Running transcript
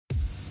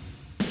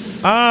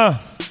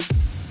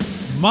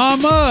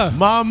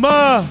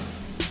Mama,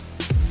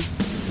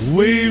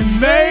 we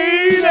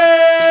made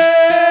it.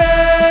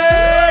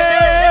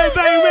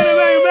 Bang.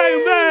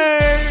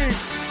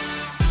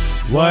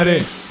 What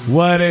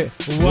it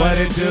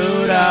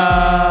do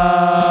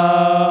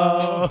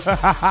now?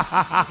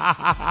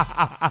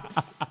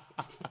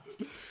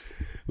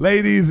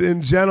 Ladies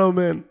and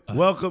gentlemen,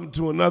 welcome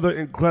to another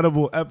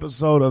incredible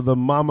episode of the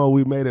Mama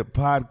We Made It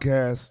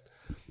podcast.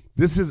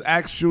 This is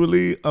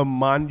actually a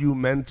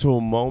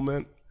monumental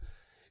moment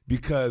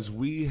because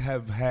we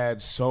have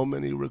had so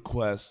many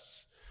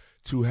requests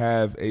to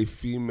have a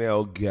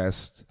female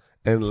guest.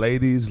 And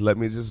ladies, let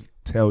me just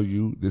tell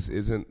you, this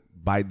isn't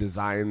by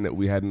design that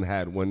we hadn't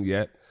had one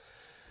yet.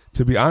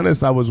 To be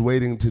honest, I was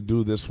waiting to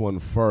do this one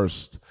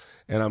first,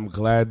 and I'm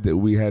glad that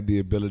we had the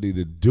ability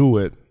to do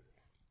it.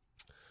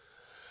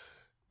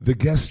 The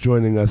guest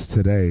joining us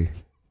today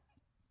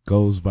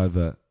goes by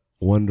the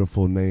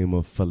wonderful name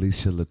of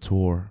Felicia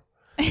Latour.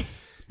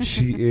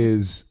 She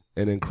is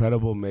an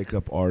incredible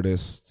makeup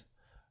artist.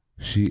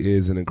 She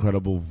is an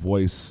incredible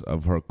voice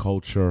of her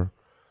culture.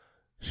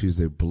 She's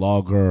a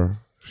blogger.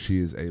 She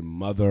is a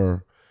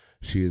mother.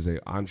 She is an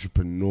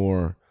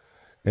entrepreneur.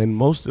 And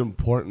most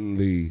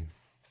importantly,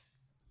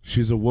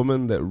 she's a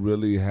woman that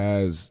really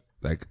has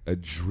like a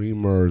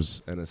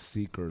dreamer's and a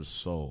seeker's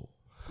soul.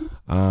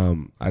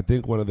 I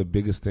think one of the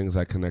biggest things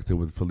I connected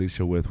with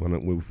Felicia with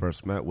when we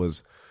first met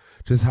was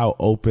just how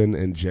open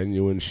and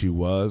genuine she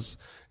was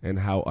and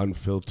how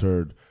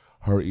unfiltered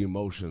her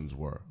emotions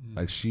were.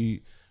 Like,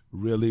 she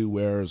really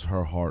wears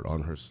her heart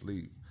on her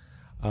sleeve.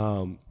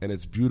 And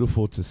it's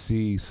beautiful to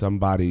see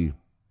somebody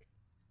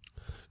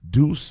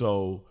do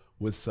so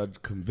with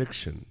such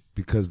conviction,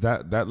 because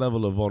that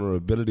level of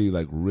vulnerability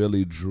like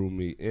really drew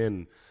me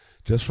in,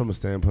 just from a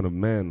standpoint of,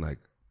 man, like,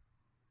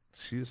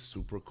 she is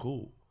super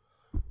cool,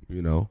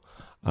 you know?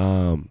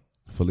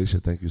 Felicia,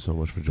 thank you so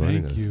much for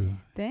joining us. Thank you.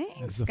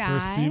 Thanks, It's the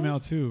guys. first female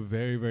too.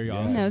 Very, very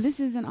awesome. No, this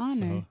is an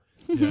honor.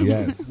 So,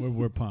 yeah, Yes.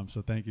 we're pumped.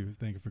 So thank you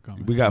for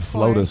coming. We got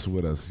Flotus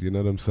with us, you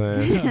know what I'm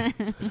saying?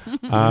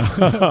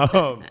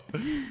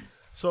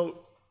 So,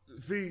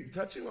 V,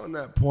 touching on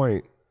that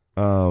point,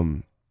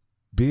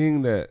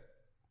 being that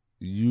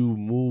you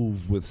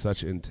move with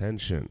such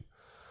intention,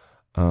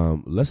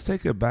 let's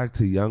take it back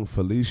to young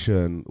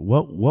Felicia. And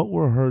what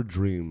were her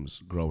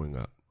dreams growing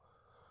up?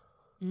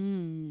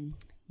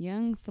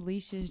 Young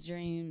Felicia's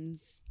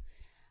dreams.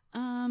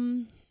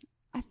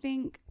 I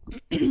think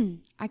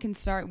I can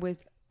start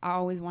with, I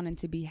always wanted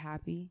to be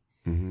happy.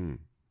 Mm-hmm.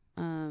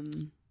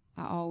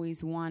 I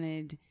always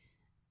wanted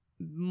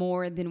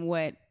more than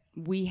what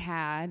we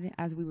had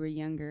as we were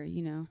younger,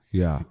 you know.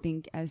 Yeah. I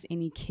think as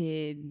any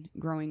kid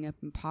growing up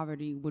in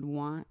poverty would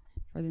want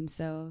for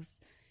themselves,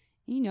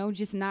 you know,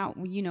 just not,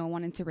 you know,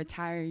 wanting to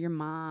retire your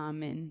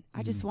mom. And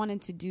I just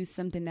wanted to do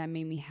something that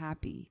made me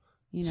happy,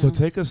 you know. So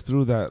take us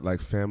through that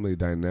like family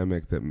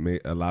dynamic that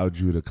allowed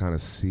you to kind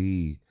of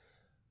see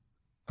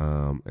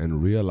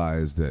and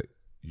realize that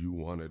you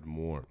wanted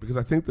more. Because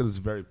I think that it's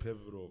very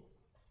pivotal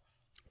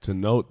to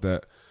note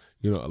that,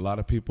 you know, a lot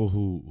of people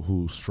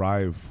who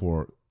strive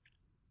for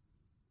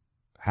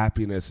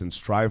happiness and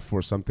strive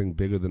for something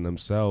bigger than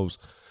themselves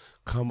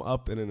come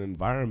up in an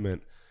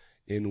environment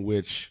in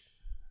which,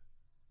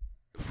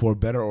 for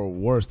better or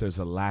worse, there's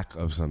a lack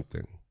of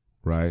something,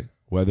 right?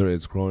 Whether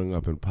it's growing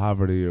up in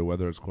poverty or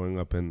whether it's growing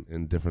up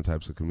in different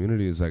types of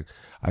communities. Like,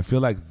 I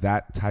feel like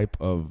that type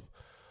of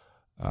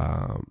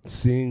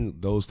seeing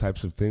those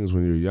types of things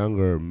when you're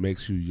younger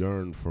makes you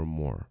yearn for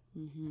more,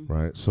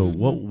 right? So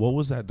what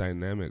was that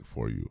dynamic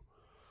for you?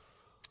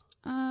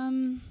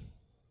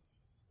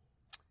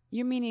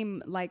 You're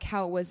meaning like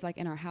how it was like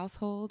in our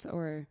households,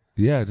 or?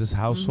 Yeah, just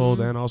household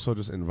and also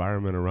just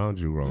environment around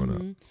you growing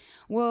up.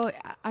 Well,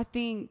 I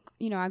think,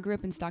 you know, I grew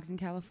up in Stockton,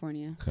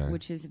 California, Okay.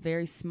 which is a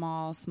very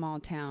small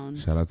town.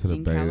 Shout out to the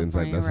in Bay. It's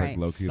like, California, that's like right.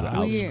 low-key the Stop.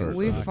 outskirts.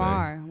 We're of the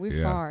far. Bay. We're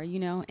Yeah. far, you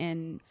know,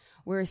 and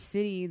we're a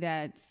city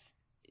that's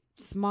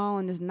small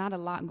and there's not a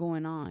lot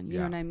going on. You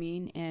know what I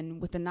mean? And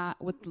with not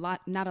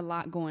a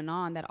lot going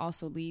on, that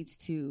also leads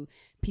to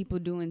people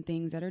doing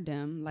things that are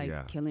dumb,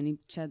 like killing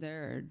each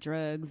other or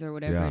drugs or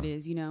whatever it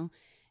is, you know.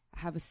 I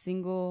have a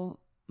single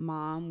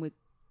mom with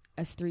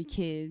us 3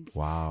 kids.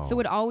 Wow. So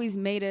it always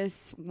made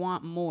us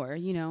want more,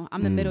 you know.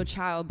 I'm the middle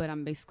child, but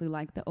I'm basically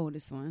like the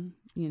oldest one,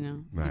 you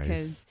know. Nice.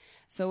 Because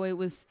so it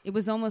was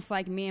almost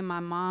like me and my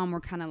mom were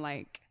kind of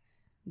like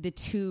the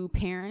 2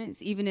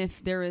 parents, even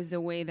if there was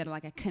a way that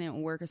like I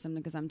couldn't work or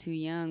something because I'm too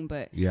young.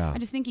 But I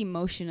just think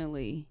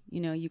emotionally,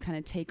 you know, you kind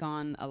of take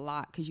on a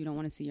lot because you don't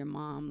want to see your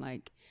mom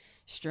like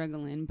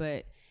struggling.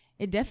 But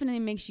it definitely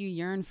makes you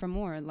yearn for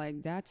more.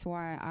 Like, that's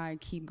why I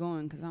keep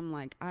going, because I'm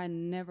like, I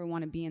never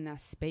want to be in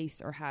that space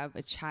or have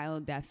a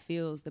child that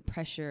feels the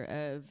pressure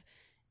of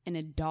an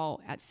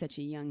adult at such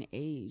a young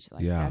age.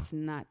 Like, that's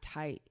not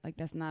tight. Like,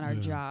 that's not our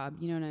job.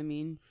 You know what I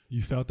mean?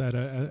 You felt that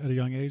at a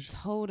young age?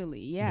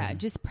 Totally. Yeah.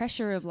 Just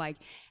pressure of like,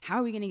 how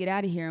are we going to get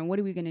out of here and what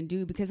are we going to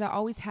do? Because I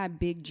always had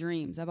big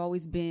dreams. I've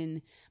always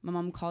been, my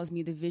mom calls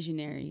me the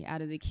visionary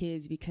out of the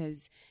kids,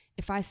 because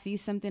if I see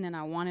something and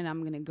I want it,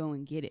 I'm going to go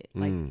and get it.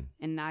 Like,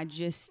 and I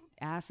just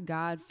ask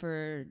God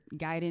for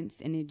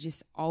guidance, and it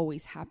just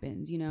always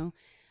happens, you know?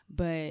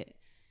 But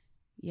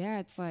yeah,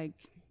 it's like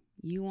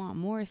you want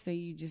more, so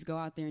you just go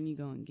out there and you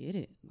go and get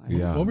it. Like,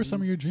 What were some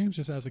of your dreams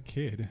just as a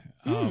kid?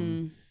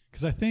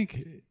 Because I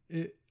think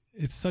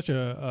it's such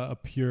a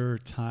pure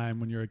time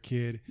when you're a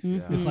kid.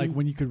 It's like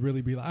when you could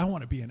really be like, I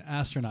want to be an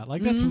astronaut.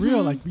 Like that's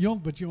real. Like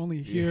but you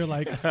only hear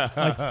like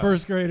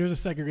first graders or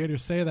second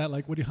graders say that.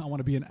 Like, I want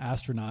to be an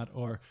astronaut,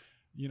 or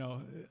you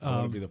know, I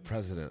want to be the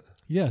president.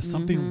 Yeah,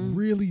 something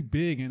really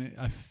big, and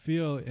I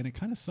feel, and it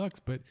kind of sucks.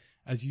 But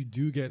as you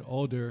do get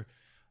older,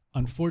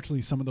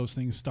 unfortunately, some of those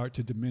things start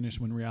to diminish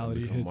when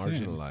reality hits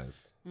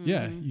marginalized. in.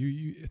 Yeah,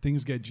 you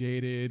things get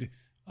jaded.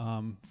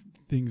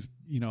 Things,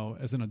 you know,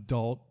 as an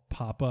adult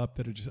pop up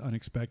that are just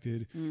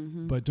unexpected.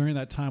 But during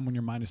that time when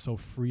your mind is so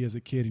free as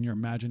a kid and your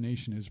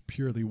imagination is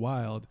purely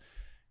wild,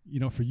 you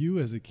know, for you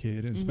as a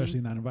kid, and especially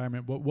in that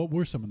environment, what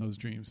were some of those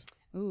dreams?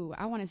 Ooh,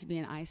 I wanted to be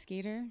an ice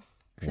skater.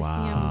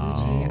 Christina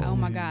Magucci. Oh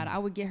my God. I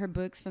would get her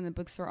books from the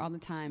bookstore all the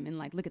time and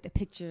like look at the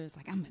pictures.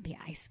 Like, I'm going to be an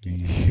ice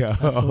skater. Yeah.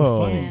 That's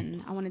so funny.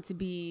 And I wanted to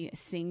be a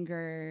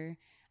singer,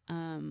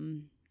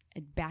 a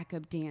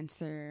backup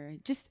dancer,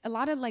 just a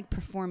lot of like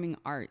performing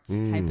arts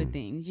type of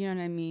things. You know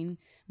what I mean?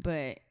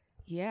 But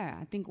yeah,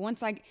 I think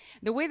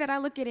the way that I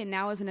look at it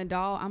now as an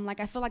adult, I'm like,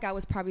 I feel like I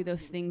was probably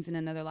those things in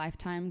another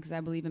lifetime, because I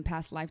believe in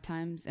past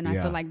lifetimes. And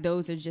I feel like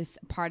those are just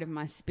a part of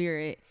my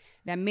spirit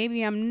that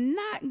maybe I'm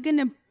not going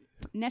to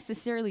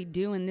necessarily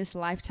do in this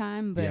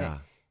lifetime,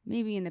 but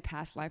maybe in the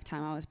past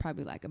lifetime I was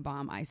probably like a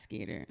bomb ice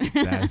skater.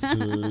 That's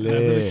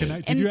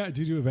lit.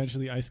 Did you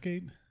eventually ice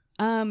skate?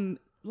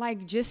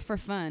 Like just for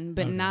fun,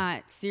 but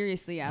not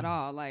seriously at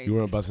all. Like, you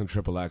weren't busting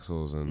triple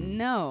axles and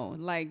no,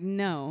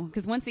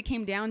 because once it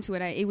came down to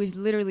it, it was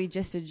literally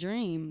just a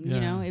dream. You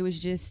know, it was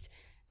just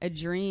a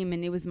dream,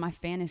 and it was my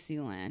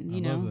fantasy land.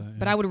 You know,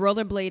 but I would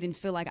rollerblade and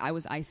feel like I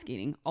was ice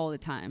skating all the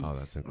time. Oh,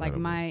 that's incredible!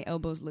 Like my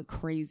elbows look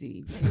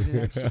crazy because of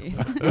that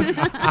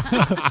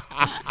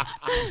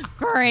shit.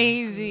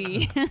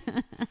 Crazy.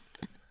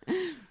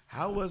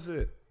 How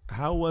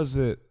was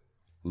it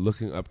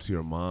looking up to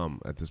your mom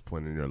at this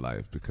point in your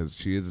life? Because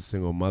she is a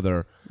single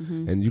mother,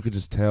 and you could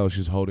just tell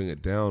she's holding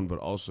it down, but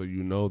also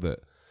you know that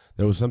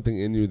there was something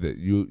in you that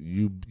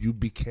you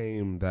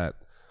became that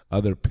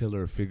other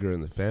pillar figure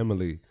in the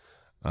family.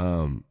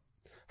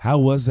 How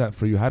was that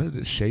for you? How did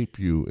it shape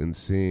you in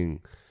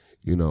seeing,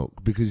 you know,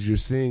 because you're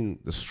seeing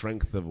the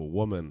strength of a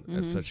woman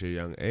at such a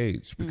young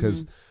age?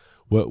 Because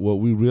what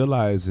we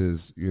realize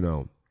is, you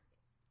know,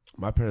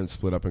 my parents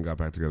split up and got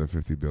back together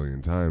 50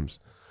 billion times.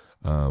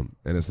 And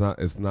it's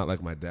not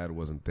like my dad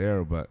wasn't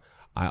there, but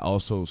I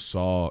also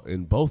saw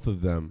in both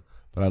of them,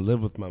 but I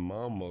live with my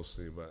mom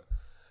mostly, but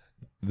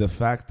the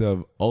fact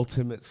of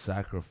ultimate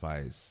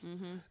sacrifice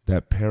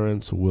that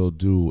parents will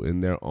do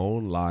in their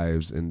own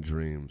lives and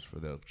dreams for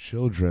their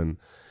children.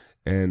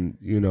 And,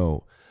 you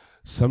know,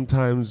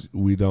 sometimes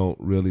we don't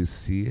really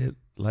see it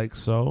like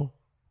so,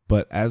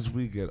 but as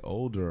we get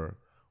older,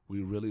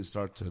 we really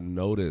start to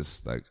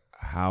notice like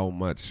how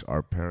much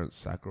our parents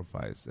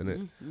sacrifice,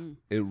 and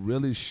it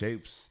really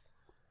shapes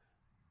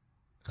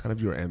kind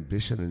of your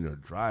ambition and your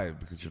drive,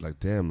 because you're like,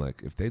 damn,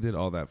 like if they did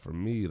all that for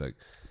me, like,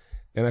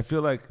 and I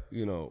feel like,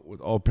 you know,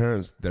 with all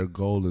parents, their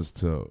goal is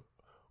to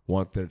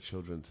want their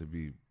children to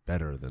be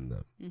better than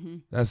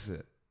them. That's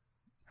it.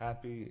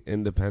 Happy,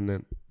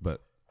 independent,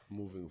 but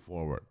moving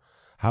forward.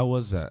 How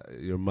was that,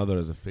 your mother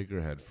as a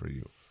figurehead for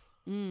you?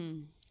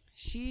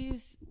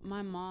 She's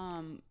my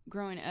mom.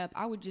 Growing up,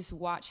 I would just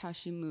watch how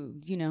she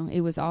moved. You know,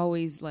 it was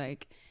always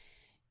like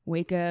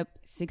wake up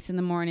 6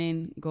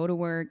 a.m, go to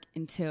work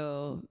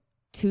until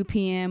 2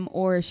 p.m.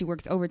 or she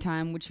works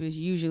overtime, which was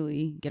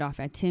usually get off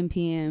at 10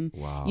 p.m.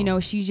 Wow. You know,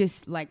 she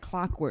just like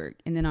clockwork.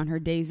 And then on her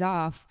days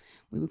off,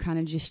 we would kind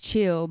of just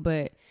chill.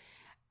 But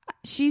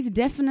she's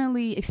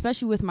definitely,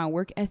 especially with my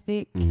work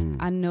ethic,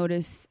 I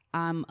notice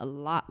I'm a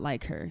lot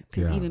like her.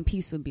 Because even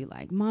Peace would be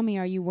like, Mommy,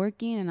 are you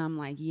working? And I'm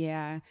like,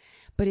 yeah.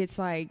 But it's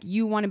like,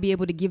 you want to be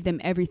able to give them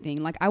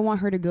everything. Like, I want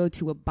her to go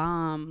to a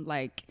bomb,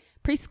 like,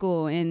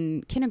 preschool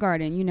and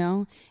kindergarten, you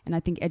know? And I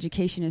think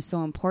education is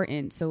so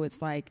important. So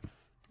it's like,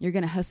 you're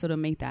going to hustle to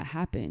make that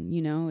happen,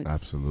 you know?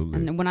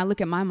 Absolutely. And when I look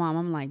at my mom,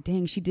 I'm like,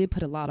 dang, she did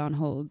put a lot on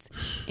holds.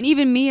 And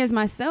even me as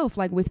myself,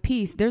 like with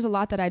Peace, there's a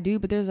lot that I do,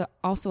 but there's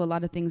also a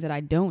lot of things that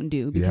I don't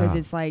do, because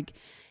it's like,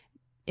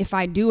 if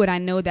I do it, I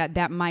know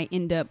that might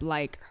end up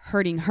like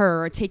hurting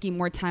her or taking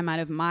more time out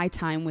of my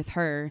time with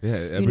her. Yeah,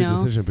 every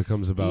decision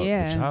becomes about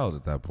the child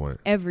at that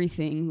point.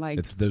 Everything,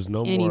 like there's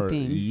no anything. More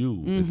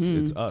you.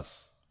 It's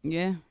us.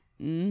 Yeah,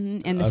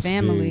 and the us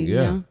family. Being, you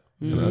know?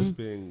 And us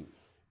being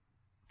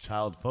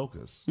child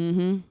focused.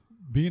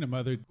 Being a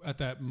mother at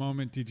that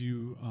moment, did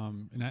you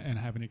and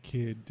having a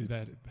kid, did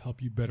that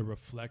help you better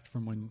reflect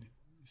from when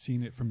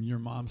seeing it from your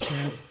mom's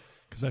stance?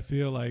 Because I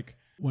feel like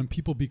when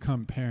people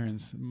become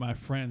parents, my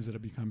friends that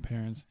have become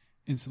parents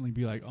instantly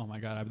be like, oh my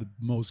God, I have the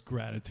most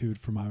gratitude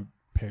for my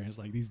parents.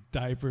 Like these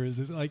diapers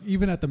is like,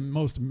 even at the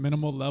most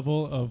minimal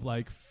level of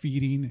like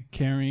feeding,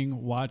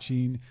 caring,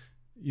 watching,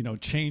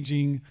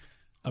 changing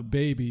a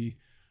baby,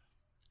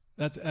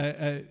 that's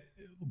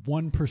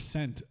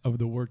 1% of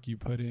the work you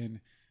put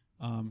in.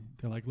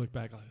 They're like, look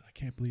back, I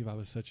can't believe I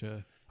was such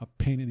a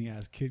pain in the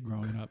ass kid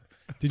growing up.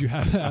 Did you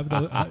have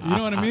those, you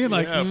know what I mean?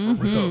 Like,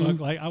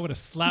 like I would have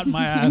slapped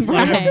my ass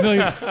like a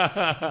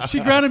million. She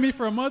grounded me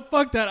for a month.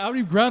 Fuck that. I would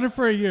be grounded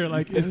for a year.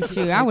 Like, it's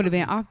true. I would have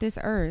been off this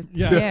earth.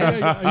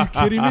 Yeah. Are you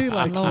kidding me?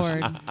 Like,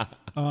 Lord.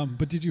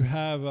 But did you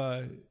have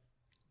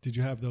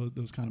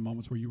those kind of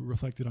moments where you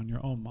reflected on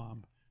your own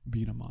mom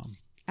being a mom?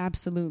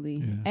 Absolutely.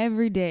 Yeah.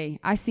 Every day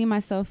I see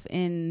myself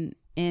in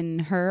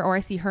her, or I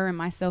see her and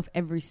myself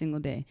every single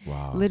day.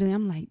 Wow. Literally,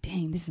 I'm like,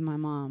 dang, this is my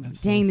mom.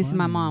 That's dang, so this is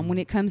my funny. mom. When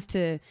it comes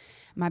to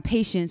my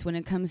patience, when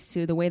it comes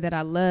to the way that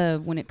I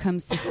love, when it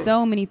comes to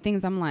so many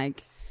things, I'm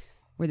like,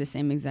 we're the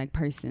same exact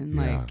person.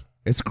 Yeah. Like,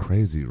 it's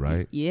crazy,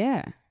 right?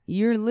 Yeah.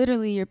 You're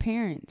literally your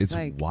parents. It's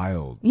like,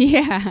 wild.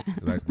 Yeah.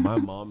 Like, my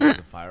mom is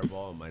the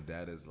fireball and my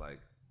dad is like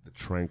the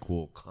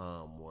tranquil,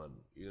 calm one.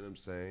 You know what I'm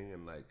saying?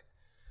 And like,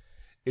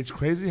 it's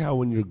crazy how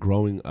when you're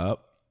growing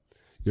up,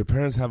 your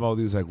parents have all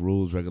these like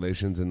rules,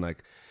 regulations, and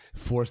like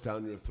force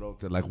down your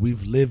throat that like,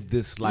 we've lived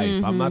this life.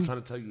 Mm-hmm. I'm not trying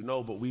to tell you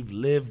no, but we've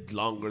lived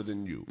longer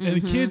than you.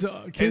 And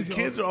the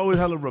kids are always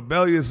hella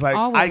rebellious. Like,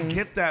 Always. I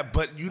get that,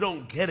 but you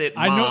don't get it,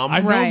 Mom. I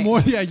know Right. more.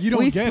 Yeah, you don't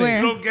We get swear. it.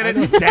 You don't get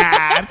it,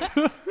 Dad.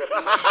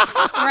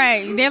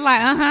 Right. They're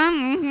like,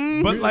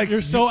 mm-hmm. But like,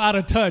 You're so out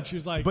of touch.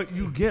 It's like, but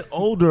you get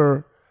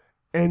older,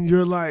 and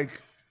you're like,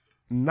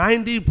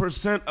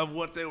 90% of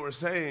what they were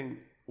saying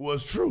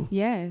was true.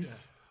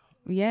 Yes.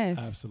 Yes.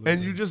 absolutely.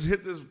 And you just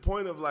hit this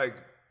point of like,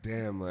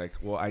 damn, like,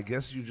 well, I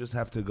guess you just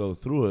have to go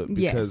through it,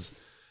 because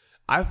Yes.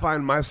 I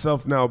find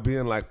myself now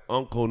being like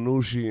Uncle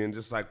Nushi and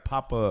just like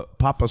Papa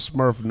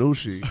Smurf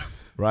Nushi,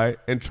 right?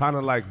 And trying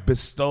to like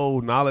bestow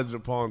knowledge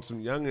upon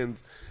some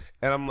youngins.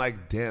 And I'm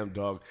like, damn,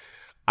 dog,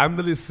 I'm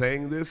literally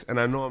saying this and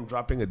I know I'm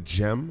dropping a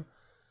gem,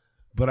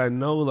 but I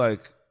know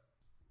like,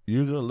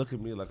 you're going to look at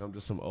me like I'm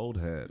just some old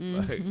head.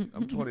 Mm-hmm. Like,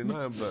 I'm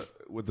 29, but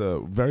with a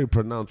very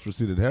pronounced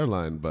receded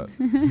hairline, but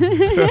you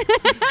know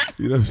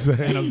what I'm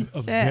saying? And a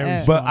Shut very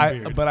up.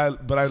 strong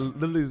But beard. I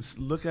literally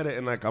look at it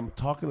and like, I'm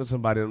talking to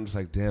somebody and I'm just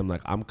like, damn,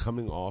 like I'm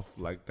coming off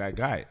like that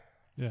guy.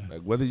 Yeah.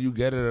 Like whether you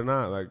get it or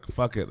not, like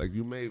fuck it. Like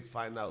you may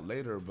find out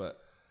later, but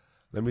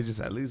let me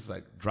just at least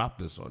like drop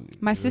this on you.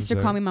 My sister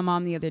called me my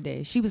mom the other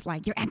day. She was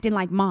like, you're acting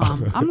like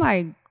mom. I'm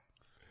like,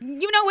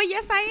 you know what?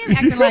 Yes, I am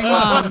acting like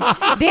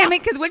mom. Damn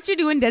it, because what you're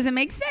doing doesn't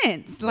make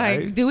sense. Like,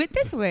 Right? do it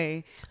this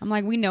way. I'm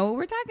like, we know what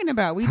we're talking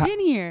about. We've been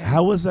here.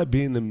 How was that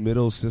being the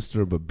middle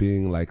sister, but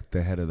being like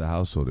the head of the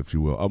household, if you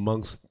will,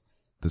 amongst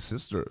the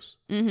sisters?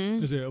 No,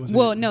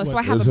 so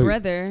I have Was a it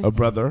brother. A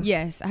brother?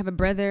 Yes, I have a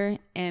brother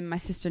and my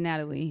sister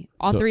Natalie.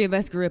 All So- three of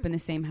us grew up in the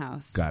same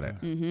house. Got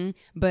it.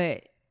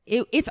 But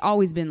it's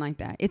always been like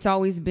that. It's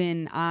always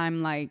been, I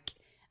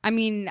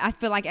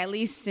feel like at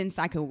least since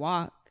I could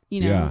walk,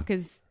 Yeah.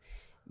 because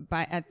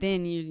at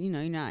then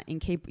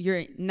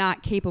you're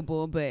not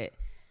capable, but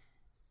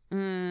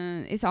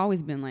it's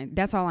always been like,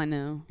 that's all I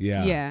know.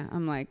 Yeah.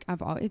 I'm like,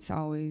 it's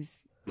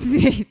always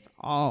it's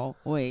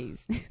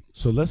always.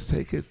 So let's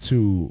take it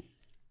to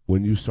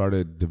when you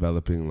started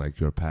developing like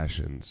your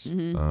passions,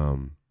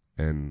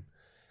 and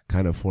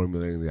kind of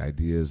formulating the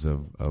ideas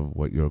of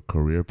what your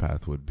career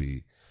path would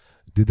be.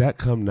 Did that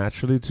come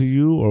naturally to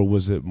you, or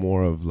was it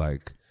more of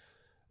like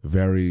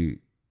very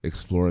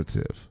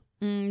explorative?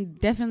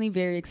 Definitely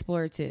very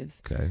explorative.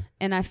 Okay.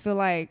 And I feel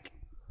like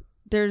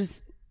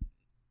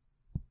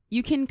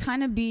you can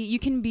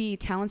be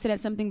talented at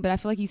something, but I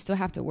feel like you still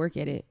have to work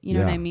at it. You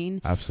know what I mean?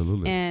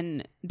 Absolutely.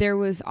 And there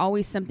was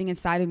always something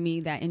inside of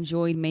me that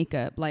enjoyed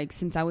makeup, like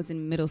since I was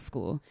in middle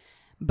school.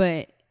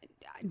 But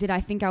did I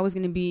think I was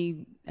going to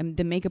be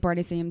the makeup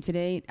artist I am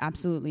today?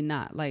 Absolutely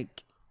not.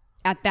 Like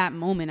at that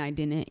moment I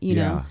didn't, you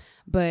know,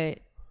 but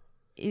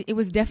it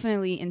was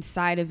definitely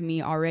inside of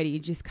me already.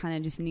 It just kind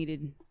of just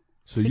needed.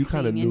 So you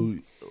kind of knew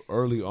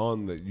early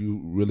on that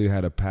you really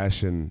had a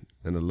passion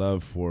and a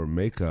love for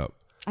makeup.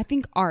 I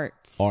think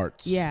arts.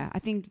 Yeah, I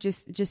think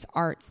just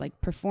arts, like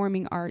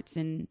performing arts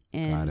and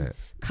Got it.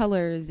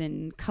 colors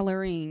and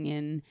coloring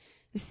and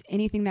just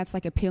anything that's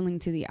like appealing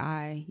to the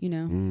eye, you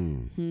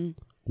know.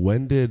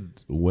 When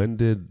did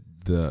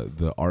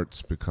the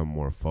arts become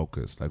more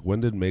focused? Like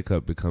when did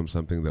makeup become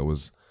something that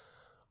was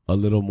a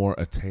little more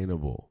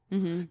attainable?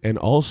 And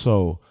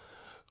also,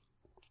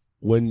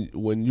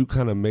 when you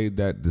kind of made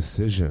that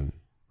decision,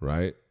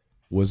 right?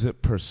 Was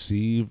it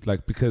perceived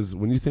like, because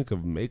when you think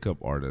of makeup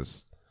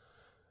artists,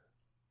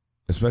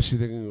 especially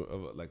thinking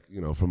of like, you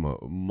know, from a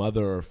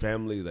mother or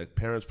family, like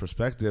parents'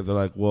 perspective, they're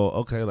like, well,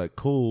 okay, like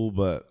cool,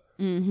 but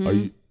are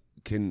you?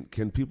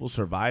 Can people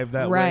survive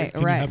that way?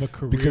 Can you have a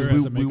career Because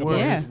as a we makeup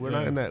weren't artist? we're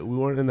not in that we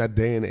weren't in that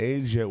day and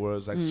age yet where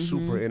it's like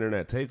super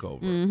internet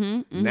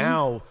takeover.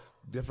 Now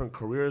different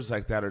careers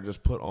like that are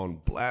just put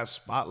on blast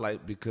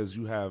spotlight because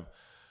you have,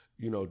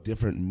 you know,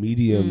 different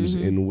mediums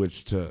in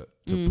which to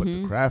put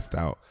the craft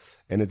out,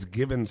 and it's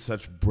given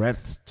such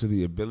breadth to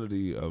the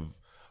ability of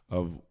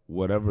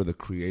whatever the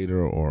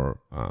creator or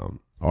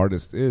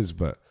artist is.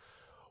 But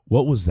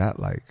what was that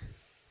like?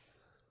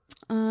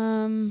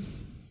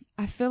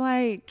 I feel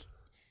like.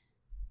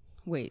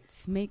 Wait,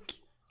 make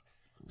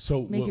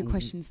your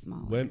question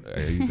smaller.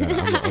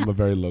 I'm a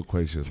very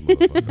loquacious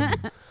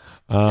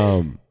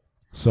motherfucker.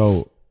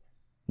 So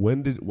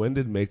when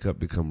did makeup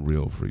become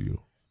real for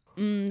you?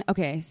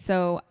 Okay,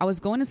 so I was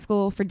going to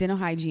school for dental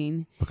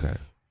hygiene. Okay.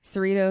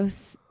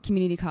 Cerritos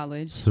Community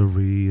College.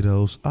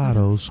 Cerritos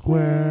Auto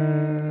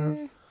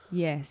Square.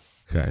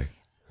 Yes. Okay.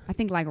 I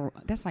think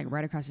that's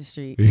right across the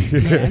street.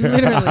 Yeah,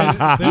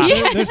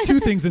 literally. There's two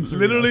things in Cerritos.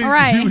 Literally,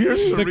 right. you hear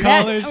Cerritos? The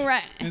college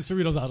right. and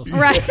Cerritos Auto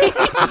Square. Right.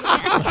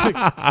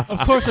 Of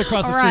course,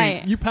 across the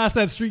Right. street. You pass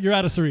that street, you're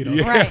out of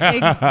Cerritos.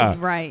 Right.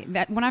 Right.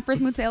 That when I first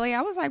moved to LA,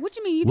 I was like, "What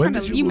you mean? When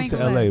did you move to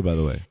LA, by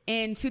the way?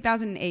 In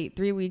 2008,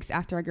 3 weeks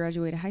after I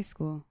graduated high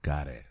school.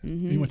 Got it.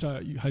 You went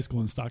to high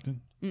school in Stockton?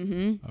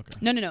 Mm-hmm. Okay.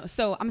 No.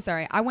 So I'm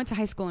sorry. I went to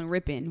high school in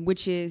Ripon,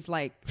 which is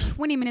like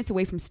 20 minutes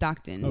away from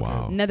Stockton. Okay.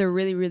 Wow. Another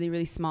really, really,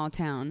 really small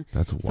town.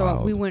 That's wild.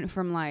 So we went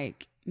from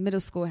like middle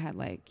school had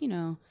like,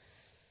 maybe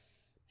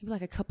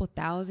like a couple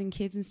thousand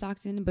kids in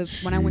Stockton. But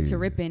when I went to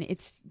Ripon,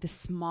 it's the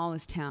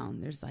smallest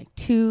town. There's like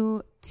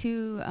two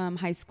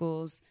high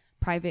schools,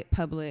 private,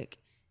 public,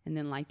 and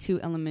then like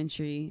 2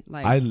 elementary.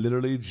 Like I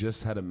literally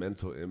just had a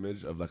mental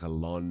image of like a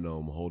lawn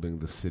gnome holding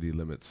the city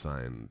limit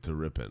sign to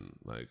Ripon,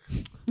 like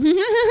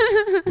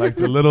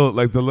the little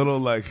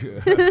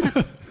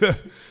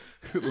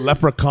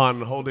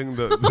leprechaun holding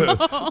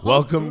the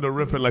welcome to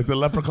Ripon, like the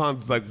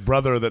leprechaun's like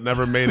brother that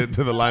never made it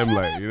to the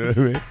limelight. You know what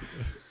I mean?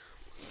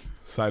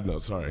 Side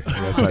note, sorry.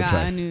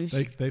 I knew.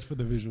 Thanks for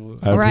the visual.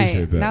 I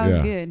appreciate that. That was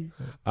good.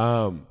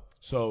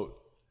 So.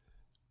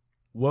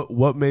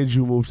 What made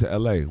you move to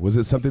LA? Was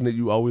it something that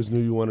you always knew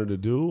you wanted to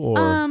do, or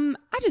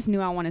I just knew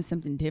I wanted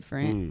something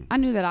different. I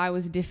knew that I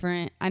was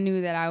different. I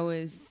knew that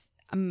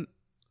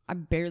I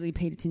barely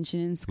paid attention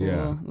in school.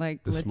 Yeah,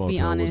 like, let's be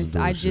honest.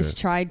 I just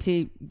tried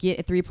to get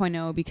a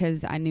 3.0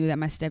 because I knew that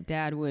my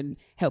stepdad would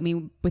help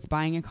me with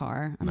buying a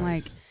car. I'm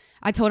like,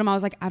 I told him, I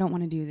was like, I don't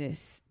want to do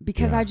this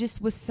because I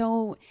just was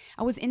I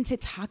was into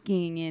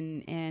talking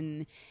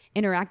and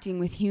interacting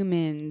with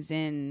humans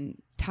and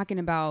talking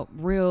about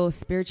real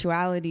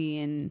spirituality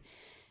and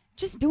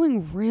just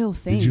doing real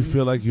things. Did you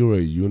feel like you were a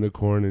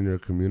unicorn in your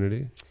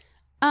community?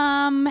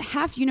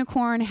 Half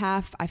unicorn,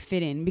 half I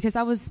fit in because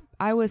I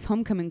was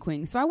homecoming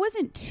queen. So I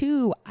wasn't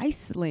too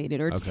isolated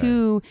or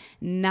too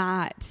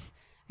not,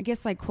 I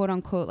guess, like quote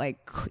unquote,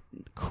 like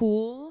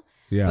cool.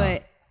 Yeah.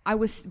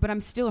 But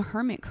I'm still a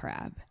hermit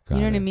crab. You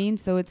know what I mean?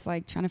 So it's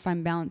like trying to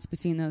find balance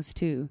between those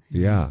two.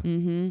 Yeah.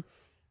 Mm-hmm.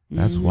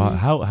 That's wild.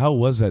 How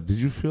was that? Did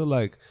you feel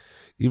like,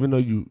 even though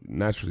you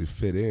naturally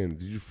fit in,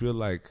 did you feel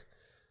like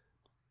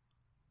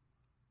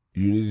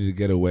you needed to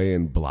get away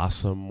and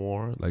blossom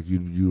more? Like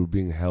you were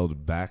being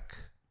held back,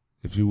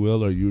 if you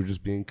will, or you were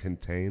just being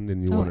contained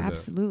and you wanted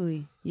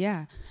absolutely.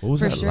 Yeah. What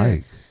was that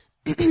like?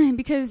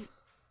 Because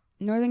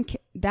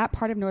that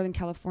part of Northern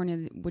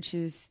California, which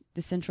is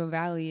the Central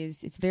Valley,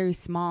 it's very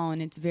small and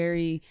it's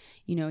very,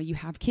 you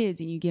have kids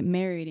and you get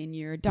married and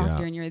you're a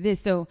doctor and you're this.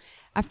 So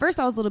at first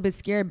I was a little bit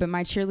scared, but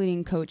my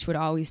cheerleading coach would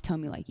always tell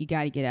me, like, you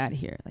got to get out of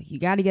here. Like, you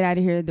got to get out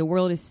of here. The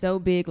world is so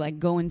big. Like,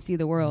 go and see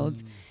the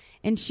world.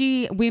 And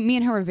me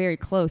and her were very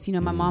close.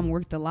 My mom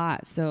worked a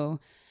lot. So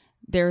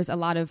there's a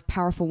lot of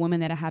powerful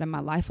women that I had in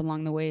my life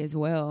along the way as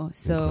well.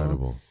 So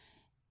incredible.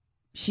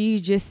 She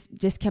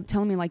just kept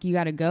telling me, like, you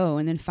got to go.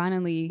 And then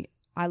finally,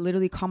 I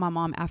literally called my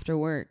mom after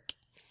work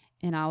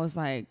and I was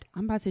like,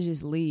 I'm about to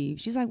just leave.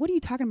 She's like, what are you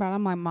talking about?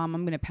 I'm like, Mom,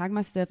 I'm going to pack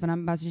my stuff and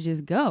I'm about to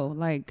just go.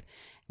 Like,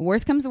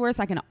 worst comes to worst,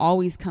 I can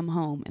always come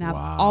home. And I've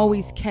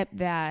always kept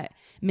that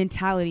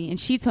mentality. And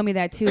she told me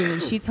that too.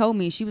 And she told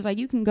me, she was like,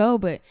 you can go,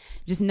 but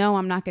just know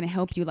I'm not going to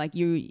help you. Like,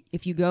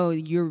 if you go,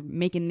 you're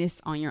making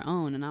this on your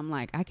own. And I'm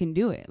like, I can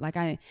do it. Like,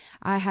 I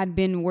had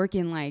been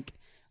working like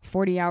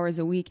 40 hours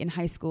a week in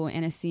high school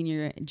and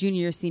a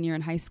junior, senior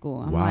in high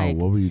school. I'm like,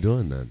 what were you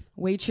doing then?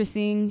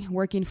 Waitressing,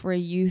 working for a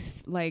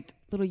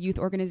little youth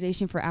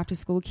organization for after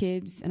school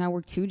kids. And I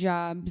worked 2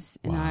 jobs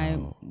and I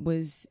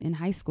was in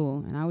high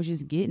school and I was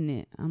just getting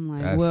it. I'm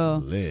like, that's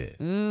lit.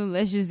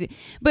 Let's just,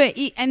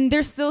 and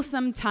there's still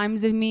some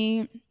times of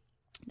me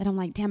that I'm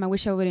like, damn, I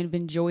wish I would have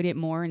enjoyed it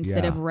more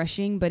instead of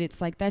rushing. But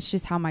it's like, that's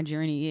just how my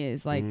journey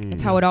is. Like,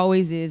 it's how it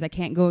always is. I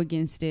can't go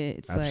against it.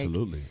 It's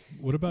absolutely. Like,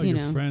 what about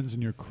your friends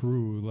and your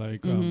crew?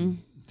 Like,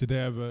 did they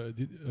have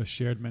a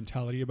shared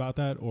mentality about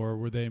that? Or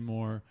were they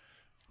more,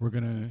 we're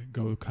going to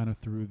go kind of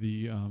through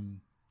the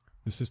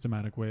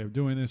systematic way of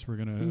doing this. We're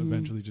going to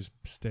eventually just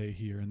stay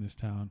here in this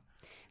town.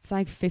 It's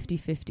like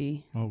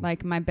 50-50. Oh.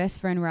 Like, my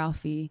best friend,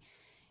 Ralphie,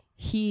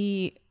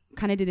 he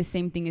kind of did the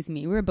same thing as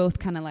me. We were both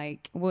kind of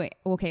like,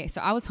 okay,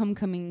 so I was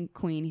homecoming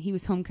queen. He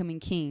was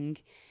homecoming king.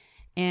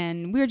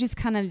 And we were just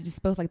kind of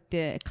just both like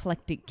the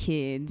eclectic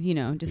kids,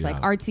 just like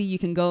artsy. You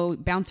can go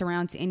bounce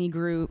around to any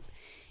group.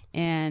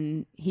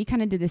 And he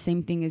kind of did the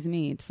same thing as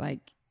me. It's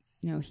like,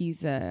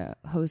 he's a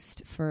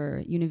host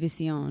for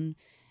Univision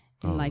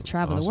and like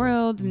travel the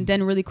world and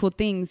done really cool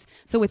things.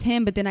 So with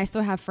him, but then I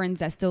still have friends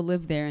that still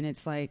live there. And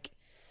it's like,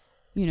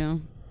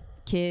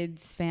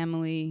 kids,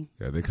 family.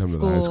 Yeah, they come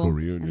school, to the high school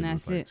reunion and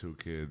that's with like it. 2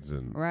 kids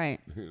and Right.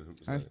 you know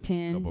Or saying?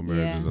 10. Couple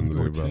marriages under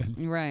Or their belt.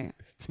 10. Right.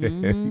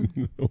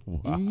 10. Wow.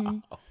 Mm-hmm.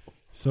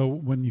 So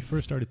when you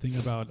first started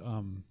thinking about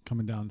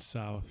coming down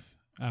south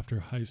after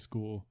high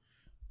school,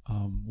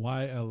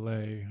 why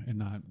LA and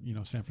not,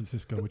 San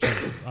Francisco, which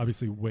is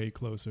obviously way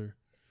closer?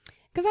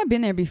 Because I've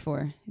been there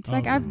before. It's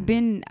like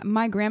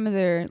my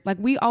grandmother, like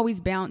we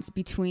always bounce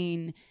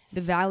between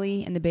the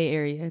Valley and the Bay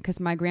Area because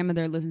my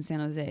grandmother lives in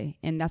San Jose,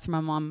 and that's where my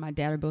mom and my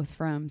dad are both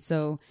from.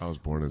 So I was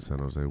born in San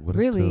Jose. What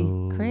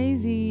really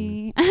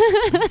crazy.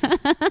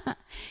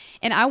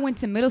 And I went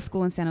to middle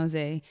school in San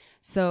Jose,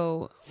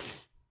 so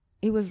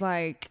it was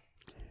like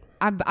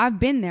I've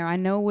been there. I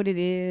know what it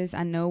is.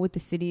 I know what the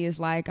city is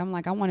like. I'm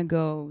like, I want to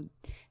go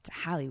to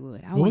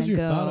Hollywood. What was your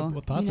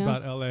thoughts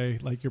about LA?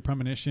 Like your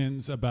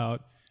premonitions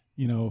about,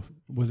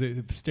 was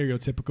it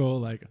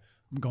stereotypical? Like,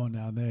 I'm going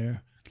down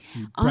there,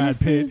 see Brad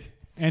Pitt,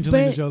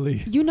 Angelina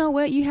Jolie. You know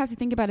what? You have to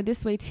think about it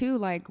this way too.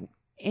 Like,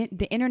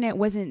 the internet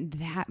wasn't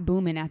that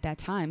booming at that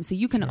time, so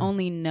you can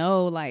only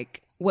know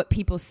like what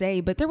people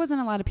say. But there wasn't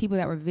a lot of people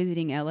that were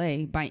visiting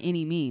LA by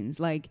any means.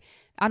 Like,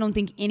 I don't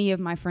think any of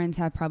my friends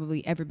have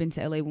probably ever been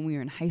to LA when we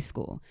were in high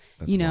school.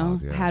 That's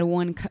wild, yeah. Had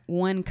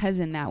one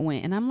cousin that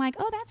went, and I'm like,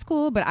 oh, that's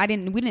cool. But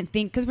we didn't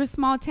think, because we're a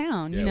small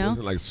town, It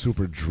wasn't like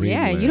super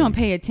dreamland. Yeah, you don't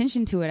pay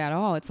attention to it at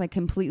all. It's like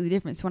completely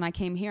different. So when I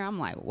came here, I'm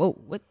like, whoa,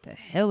 what the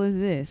hell is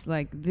this?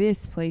 Like,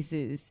 this place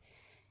is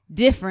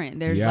different.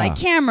 There's like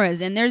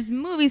cameras, and there's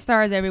movie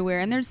stars everywhere,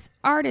 and there's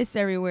artists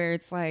everywhere.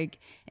 It's like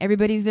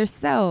everybody's their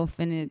self,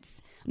 and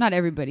it's not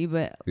everybody,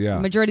 but the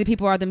majority of the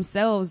people are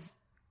themselves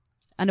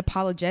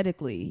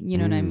unapologetically, you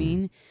know what I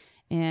mean?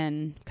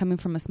 And coming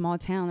from a small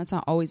town, that's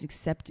not always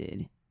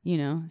accepted,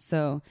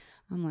 So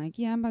I'm like,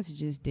 yeah, I'm about to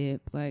just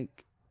dip.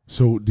 Like,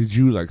 so did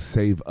you like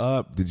save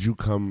up? Did you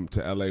come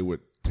to LA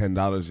with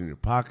 $10 in your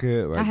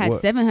pocket? Like, I had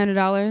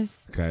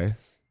 $700. Okay.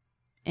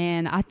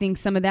 And I think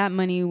some of that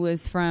money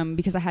was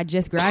because I had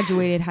just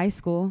graduated high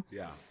school.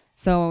 Yeah.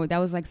 So that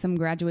was like some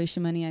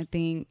graduation money, I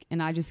think.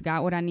 And I just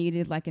got what I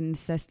needed, like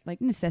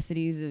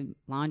necessities, a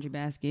laundry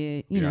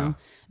basket, you know,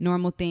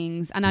 normal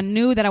things. And I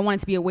knew that I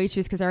wanted to be a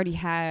waitress because I already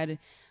had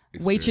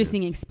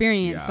waitressing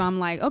experience. Yeah. So I'm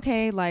like,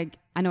 okay, like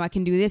I know I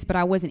can do this, but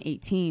I wasn't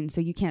 18.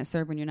 So you can't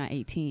serve when you're not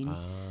 18.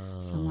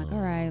 So I'm like,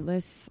 all right,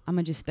 I'm going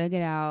to just thug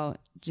it out.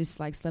 Just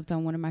like slept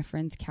on one of my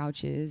friend's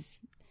couches.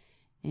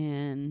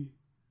 And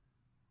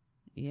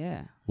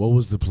yeah. What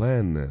was the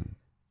plan then?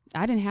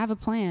 I didn't have a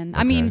plan.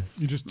 Okay. I mean,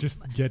 you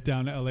just get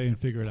down to LA and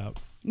figure it out.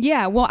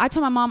 Yeah. Well, I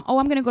told my mom,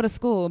 I'm going to go to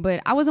school,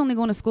 but I was only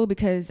going to school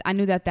because I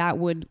knew that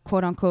would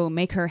quote unquote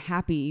make her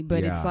happy.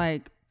 But it's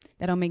like,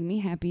 that don't make me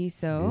happy.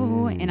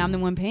 So, and I'm the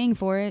one paying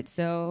for it.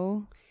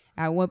 So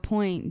at what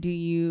point do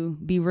you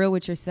be real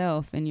with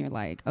yourself? And you're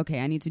like, okay,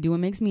 I need to do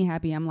what makes me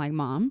happy. I'm like,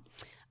 Mom,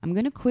 I'm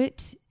going to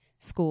quit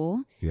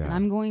school and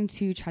I'm going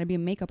to try to be a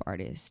makeup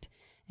artist.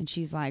 And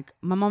she's like,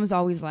 my mom's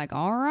always like,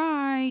 all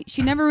right.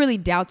 She never really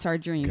doubts our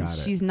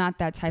dreams. She's not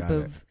that type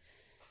of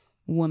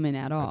woman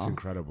at all. That's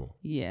incredible.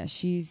 Yeah,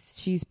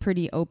 she's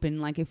pretty open.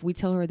 Like if we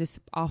tell her this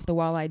off the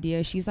wall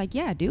idea, she's like,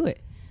 yeah, do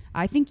it.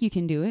 I think you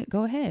can do it.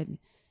 Go ahead.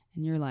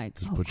 And you're like,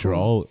 just put your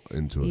all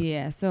into it.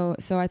 Yeah. So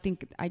I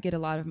think I get a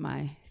lot of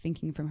my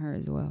thinking from her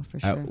as well, for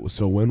sure.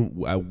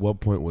 At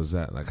what point was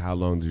that? Like, how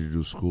long did you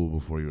do school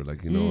before you were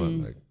like, you know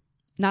what? Like,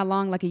 not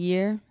long, like a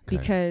year,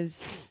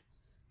 because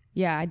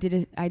I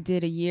did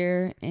a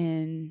year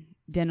in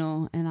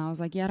dental, and I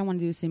was like, I don't want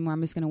to do this anymore.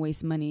 I'm just going to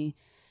waste money.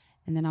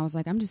 And then I was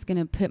like, I'm just going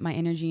to put my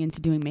energy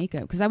into doing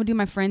makeup, because I would do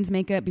my friends'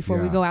 makeup before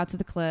we go out to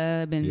the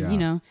club,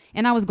 and,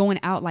 and I was going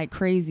out like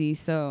crazy.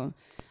 So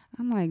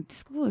I'm like,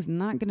 school is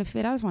not going to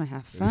fit. I just want to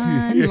have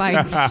fun. Like,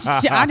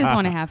 I just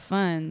want to have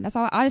fun. That's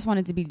all. I just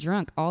wanted to be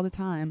drunk all the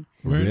time.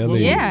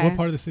 Really? Yeah. What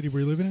part of the city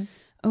were you living in?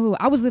 Oh,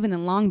 I was living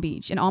in Long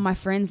Beach, and all my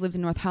friends lived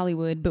in North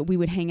Hollywood, but we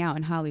would hang out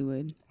in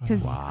Hollywood.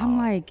 Because I'm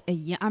like,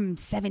 I'm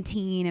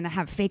 17 and I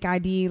have fake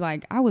ID.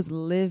 Like, I was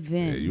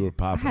living. Yeah, you were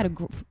popping. I had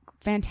a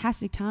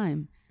fantastic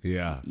time.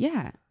 Yeah.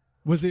 Yeah.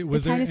 Was there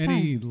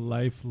any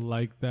life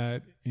like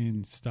that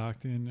in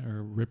Stockton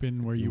or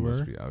Ripon where you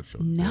were?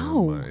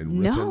 No.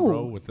 In Ripon,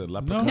 bro, with the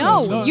leprechaun?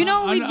 No. You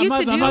know what we used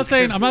to do? I'm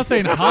not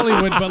saying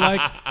Hollywood,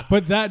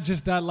 but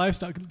that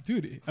lifestyle.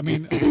 Dude, I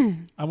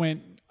mean, I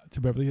went to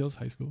Beverly Hills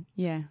High School.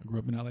 Yeah. I grew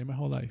up in LA my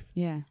whole life.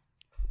 Yeah.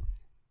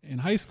 In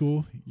high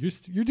school,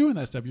 you're doing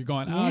that stuff. You're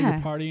going out, you're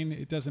partying.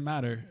 It doesn't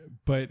matter.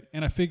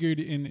 And I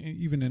figured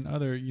even in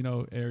other,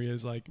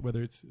 areas, like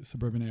whether it's a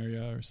suburban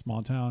area or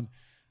small town,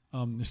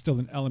 there's still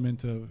an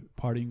element of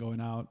partying, going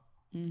out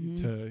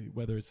to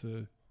whether it's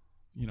the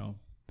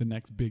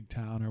next big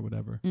town or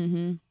whatever.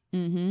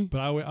 But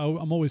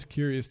I'm always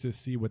curious to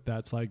see what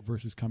that's like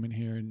versus coming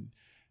here and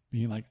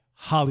being like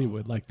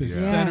Hollywood, like the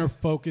center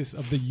focus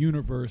of the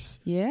universe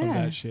of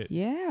that shit.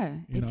 Yeah.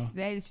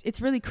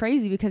 It's really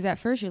crazy, because at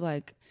first you're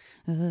like,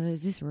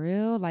 is this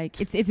real? Like,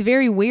 it's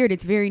very weird.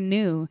 It's very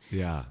new.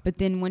 Yeah. But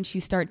then once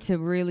you start to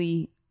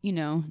really,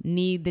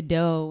 knead the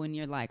dough, and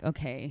you're like,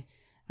 okay,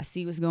 I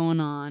see what's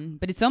going on.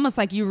 But it's almost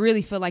like you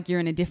really feel like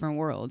you're in a different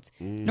world.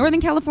 Northern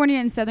California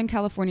and Southern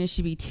California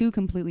should be two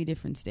completely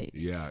different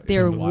states. Yeah.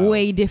 They're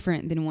way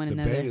different than one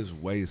another. The Bay is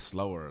way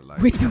slower. Like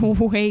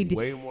It's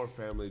way more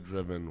family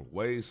driven,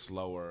 way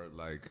slower.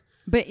 Like,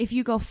 but if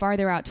you go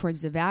farther out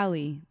towards the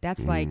valley,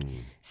 that's like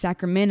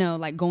Sacramento,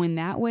 like going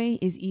that way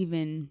is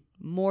even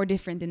more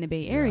different than the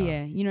Bay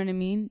Area. You know what I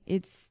mean?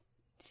 It's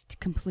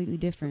completely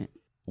different.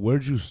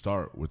 Where'd you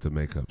start with the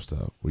makeup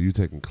stuff? Were you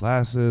taking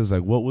classes?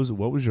 Like, what was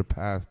your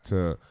path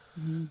to?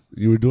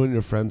 You were doing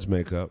your friend's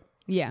makeup.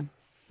 Yeah.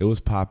 It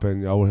was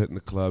popping. Y'all were hitting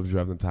the clubs. You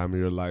were having the time of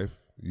your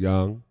life.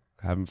 Young,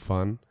 having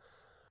fun.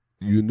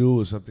 You knew it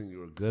was something you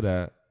were good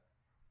at,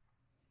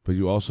 but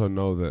you also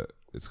know that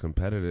it's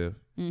competitive.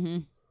 Mm-hmm.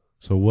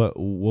 So what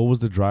was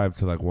the drive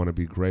to like want to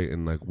be great,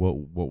 and like what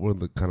were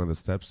the kind of the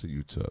steps that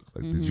you took?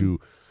 Like, did you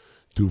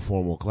do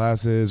formal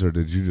classes, or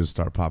did you just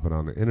start popping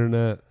on the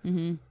internet?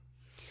 Mm-hmm.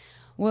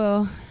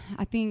 Well,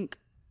 I think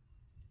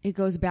it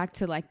goes back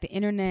to like the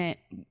internet.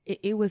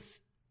 It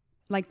was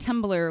like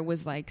Tumblr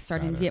was like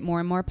starting to get more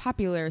and more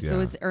popular. So it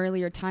was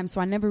earlier time. So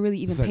I never really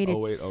even paid it.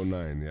 08,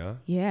 09, yeah?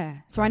 Yeah.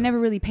 So I never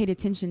really paid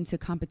attention to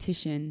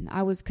competition.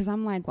 Because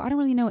I'm like, well, I don't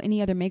really know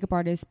any other makeup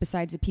artists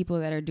besides the people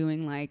that are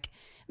doing like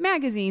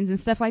magazines and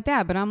stuff like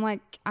that. But I'm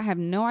like, I have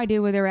no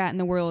idea where they're at in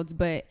the world.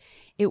 But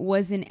it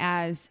wasn't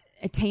as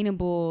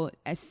attainable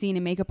as seeing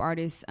a makeup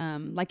artist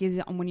like is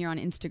when you're on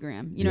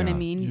Instagram. You know what I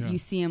mean? Yeah. You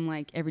see them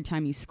like every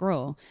time you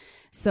scroll.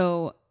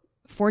 So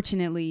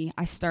fortunately,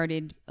 I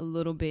started a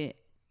little bit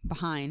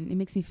behind. It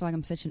makes me feel like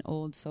I'm such an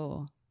old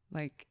soul,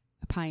 like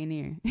a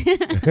pioneer.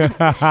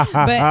 But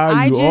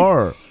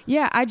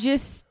I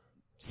just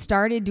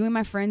started doing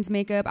my friend's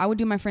makeup. I would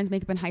do my friend's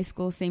makeup in high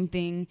school, same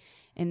thing.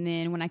 And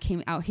then when I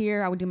came out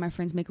here, I would do my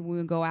friend's makeup. We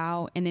would go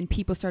out. And then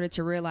people started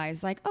to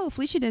realize like, oh,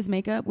 Felicia does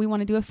makeup. We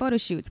want to do a photo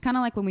shoot. It's kind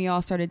of like when we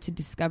all started to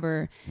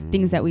discover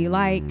things that we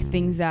like,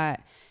 things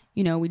that,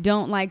 you know, we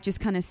don't like, just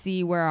kind of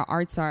see where our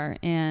arts are.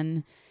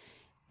 And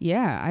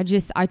yeah,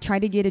 I tried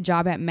to get a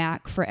job at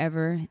Mac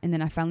forever. And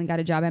then I finally got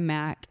a job at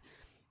Mac.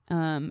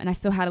 And I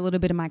still had a little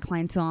bit of my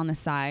clientele on the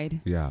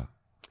side. Yeah.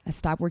 I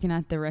stopped working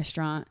at the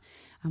restaurant.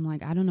 I'm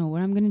like, I don't know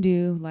what I'm going to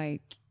do.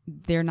 Like,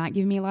 they're not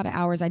giving me a lot of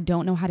hours. I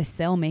don't know how to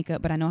sell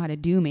makeup, but I know how to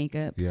do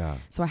makeup. Yeah.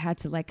 So I had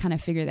to like kind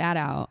of figure that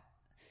out.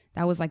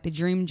 That was like the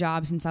dream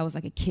job since I was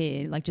like a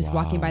kid, like just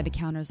walking by the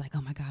counters like,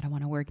 oh my God, I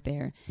want to work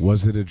there.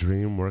 Was it a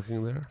dream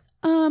working there?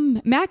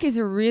 Mac is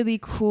a really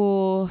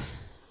cool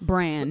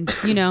brand,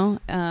 you know.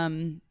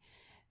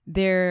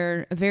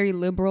 They're a very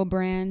liberal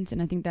brand,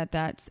 and I think that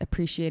that's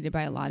appreciated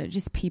by a lot of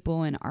just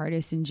people and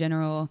artists in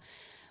general.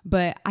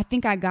 But I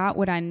think I got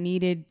what I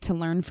needed to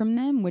learn from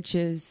them, which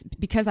is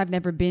because I've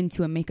never been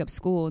to a makeup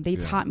school. They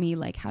taught me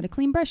like how to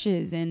clean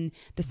brushes and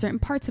the certain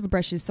parts of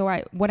brushes. So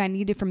what I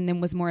needed from them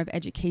was more of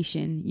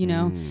education, you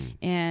know,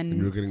 and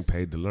you're getting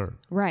paid to learn.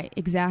 Right.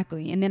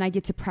 Exactly. And then I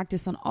get to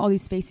practice on all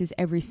these faces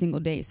every single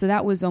day. So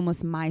that was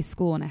almost my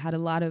school. And I had a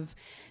lot of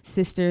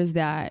sisters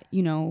that,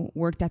 you know,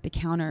 worked at the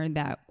counter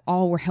that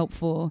all were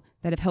helpful,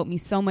 that have helped me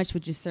so much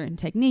with just certain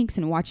techniques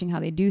and watching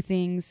how they do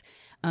things.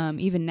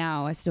 Even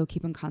now, I still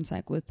keep in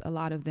contact with a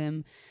lot of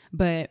them.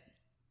 But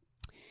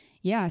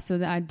yeah,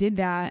 so I did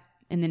that.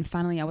 And then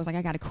finally I was like,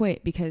 I got to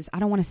quit because I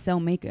don't want to sell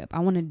makeup. I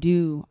want to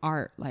do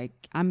art. Like,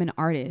 I'm an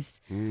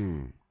artist.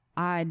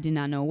 I did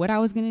not know what I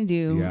was going to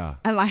do. Yeah.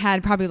 I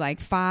had probably like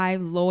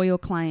 5 loyal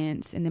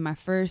clients. And then my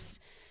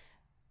first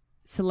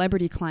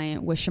celebrity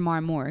client was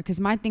Shamar Moore. Because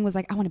my thing was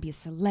like, I want to be a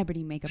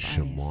celebrity makeup artist.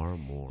 Shamar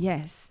Moore.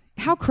 Yes.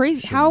 How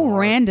crazy, Shamar, how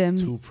random.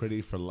 Too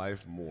pretty for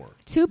life Moore.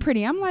 Too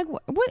pretty. I'm like,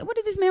 what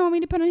does this man want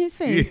me to put on his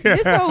face?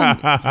 This whole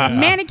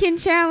mannequin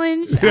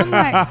challenge. I'm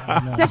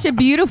like, such a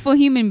beautiful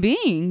human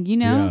being, you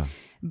know? Yeah.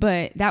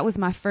 But that was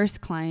my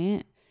first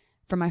client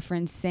for my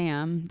friend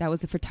Sam. That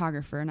was a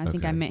photographer. And I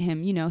think I met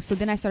him, you know. So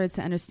then I started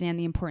to understand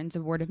the importance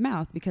of word of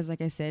mouth because,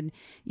 like I said,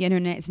 the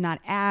internet is not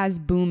as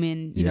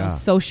booming, you know,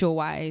 social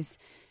wise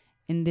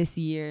in this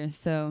year.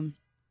 So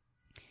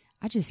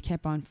I just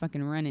kept on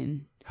fucking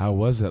running. How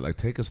was that? Like,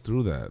 take us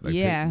through that. Like,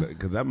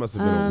 because that must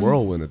have been a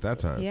whirlwind at that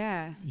time.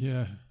 Yeah.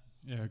 Yeah,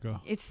 go.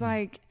 It's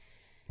like,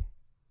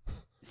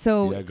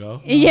 so. Yeah,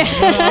 go. Yeah.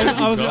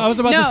 I was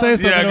about to say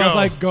something. Yeah, I was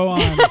like, go on.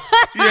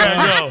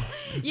 Go.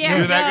 Yeah,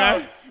 you're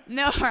that guy?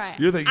 No, right.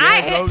 You're the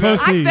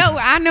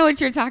I know what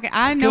you're talking.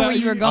 I know where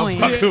you were going.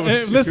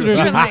 Listeners,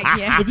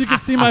 if you could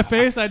see my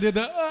face, I did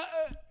the.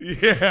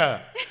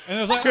 Yeah. And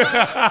I was like,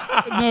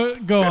 no,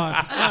 go on.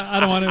 I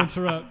don't want to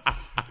interrupt.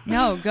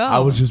 No, go. I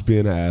was just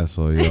being an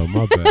asshole, yo.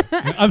 My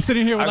bad. I'm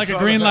sitting here with like a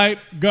green light.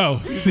 Go.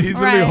 He's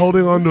literally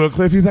holding on to a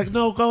cliff. He's like,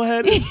 no, go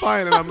ahead. It's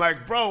fine. And I'm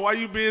like, bro, why are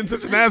you being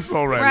such an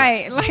asshole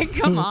right now? Like,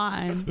 come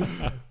on.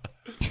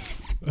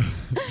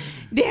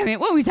 Damn it.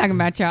 What are we talking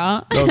about,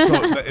 y'all? No,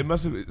 so it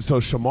must have been, so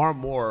Shamar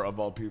Moore, of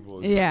all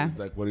people, is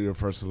like one of your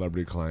first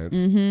celebrity clients.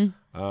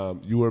 Mm-hmm.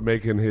 You were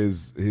making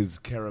his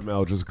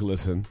caramel just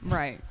glisten.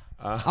 Right.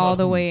 All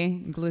the way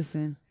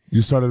glisten.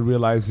 you started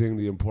realizing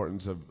the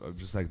importance of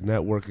just like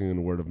networking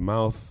and word of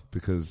mouth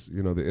because,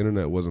 you know, the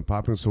internet wasn't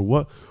popping. So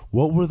what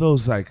were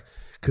those like,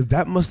 because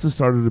that must have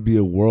started to be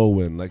a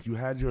whirlwind. Like you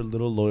had your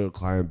little loyal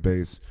client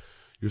base.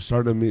 You're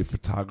starting to meet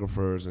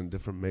photographers and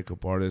different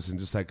makeup artists and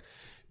just like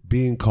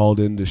being called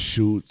into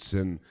shoots.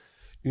 And,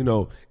 you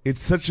know,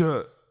 it's such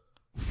a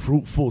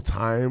fruitful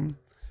time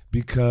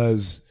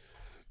because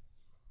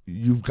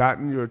you've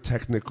gotten your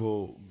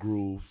technical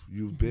groove.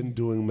 You've been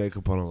doing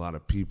makeup on a lot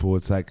of people.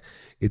 It's like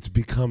it's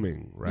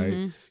becoming, right?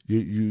 Mm-hmm.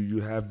 You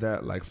have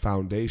that like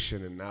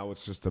foundation, and now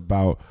it's just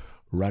about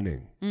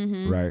running,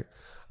 right?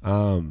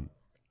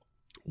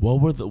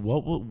 What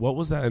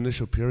was that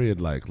initial period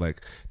like?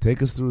 Like,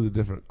 take us through the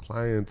different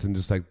clients and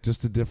just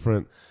the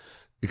different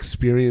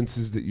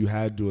experiences that you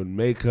had doing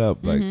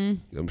makeup. Like,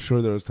 I'm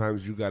sure there was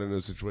times you got into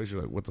a situation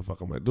like, what the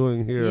fuck am I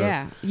doing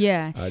here?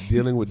 Yeah.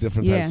 Dealing with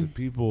different types of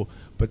people,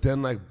 but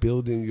then like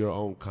building your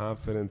own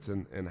confidence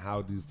and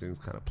how these things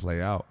kind of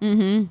play out.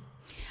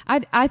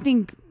 I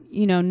think,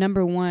 you know,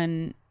 number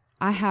one,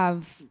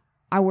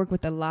 I work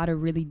with a lot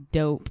of really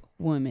dope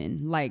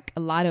women, like a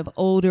lot of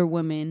older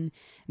women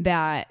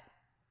that,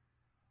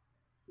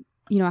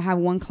 you know, I have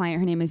one client,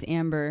 her name is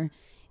Amber,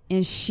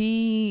 and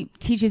she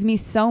teaches me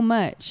so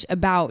much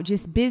about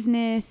just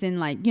business and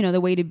like, you know, the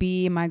way to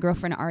be. And my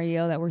girlfriend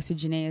Ariel that works with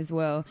Janae as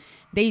well.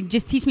 They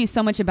just teach me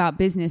so much about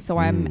business. So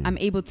I'm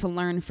able to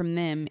learn from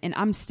them, and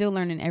I'm still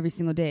learning every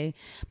single day.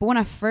 But when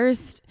I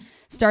first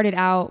started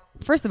out,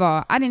 first of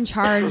all, I didn't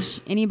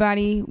charge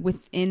anybody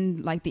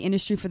within like the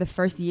industry for the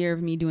first year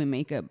of me doing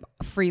makeup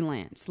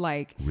freelance.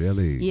 Like,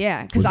 really?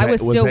 Yeah. Cause I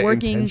was still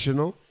working.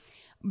 Intentional?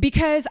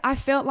 Because I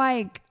felt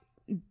like,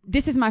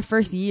 this is my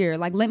first year.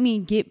 Like, let me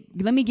get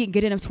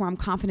good enough to where I'm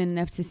confident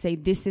enough to say,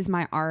 this is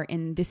my art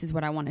and this is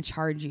what I want to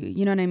charge you.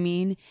 You know what I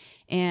mean?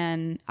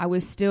 And I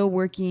was still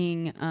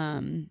working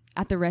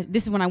at the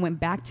this is when I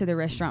went back to the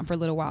restaurant for a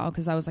little while,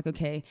 because I was like,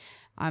 okay,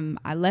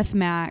 I left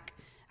Mac,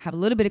 have a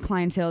little bit of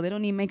clientele. They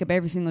don't need makeup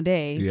every single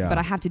day, but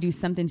I have to do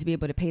something to be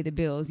able to pay the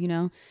bills, you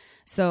know?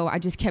 So I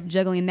just kept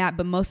juggling that,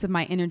 but most of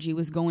my energy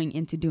was going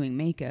into doing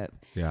makeup.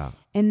 Yeah.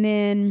 And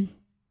then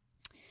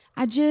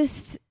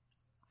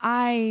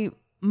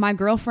my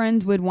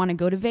girlfriends would want to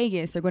go to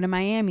Vegas or go to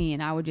Miami,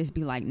 and I would just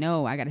be like,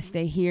 no, I got to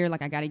stay here.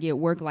 Like, I got to get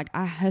work. Like,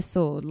 I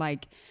hustled.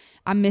 Like,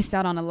 I missed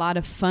out on a lot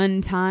of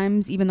fun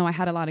times, even though I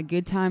had a lot of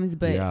good times.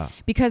 But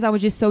because I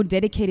was just so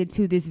dedicated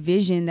to this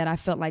vision that I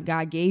felt like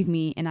God gave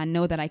me, and I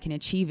know that I can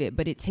achieve it,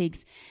 but it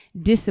takes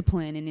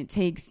discipline, and it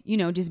takes, you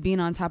know, just being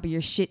on top of your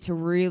shit to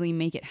really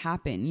make it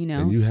happen, you know?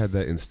 And you had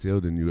that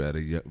instilled in you at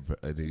a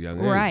young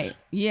age. Right.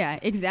 Yeah,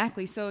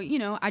 exactly. So, you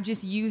know, I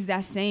just used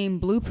that same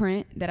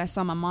blueprint that I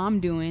saw my mom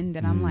doing,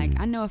 that I'm like,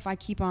 I know if I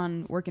keep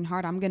on working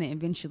hard, I'm going to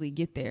eventually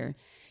get there.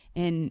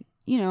 And,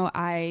 you know,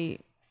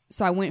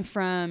 So I went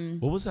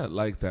from... What was that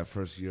like, that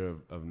first year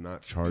of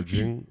not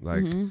charging?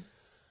 Like,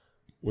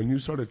 when you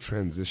started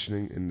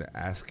transitioning into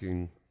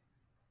asking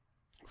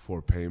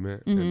for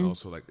payment and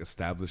also like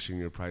establishing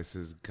your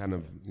prices, kind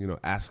of, you know,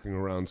 asking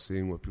around,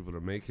 seeing what people are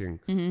making.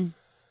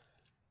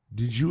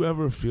 Did you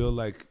ever feel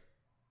like,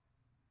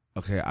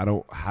 okay,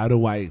 how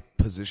do I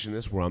position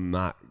this where I'm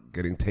not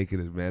getting taken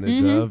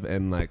advantage of?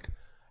 And like,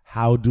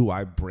 how do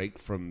I break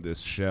from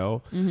this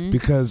shell?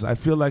 Because I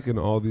feel like in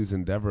all these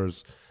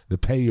endeavors, the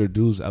pay your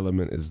dues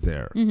element is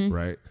there,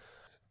 right?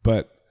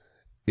 But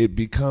it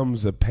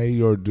becomes a pay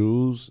your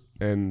dues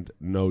and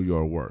know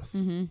your worth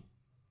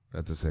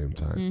at the same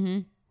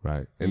time,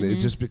 right? And it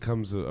just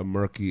becomes a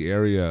murky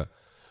area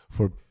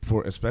for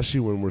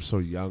especially when we're so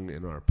young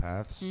in our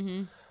paths.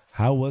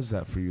 How was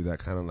that for you, that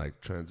kind of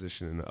like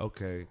transition into,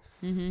 okay,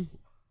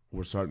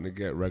 we're starting to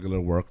get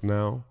regular work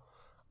now.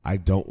 I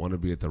don't want to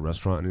be at the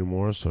restaurant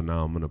anymore, so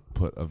now I'm going to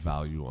put a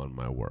value on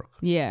my work.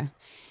 Yeah.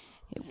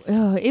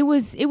 It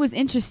was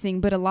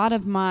interesting, but a lot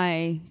of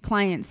my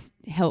clients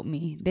helped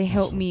me. They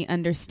helped me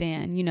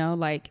understand, you know,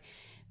 like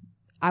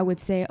I would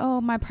say, oh,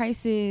 my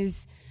price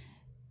is,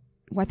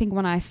 well, I think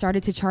when I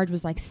started to charge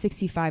was like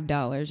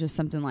 $65 or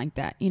something like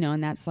that, you know,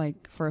 and that's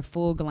like for a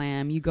full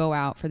glam, you go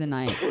out for the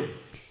night.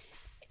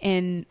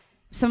 And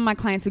some of my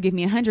clients would give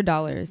me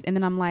 $100, and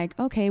then I'm like,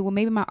 okay, well,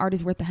 maybe my art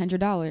is worth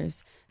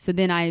 $100. So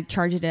then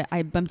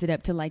I bumped it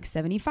up to like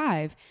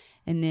 75.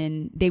 And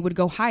then they would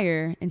go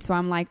higher. And so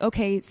I'm like,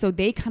 okay, so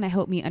they kind of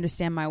helped me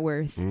understand my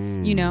worth,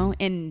 you know,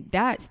 and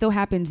that still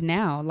happens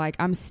now. Like,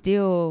 I'm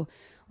still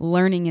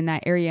learning in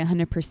that area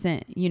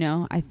 100%, you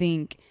know. I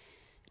think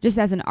just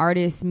as an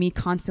artist, me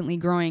constantly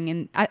growing.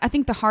 And I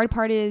think the hard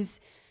part is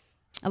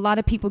a lot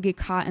of people get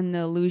caught in the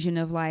illusion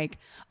of like,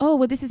 oh,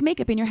 well, this is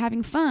makeup and you're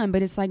having fun.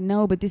 But it's like,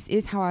 no, but this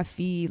is how I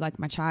feed like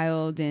my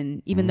child.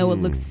 And even though it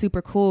looks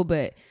super cool,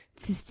 but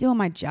it's still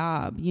my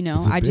job, you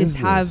know. I just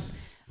have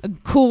a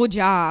cool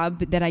job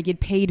that I get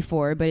paid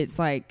for, but it's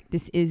like,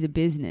 this is a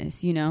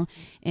business, you know?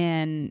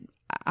 And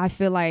I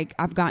feel like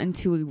I've gotten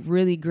to a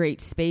really great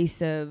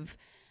space of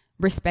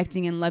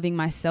respecting and loving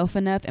myself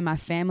enough and my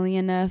family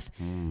enough.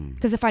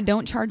 Because if I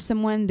don't charge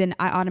someone, then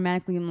I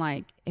automatically am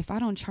like, if I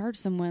don't charge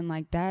someone,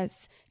 like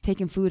that's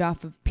taking food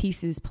off of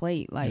Peace's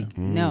plate. Like,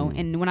 no.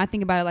 And when I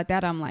think about it like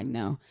that, I'm like,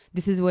 no,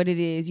 this is what it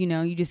is. You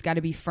know, you just got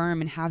to be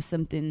firm and have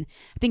something.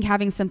 I think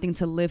having something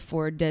to live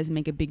for does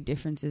make a big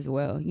difference as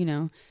well, you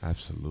know?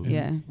 Absolutely.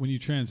 Yeah. When you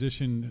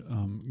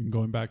transitioned,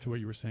 going back to what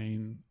you were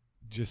saying,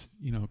 just,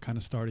 you know, kind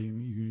of starting,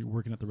 you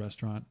working at the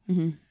restaurant,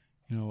 you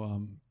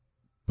know,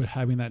 but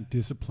having that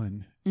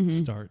discipline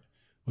start,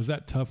 was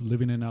that tough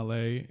living in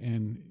LA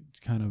and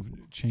kind of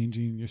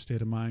changing your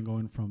state of mind,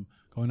 going from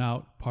going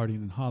out,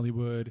 partying in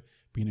Hollywood,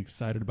 being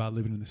excited about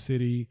living in the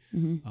city?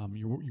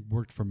 You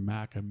worked for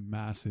Mac, a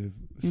massive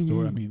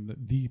store. I mean,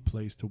 the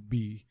place to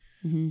be.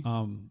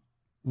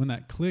 When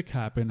that click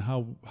happened,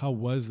 how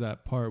was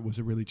that part? Was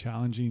it really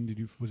challenging?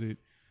 Was it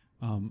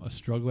a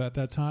struggle at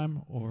that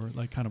time, or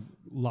like kind of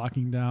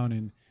locking down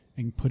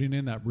and putting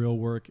in that real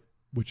work,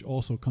 which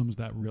also comes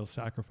that real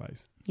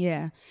sacrifice?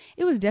 Yeah,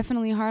 it was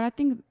definitely hard. I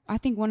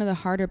think one of the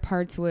harder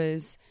parts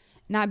was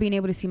not being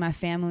able to see my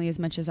family as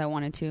much as I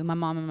wanted to, my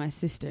mom and my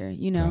sister,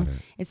 you know.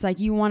 It's like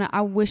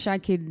I wish I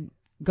could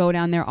go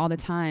down there all the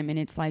time, and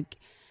it's like,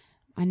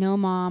 I know,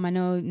 Mom, I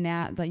know,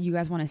 Nat, that you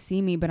guys want to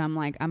see me, but I'm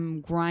like,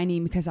 I'm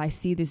grinding because I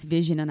see this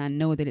vision and I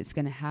know that it's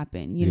going to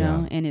happen, you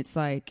know. And it's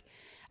like,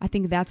 I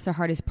think that's the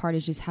hardest part,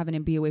 is just having to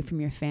be away from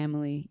your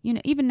family, you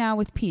know. Even now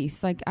with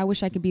Peace, like I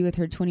wish I could be with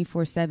her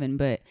 24/7,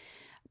 but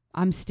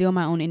I'm still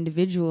my own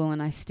individual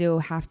and I still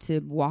have to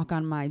walk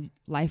on my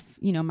life,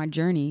 you know, my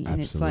journey.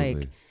 And It's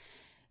like,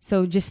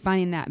 so just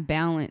finding that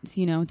balance,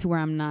 you know, to where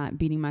I'm not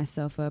beating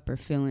myself up or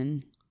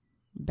feeling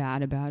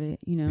bad about it,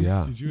 you know?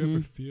 Yeah. Did you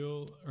ever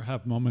feel or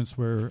have moments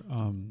where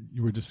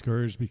you were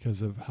discouraged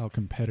because of how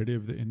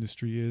competitive the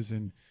industry is?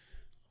 And,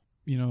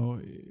 you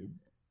know,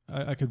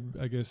 I could,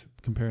 I guess,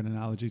 compare an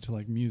analogy to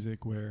like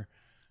music, where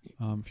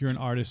if you're an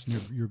artist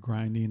and you're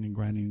grinding and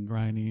grinding and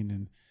grinding,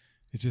 and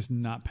it's just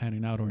not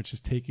panning out, or it's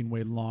just taking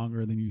way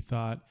longer than you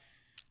thought,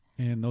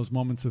 and those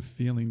moments of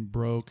feeling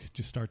broke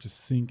just start to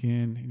sink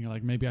in, and you're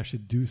like, maybe I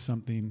should do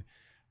something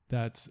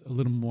that's a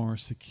little more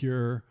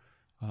secure.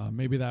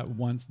 Maybe that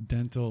once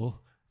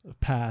dental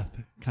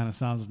path kind of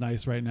sounds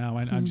nice right now.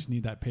 I just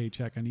need that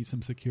paycheck. I need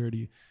some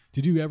security.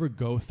 Did you ever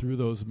go through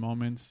those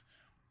moments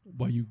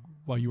while you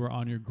were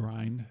on your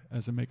grind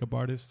as a makeup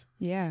artist?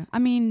 Yeah. I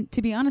mean,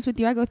 to be honest with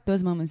you, I go through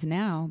those moments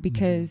now,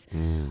 because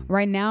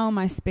right now in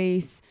my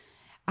space,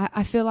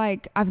 I feel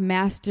like I've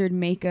mastered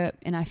makeup,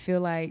 and I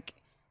feel like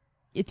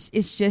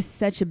it's just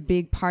such a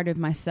big part of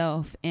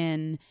myself.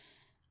 And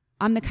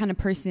I'm the kind of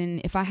person,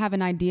 if I have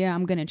an idea,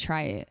 I'm going to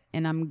try it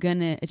and I'm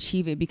going to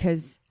achieve it,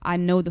 because I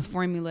know the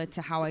formula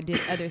to how I did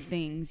other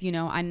things. You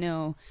know, I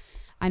know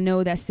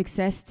that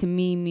success to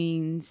me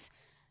means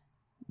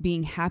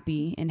being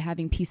happy and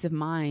having peace of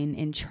mind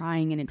and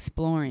trying and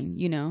exploring,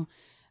 you know.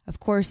 Of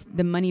course,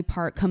 the money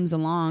part comes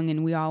along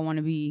and we all want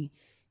to be,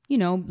 you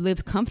know,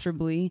 live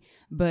comfortably,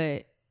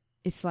 but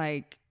it's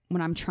like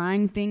when I'm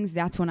trying things,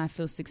 that's when I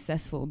feel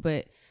successful.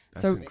 But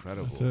that's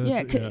incredible.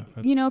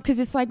 You know, because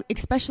it's like,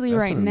 especially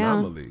right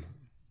now.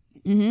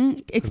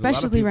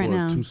 Especially right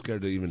now. Too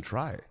scared to even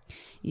try it.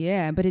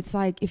 Yeah, but it's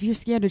like, if you're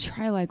scared to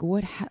try, like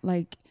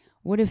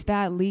what if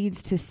that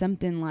leads to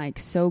something like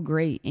so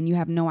great and you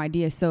have no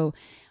idea? So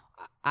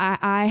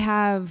I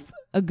have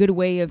a good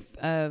way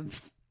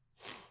of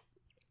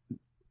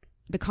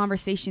the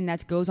conversation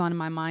that goes on in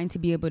my mind to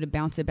be able to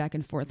bounce it back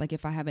and forth. Like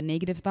if I have a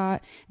negative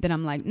thought, then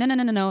I'm like,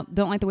 no,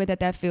 don't like the way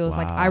that feels.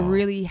 Wow. Like I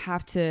really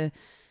have to,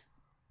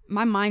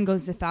 my mind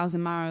goes to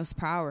 1,000 miles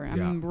per hour.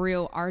 I'm a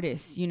real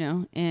artist, you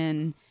know,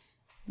 and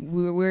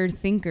we're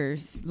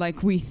thinkers.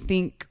 Like we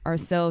think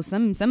ourselves,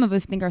 some of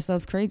us think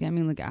ourselves crazy. I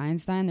mean, look at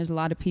Einstein, there's a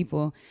lot of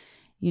people,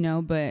 you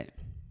know, but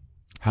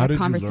how did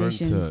you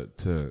learn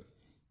to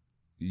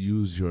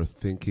use your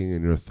thinking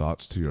and your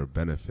thoughts to your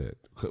benefit?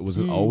 Was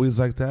it always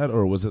like that,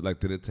 or was it like,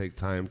 did it take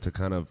time to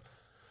kind of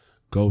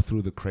go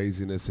through the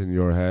craziness in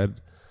your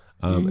head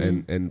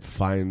and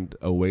find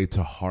a way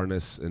to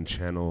harness and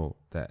channel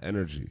that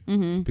energy?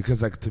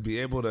 Because like to be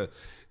able to,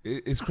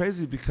 it's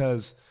crazy,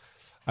 because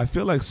I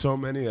feel like so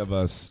many of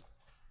us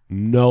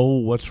know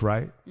what's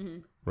right,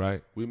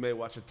 right? We may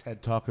watch a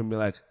TED Talk and be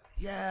like,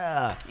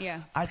 yeah,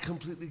 I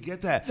completely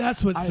get that.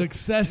 That's what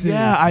success is.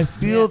 Yeah, I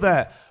feel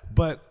that.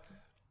 But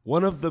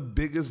one of the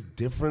biggest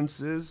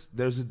differences,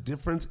 there's a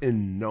difference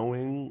in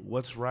knowing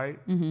what's right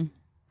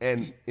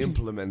and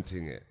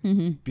implementing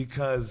it.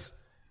 Because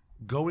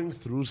going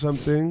through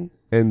something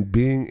and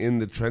being in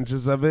the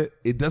trenches of it,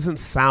 it doesn't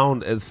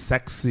sound as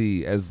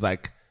sexy as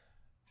like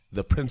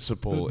the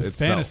principle the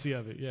itself. Fantasy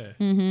of it, yeah.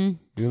 You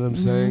know what I'm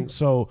saying?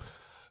 So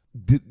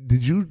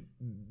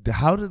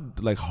how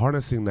did like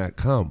harnessing that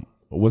come?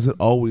 Was it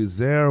always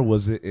there?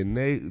 Was it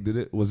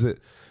innate? Was it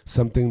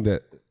something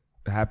that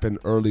happened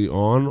early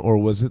on, or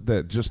was it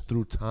that just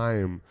through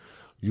time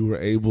you were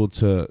able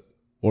to,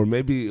 or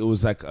maybe it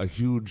was like a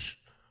huge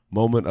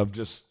moment of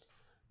just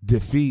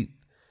defeat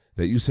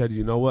that you said,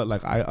 you know what,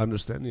 like I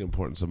understand the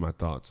importance of my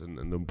thoughts and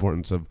the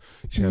importance of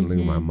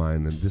channeling my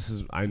mind.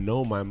 And I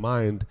know my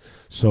mind.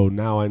 So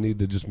now I need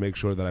to just make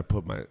sure that I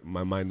put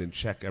my mind in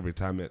check every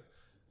time it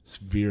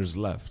veers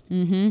left.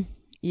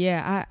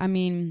 Yeah, I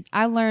mean,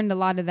 I learned a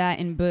lot of that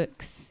in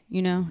books.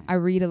 You know, I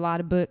read a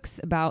lot of books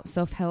about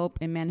self-help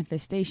and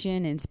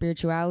manifestation and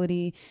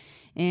spirituality.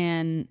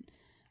 And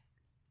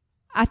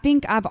I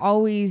think I've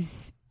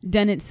always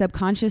done it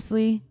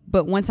subconsciously.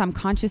 But once I'm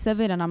conscious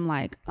of it and I'm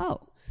like,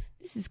 oh,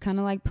 this is kind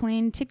of like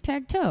playing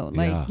tic-tac-toe.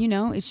 Like, you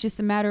know, it's just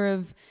a matter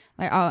of,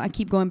 like, I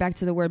keep going back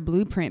to the word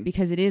blueprint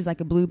because it is like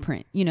a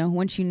blueprint. You know,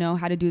 once you know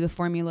how to do the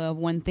formula of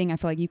one thing, I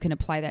feel like you can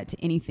apply that to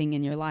anything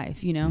in your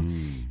life, you know,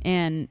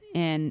 and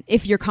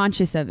if you're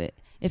conscious of it.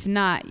 If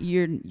not,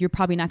 you're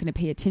probably not going to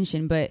pay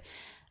attention. But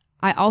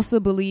I also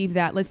believe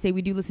that, let's say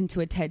we do listen to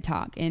a TED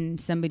Talk and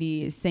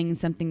somebody is saying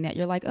something that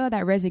you're like, oh,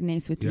 that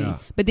resonates with me.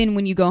 But then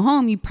when you go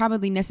home, you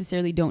probably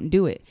necessarily don't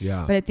do it.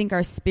 But I think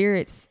our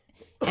spirits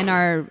and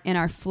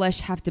our flesh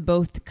have to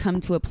both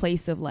come to a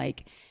place of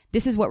like,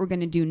 this is what we're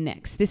going to do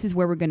next. This is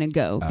where we're going to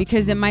go. Absolutely.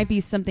 Because it might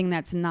be something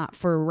that's not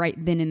for right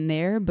then and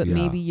there, but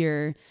maybe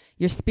your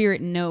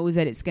spirit knows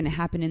that it's going to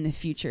happen in the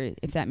future,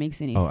 if that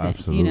makes any sense,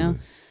 absolutely. You know?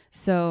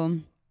 So,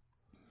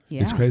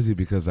 yeah. It's crazy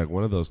because like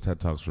one of those TED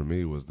Talks for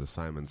me was the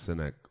Simon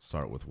Sinek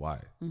Start With Why.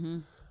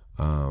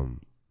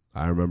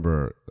 I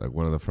remember like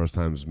one of the first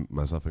times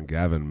myself and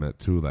Gavin met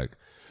too, like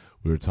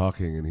we were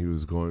talking and he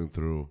was going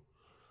through,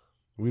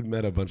 we'd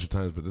met a bunch of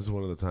times, but this is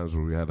one of the times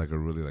where we had like a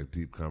really like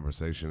deep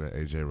conversation at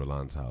AJ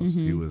Roland's house.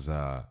 He was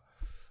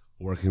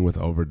working with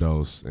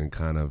Overdose and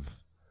kind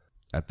of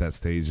at that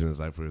stage in his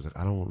life where he was like,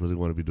 I don't really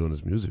want to be doing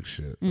this music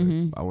shit.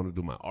 Like, I want to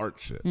do my art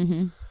shit.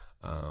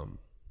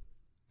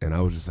 And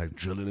I was just like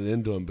drilling it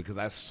into him because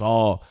I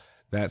saw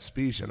that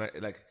speech and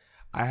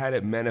I had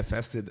it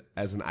manifested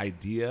as an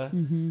idea,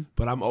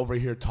 but I'm over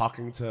here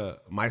talking to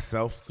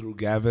myself through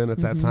Gavin at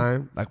that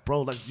time. Like,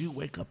 bro, like, do you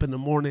wake up in the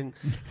morning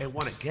and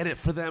want to get it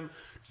for them?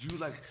 Do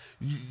you like,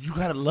 you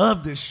got to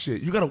love this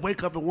shit. You got to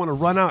wake up and want to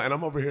run out. And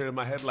I'm over here in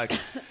my head like,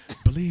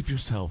 believe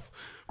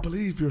yourself.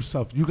 Believe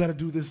yourself. You got to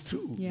do this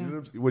too. Yeah. You know what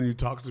I'm saying? When you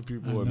talk to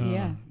people. And,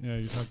 yeah,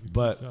 you're talking to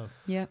yourself.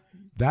 Yep.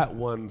 That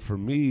one for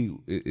me,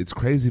 it's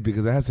crazy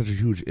because it had such a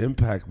huge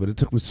impact, but it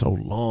took me so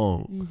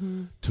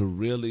long to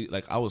really,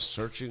 like, I was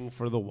searching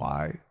for the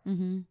why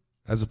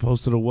as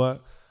opposed to the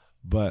what,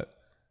 but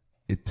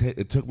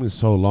it took me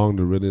so long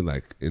to really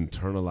like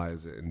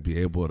internalize it and be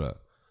able to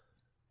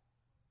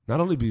not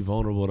only be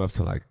vulnerable enough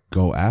to like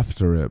go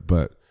after it,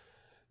 but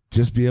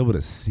just be able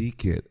to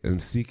seek it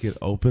and seek it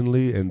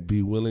openly and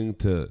be willing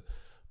to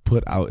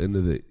put out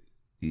into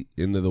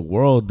the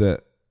world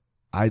that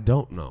I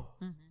don't know.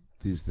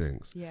 These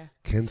things. Yeah.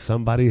 Can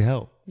somebody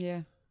help?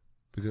 Yeah.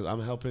 Because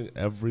I'm helping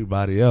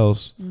everybody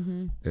else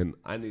and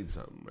I need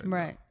something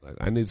right now. Like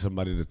I need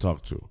somebody to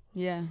talk to.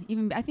 Yeah.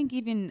 I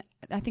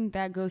think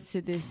that goes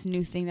to this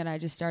new thing that I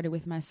just started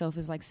with myself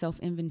is like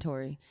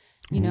self-inventory.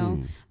 You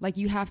know, like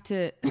you have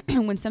to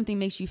when something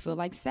makes you feel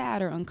like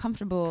sad or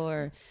uncomfortable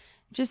or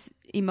just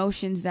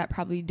emotions that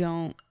probably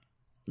don't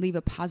leave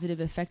a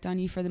positive effect on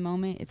you for the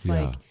moment, it's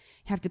like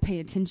you have to pay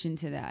attention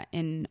to that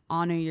and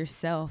honor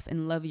yourself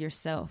and love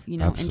yourself, you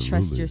know, and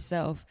trust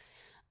yourself.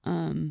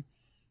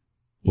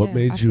 What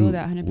made you,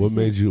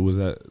 was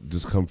that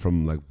just come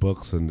from like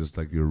books and just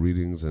like your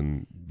readings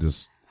and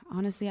just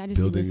honestly, I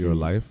just building your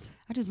life?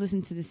 I just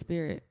listen to the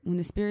spirit. When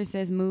the spirit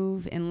says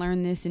move and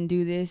learn this and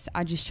do this,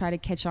 I just try to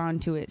catch on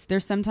to it.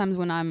 There's sometimes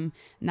when I'm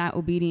not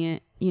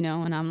obedient, you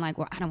know, and I'm like,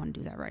 well, I don't want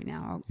to do that right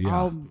now.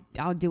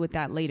 I'll deal with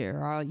that later.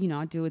 Or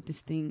I'll deal with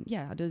this thing.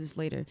 Yeah, I'll do this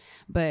later.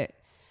 But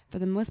for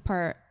the most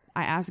part,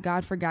 I ask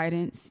God for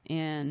guidance,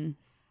 and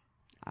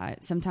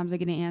sometimes I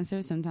get an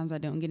answer, sometimes I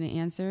don't get an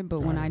answer.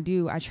 But when I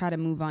do, I try to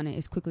move on it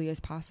as quickly as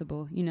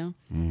possible, you know?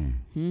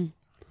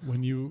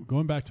 When you,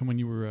 going back to when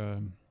you were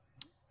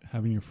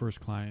having your first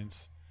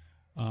clients,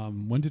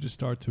 when did it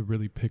start to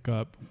really pick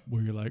up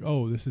where you're like,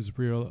 oh, this is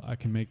real, I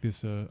can make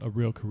this a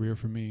real career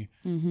for me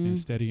and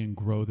steady and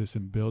grow this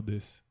and build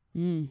this?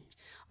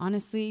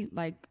 Honestly,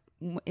 like,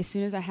 as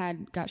soon as I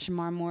got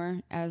Shemar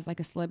Moore as like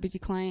a celebrity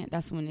client,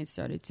 that's when it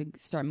started to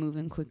start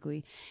moving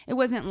quickly. It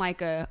wasn't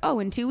like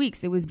in 2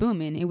 weeks it was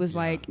booming. It was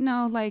like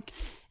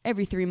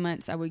every 3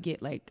 months I would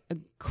get like a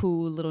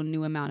cool little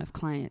new amount of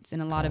clients,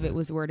 and a lot of it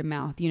was word of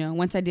mouth. You know,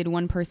 once I did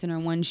one person or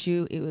one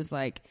shoot, it was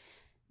like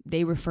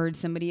they referred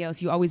somebody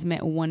else. You always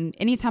met one.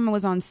 Anytime I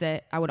was on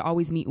set, I would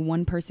always meet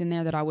one person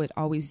there that I would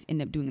always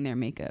end up doing their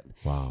makeup.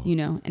 Wow. You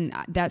know, and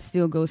that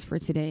still goes for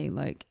today.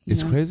 Like,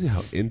 it's crazy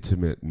how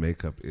intimate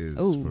makeup is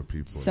for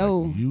people. So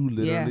like you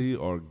literally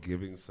are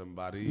giving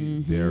somebody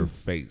their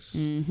face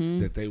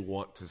that they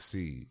want to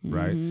see,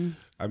 right?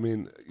 I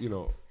mean, you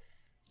know,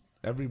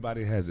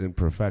 everybody has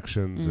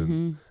imperfections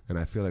and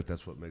I feel like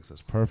that's what makes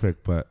us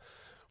perfect. But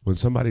when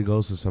somebody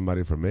goes to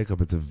somebody for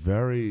makeup, it's a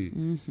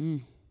very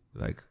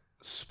like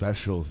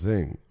special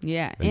thing.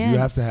 Yeah. Like you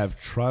have to have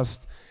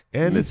trust,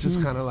 and it's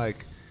just kind of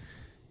like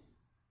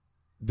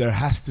there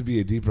has to be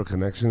a deeper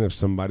connection if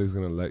somebody's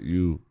going to let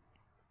you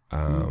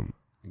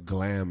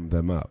glam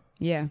them up.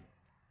 Yeah.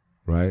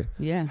 right?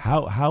 Yeah.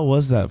 How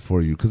was that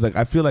for you? Because like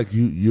I feel like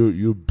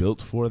you're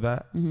built for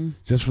that,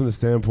 just from the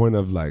standpoint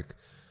of like,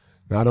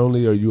 not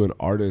only are you an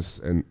artist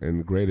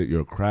and great at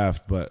your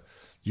craft, but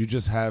you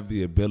just have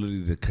the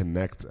ability to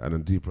connect at a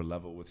deeper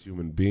level with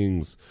human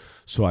beings.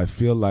 So I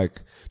feel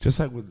like, just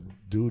like with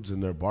dudes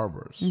and their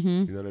barbers,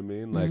 you know what I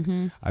mean? Like,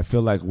 I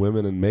feel like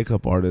women and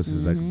makeup artists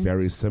is like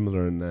very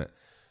similar in that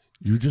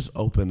you just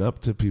open up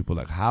to people.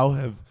 Like, how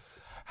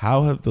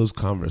have those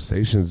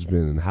conversations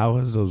been, and how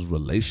has those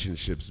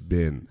relationships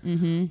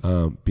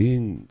been,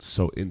 being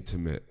so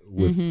intimate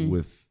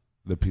with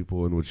the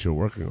people in which you're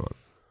working on?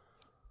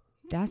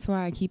 That's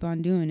why I keep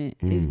on doing it,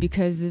 is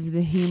because of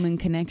the human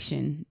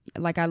connection.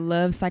 Like, I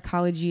love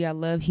psychology. I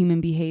love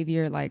human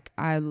behavior. Like,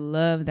 I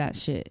love that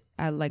shit.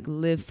 I like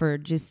live for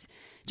just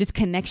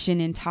connection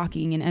and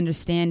talking and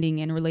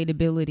understanding and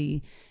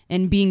relatability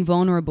and being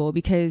vulnerable,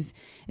 because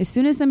as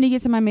soon as somebody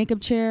gets in my makeup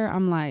chair,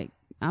 I'm like,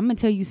 I'm going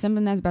to tell you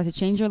something that's about to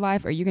change your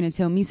life, or you're going to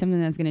tell me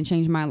something that's going to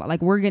change my life.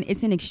 Like,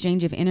 it's an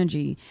exchange of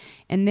energy.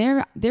 And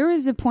there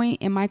is a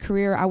point in my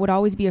career, I would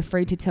always be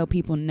afraid to tell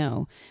people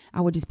no.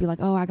 I would just be like,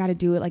 oh, I got to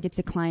do it. Like, it's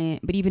a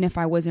client. But even if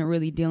I wasn't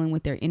really dealing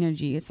with their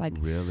energy, it's like,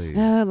 really?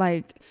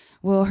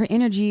 Well, her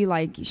energy,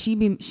 like she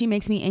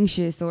makes me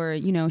anxious, or,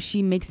 you know,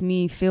 she makes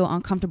me feel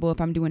uncomfortable if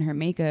I'm doing her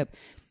makeup.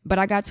 But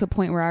I got to a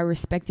point where I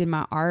respected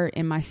my art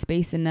and my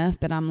space enough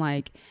that I'm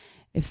like,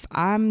 if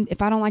I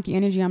don't like your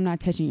energy, I'm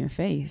not touching your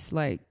face,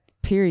 like,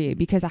 period.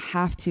 Because I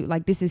have to,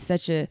 like, this is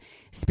such a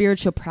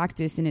spiritual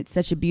practice, and it's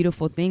such a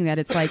beautiful thing that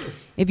it's like,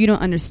 if you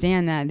don't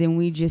understand that, then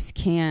we just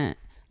can't,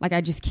 like,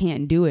 I just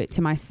can't do it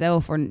to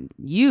myself or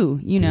you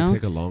know. Did it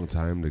take a long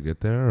time to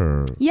get there,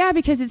 or? Yeah,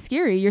 because it's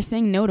scary. You're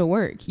saying no to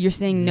work. You're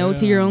saying no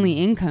to your only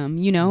income,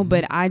 you know,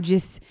 but I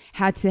just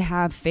had to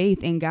have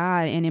faith in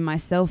God and in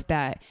myself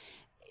that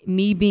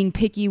me being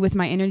picky with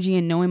my energy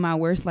and knowing my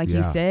worth, like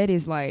you said,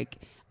 is like,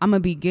 I'm going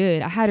to be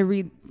good. I had to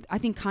read, I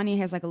think Kanye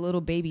has like a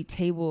little baby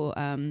table,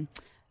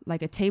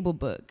 like a table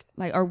book,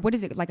 like, or what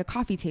is it? Like a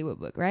coffee table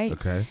book, right?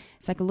 Okay.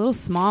 It's like a little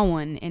small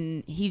one.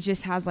 And he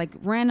just has like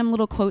random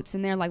little quotes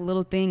in there, like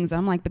little things.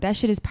 I'm like, but that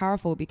shit is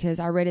powerful, because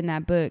I read in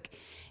that book,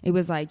 it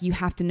was like, you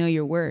have to know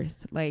your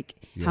worth, like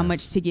how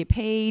much to get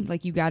paid.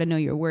 Like, you got to know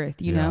your worth,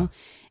 you know?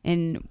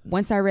 And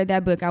once I read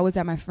that book, I was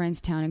at my friend's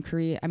house in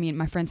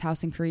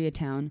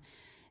Koreatown.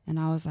 And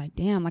I was like,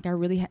 damn, like,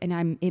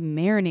 it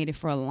marinated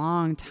for a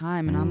long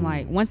time. And I'm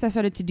like, once I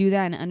started to do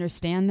that and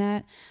understand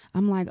that,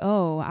 I'm like,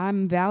 oh,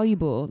 I'm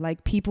valuable.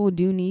 Like, people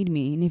do need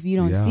me. And if you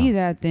don't see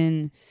that,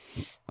 then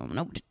I don't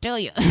know what to tell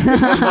you.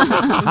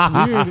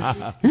 It's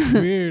weird. It's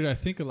weird. I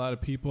think a lot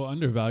of people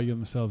undervalue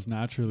themselves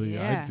naturally.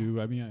 Yeah. I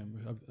do. I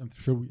mean, I'm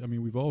sure,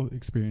 we've all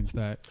experienced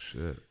that.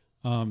 Shit.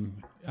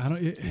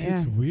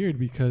 It's weird,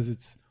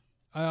 because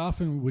I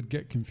often would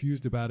get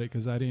confused about it,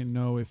 because I didn't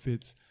know if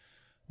it's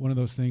one of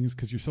those things,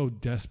 because you're so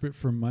desperate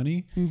for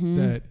money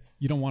that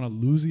you don't want to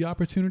lose the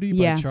opportunity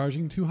by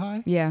charging too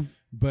high. Yeah.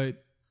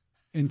 But,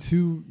 and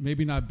two,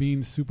 maybe not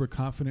being super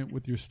confident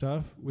with your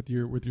stuff, with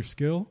your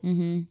skill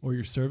or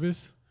your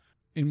service.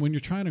 And when you're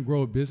trying to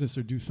grow a business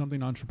or do something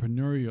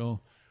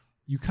entrepreneurial,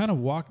 you kind of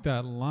walk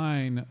that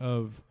line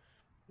of,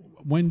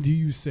 when do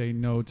you say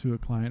no to a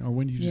client, or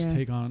when do you just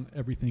take on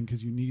everything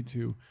because you need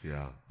to?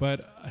 Yeah.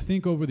 But I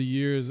think over the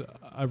years,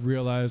 I've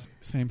realized,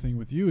 same thing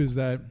with you, is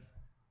that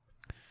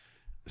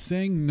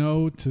saying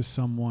no to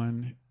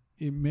someone,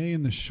 it may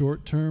in the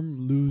short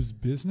term lose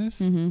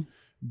business,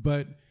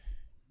 but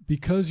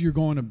because you're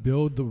going to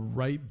build the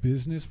right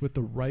business with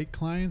the right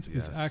clients,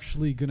 it's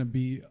actually going to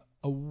be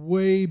a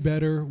way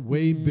better,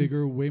 way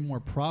bigger, way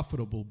more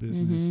profitable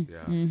business,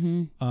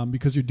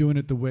 because you're doing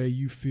it the way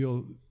you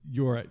feel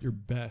you're at your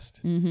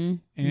best.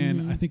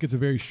 And I think it's a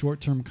very short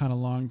term, kind of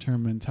long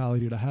term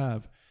mentality to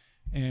have.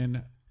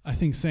 And I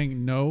think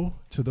saying no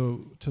to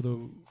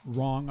the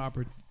wrong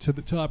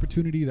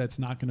opportunity that's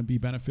not going to be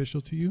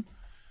beneficial to you,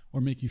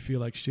 or make you feel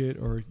like shit,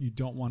 or you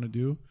don't want to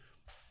do,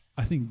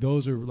 I think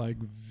those are like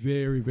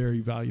very, very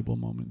valuable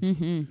moments.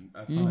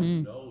 I feel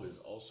like no is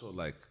also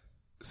like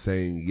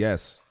saying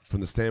yes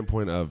from the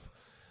standpoint of,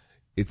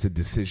 it's a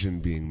decision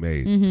being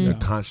made, a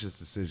conscious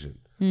decision,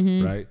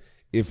 right?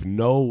 If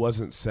no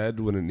wasn't said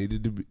when it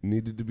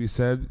needed to be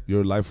said,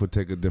 your life would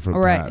take a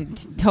different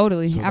path.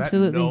 Totally, so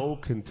absolutely. That no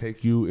can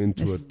take you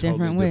into a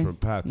totally different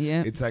path.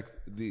 Yeah. It's like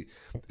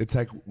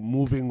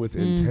moving with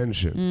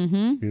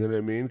intention. You know what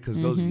I mean? Because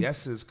those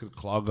yeses could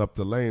clog up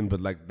the lane, but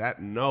like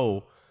that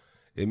no,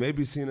 it may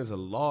be seen as a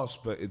loss,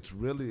 but it's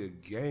really a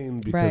gain,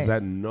 because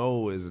that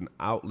no is an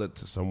outlet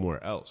to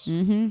somewhere else.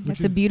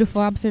 That's a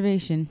beautiful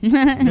observation.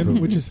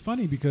 Which is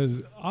funny,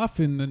 because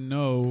often the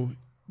no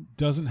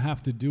doesn't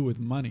have to do with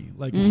money.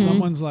 Like if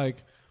someone's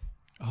like,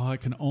 oh, I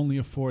can only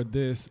afford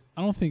this,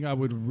 I don't think I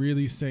would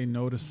really say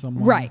no to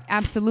someone. Right,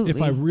 absolutely. If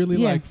I really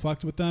like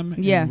fucked with them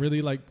and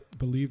really like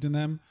believed in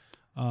them,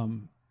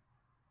 and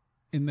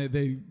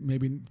they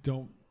maybe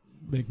don't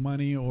make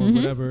money or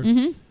whatever,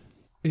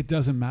 it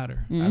doesn't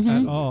matter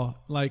at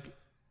all. Like,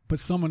 but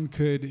someone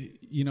could,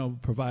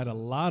 provide a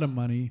lot of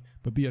money,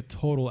 but be a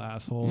total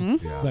asshole.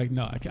 Yeah. Like,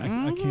 no, I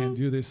can't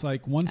do this.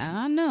 Like once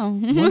I know.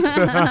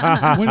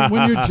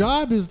 when your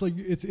job is like,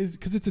 it's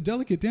because it's a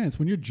delicate dance.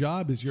 When your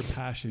job is your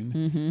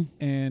passion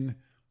and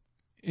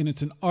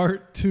it's an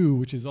art too,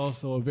 which is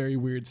also a very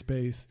weird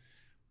space.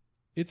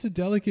 It's a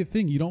delicate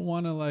thing. You don't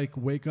want to like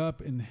wake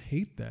up and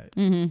hate that.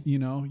 You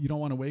don't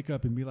want to wake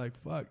up and be like,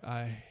 fuck,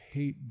 I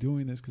hate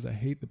doing this because I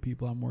hate the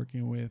people I'm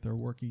working with or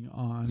working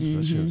on.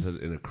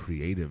 Especially in a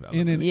creative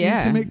element. In an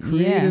intimate,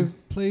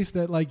 creative place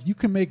that like you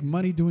can make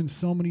money doing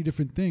so many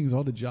different things,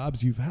 all the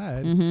jobs you've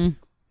had.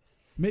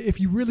 If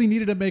you really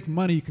needed to make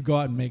money, you could go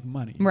out and make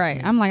money. Right.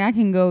 I'm like, I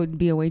can go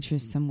be a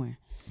waitress somewhere.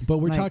 But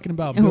we're talking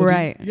about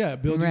building,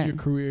 building your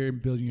career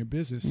and building your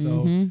business.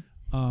 So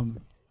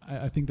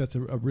I think that's a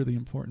really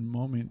important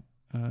moment.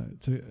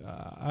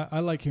 I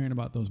like hearing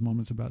about those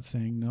moments about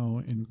saying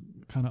no and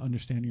kind of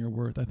understanding your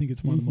worth. I think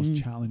it's one of the most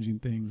challenging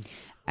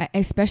things.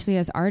 Especially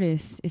as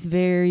artists, it's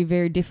very,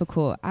 very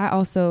difficult.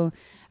 I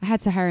had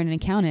to hire an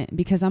accountant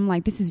because I'm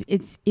like,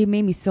 it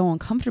made me so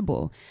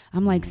uncomfortable.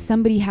 I'm like,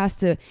 somebody has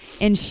to,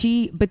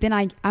 but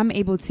then I'm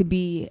able to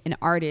be an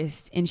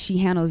artist and she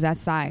handles that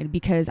side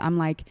because I'm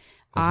like,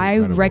 I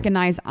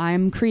recognize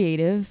I'm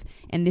creative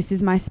and this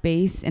is my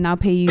space and I'll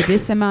pay you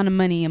this amount of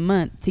money a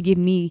month to give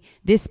me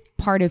this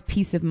part of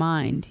peace of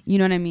mind. You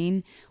know what I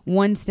mean?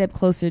 One step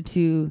closer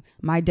to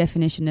my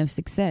definition of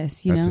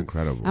success. That's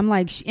incredible. I'm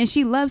like, and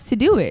she loves to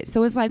do it.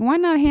 So it's like, why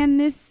not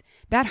hand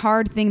that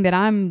hard thing that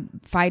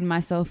I'm fighting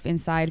myself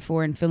inside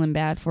for and feeling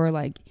bad for?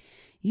 Like,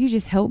 you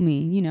just help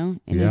me, and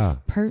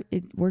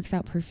it works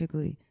out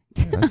perfectly.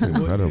 That's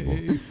incredible.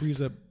 It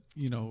frees up,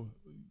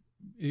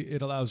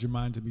 it allows your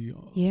mind to be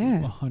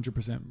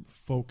 100%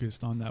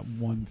 focused on that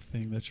one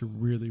thing that you're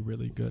really,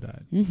 really good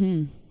at.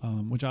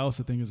 Which I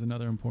also think is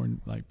another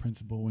important like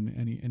principle in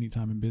any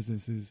time in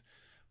business is,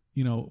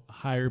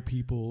 hire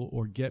people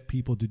or get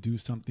people to do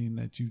something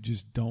that you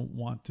just don't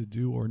want to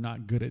do or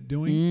not good at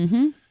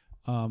doing.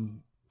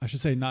 I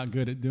should say not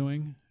good at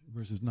doing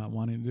versus not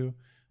wanting to do,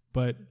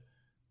 but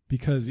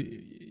because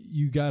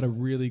you got to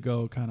really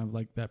go kind of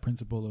like that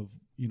principle of,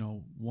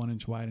 1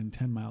 inch wide and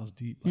 10 miles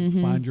deep. Like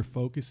find your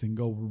focus and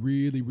go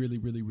really, really,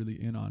 really,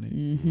 really in on it.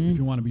 If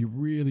you want to be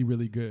really,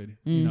 really good,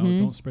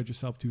 don't spread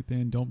yourself too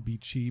thin. Don't be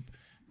cheap.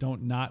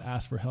 Don't not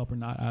ask for help or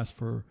not ask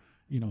for,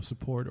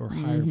 support or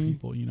hire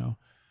people,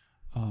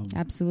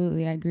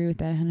 Absolutely. I agree with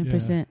that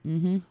 100%.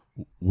 Yeah.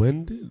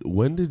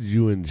 When did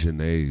you and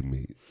Janae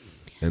meet?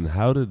 And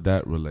how did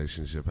that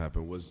relationship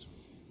happen? Was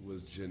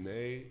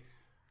Janae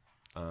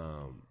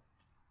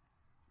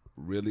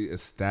really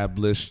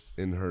established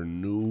in her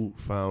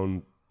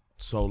newfound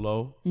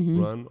solo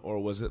run, or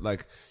was it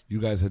like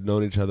you guys had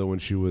known each other when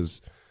she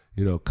was,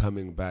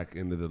 coming back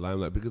into the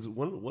limelight? Because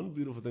one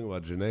beautiful thing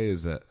about Janae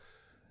is that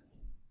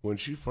when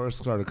she first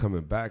started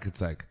coming back, it's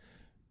like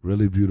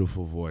really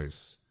beautiful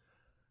voice,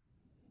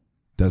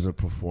 doesn't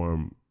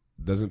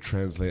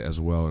translate as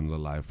well in the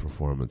live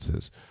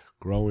performances,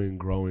 growing,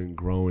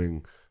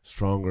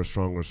 stronger.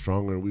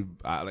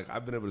 And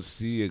I've been able to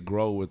see it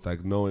grow with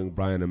like knowing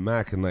Brian and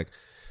Mac, and like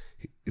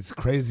it's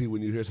crazy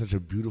when you hear such a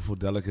beautiful,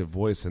 delicate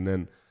voice and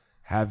then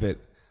have it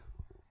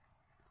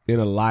in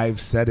a live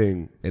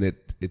setting, and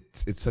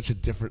it's such a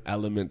different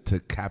element to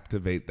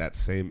captivate that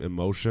same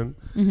emotion.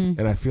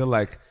 And I feel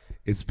like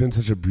it's been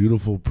such a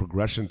beautiful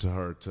progression to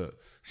her.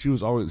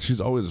 She's always a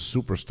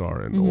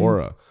superstar in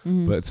aura,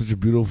 but it's such a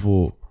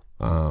beautiful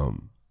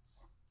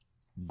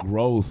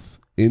growth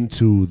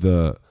into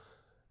the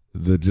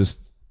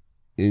just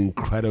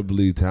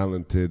incredibly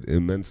talented,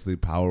 immensely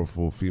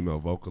powerful female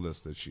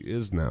vocalist that she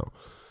is now.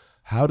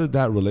 How did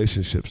that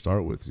relationship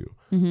start with you?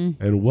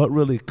 And what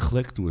really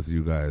clicked with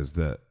you guys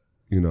that,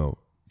 you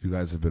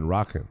guys have been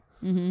rocking?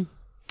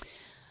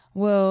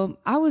 Well,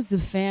 I was the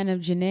fan of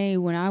Janae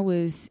when I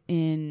was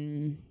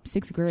in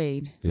 6th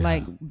grade,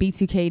 like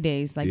B2K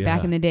days, like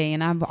back in the day.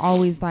 And I've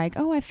always like,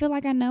 I feel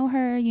like I know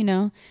her,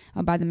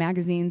 I'll buy the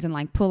magazines and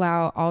like pull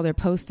out all their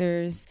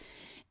posters.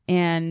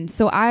 And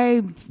so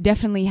I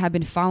definitely have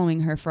been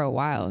following her for a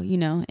while,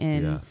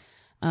 and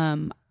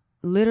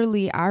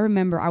literally I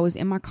remember I was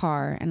in my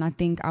car and I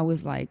think I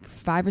was like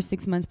 5 or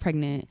 6 months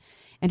pregnant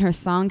and her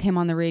song came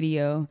on the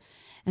radio.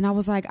 And I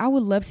was like, I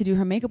would love to do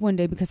her makeup one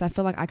day because I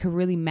feel like I could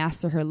really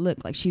master her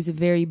look. Like she's a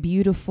very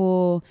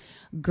beautiful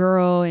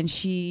girl and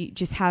she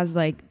just has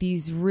like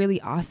these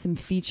really awesome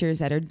features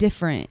that are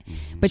different,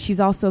 but she's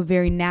also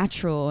very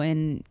natural.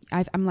 And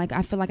I'm like,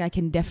 I feel like I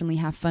can definitely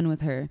have fun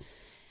with her.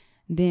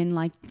 Then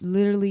like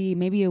literally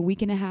maybe a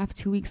week and a half,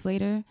 2 weeks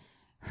later,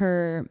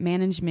 her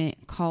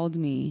management called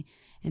me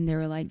and they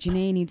were like,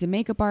 Janae needs a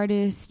makeup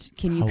artist.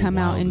 Can you come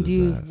out and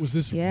do... That? Was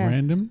this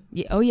random?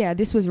 Yeah. Oh yeah,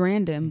 this was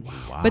random.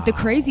 Wow. But the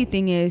crazy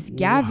thing is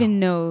Gavin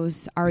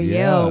knows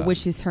Ariel,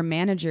 which is her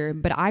manager.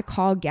 But I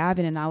called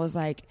Gavin and I was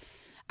like,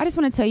 I just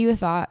want to tell you a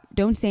thought.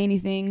 Don't say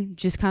anything.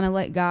 Just kind of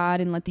let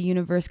God and let the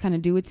universe kind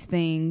of do its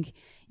thing,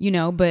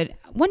 But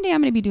one day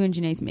I'm going to be doing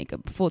Janae's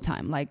makeup full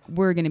time. Like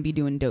we're going to be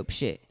doing dope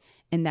shit.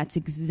 And that's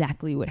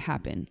exactly what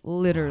happened.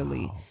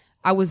 Literally. Wow.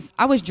 I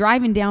was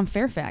driving down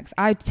Fairfax.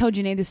 I told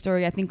Janae this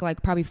story, I think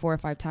like probably 4 or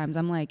 5 times.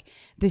 I'm like,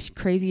 this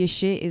craziest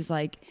shit is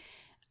like,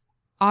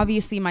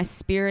 obviously my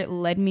spirit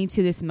led me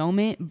to this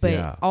moment,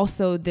 but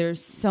also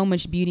there's so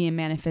much beauty and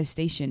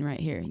manifestation right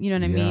here. You know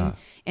what I mean?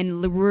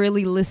 And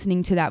really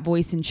listening to that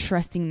voice and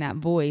trusting that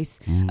voice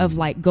of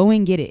like, go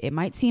and get it. It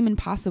might seem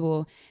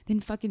impossible. Then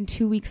fucking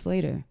 2 weeks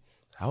later.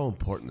 How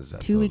important is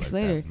that? 2 weeks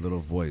later, that little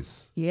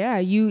voice. Yeah,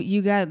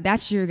 you got,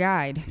 that's your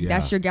guide. Yeah.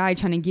 That's your guide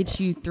trying to get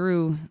you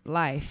through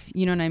life.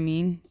 You know what I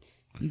mean?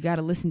 You got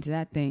to listen to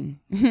that thing.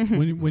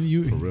 when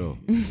you for real,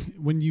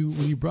 when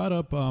you brought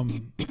up,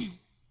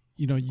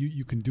 you know,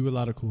 you can do a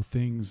lot of cool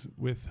things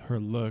with her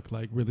look.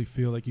 Like really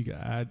feel like you can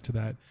add to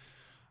that.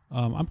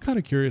 I'm kind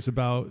of curious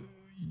about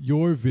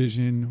your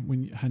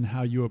vision and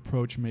how you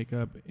approach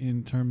makeup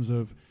in terms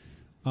of,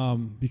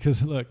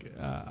 because look.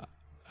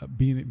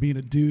 Being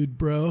a dude,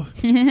 bro.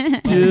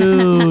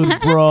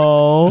 Dude,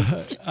 bro.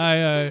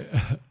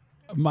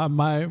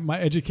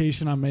 My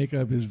education on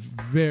makeup is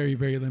very,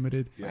 very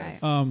limited.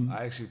 Yes.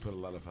 I actually put a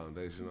lot of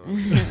foundation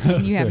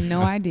on. You have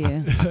no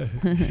idea.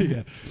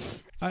 Yeah.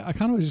 I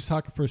kind of was just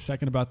talking for a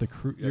second about the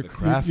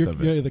craft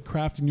of it. the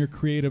craft and your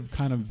creative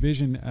kind of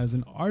vision as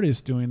an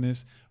artist doing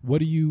this. What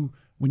do you,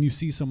 when you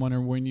see someone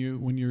or when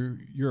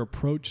your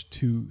approach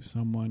to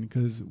someone?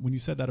 Because when you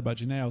said that about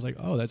Janae, I was like,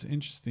 oh, that's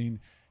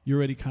interesting. You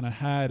already kind of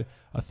had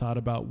a thought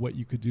about what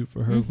you could do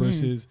for her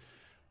versus,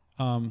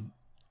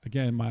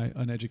 again, my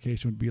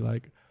uneducation would be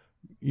like,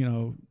 you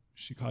know,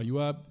 she call you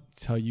up,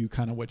 tell you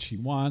kind of what she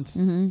wants.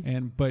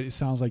 But it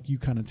sounds like you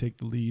kind of take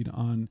the lead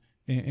on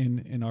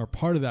and are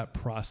part of that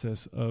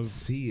process of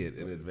see it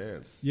in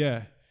advance.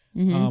 Yeah.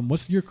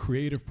 What's your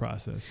creative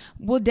process?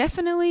 Well,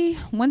 definitely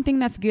one thing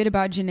that's good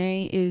about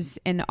Janae is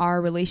in our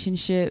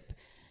relationship,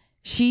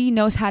 she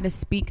knows how to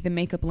speak the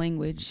makeup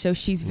language. So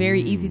she's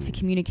very easy to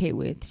communicate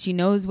with. She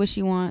knows what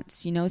she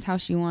wants. She knows how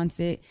she wants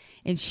it.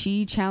 And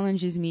she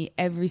challenges me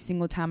every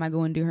single time I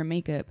go and do her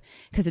makeup.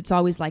 Because it's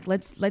always like,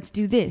 let's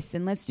do this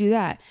and let's do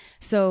that.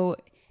 So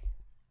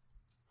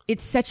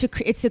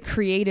it's a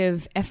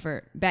creative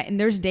effort. And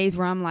there's days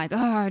where I'm like,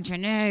 oh,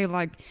 Janae,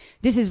 like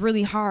this is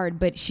really hard.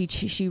 But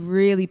she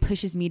really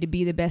pushes me to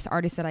be the best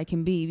artist that I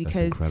can be,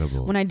 because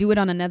when I do it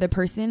on another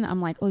person,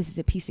 I'm like, oh, this is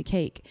a piece of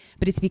cake.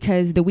 But it's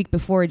because the week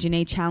before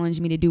Janae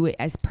challenged me to do it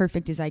as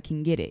perfect as I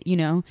can get it, you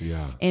know?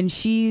 Yeah. And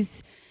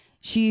she's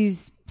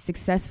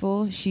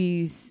successful.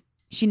 She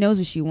knows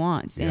what she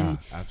wants. And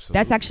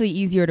that's actually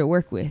easier to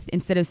work with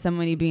instead of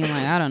somebody being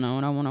like, I don't know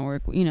what I want to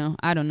work with, you know,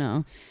 I don't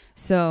know.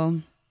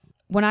 So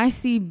when I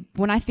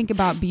think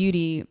about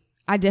beauty,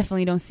 I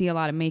definitely don't see a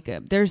lot of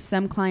makeup. There's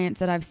some clients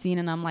that I've seen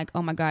and I'm like,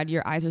 oh my God,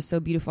 your eyes are so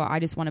beautiful. I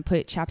just want to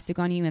put chapstick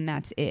on you and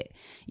that's it,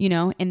 you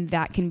know, and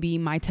that can be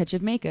my touch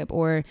of makeup.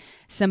 Or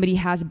somebody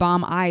has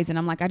bomb eyes and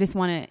I'm like, I just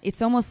want to,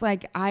 it's almost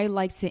like I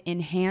like to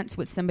enhance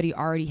what somebody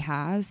already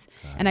has.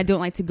 And I don't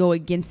like to go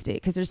against it,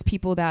 because there's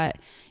people that,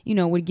 you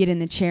know, would get in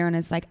the chair and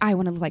it's like, I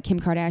want to look like Kim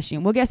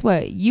Kardashian. Well, guess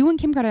what? You and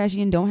Kim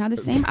Kardashian don't have the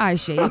same eye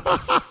shape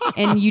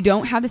and you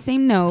don't have the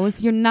same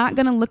nose. You're not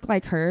going to look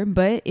like her.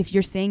 But if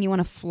you're saying you want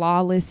a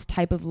flawless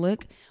type of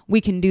look, we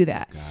can do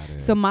that.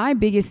 So my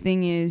biggest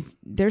thing is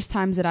there's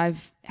times that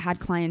I've had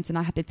clients and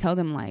I have to tell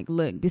them like,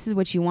 look, this is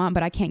what you want,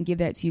 but I can't give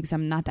that to you because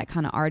I'm not that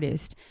kind of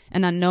artist.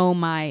 And I know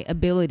my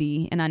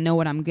ability and I know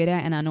what I'm good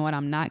at and I know what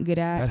I'm not good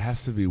at. That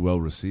has to be well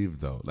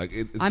received though. Like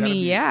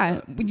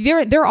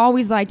they're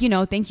always like, you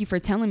know, thank you for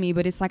telling me,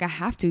 but it's like I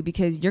have to,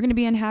 because you're going to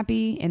be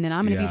unhappy and then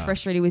I'm going to be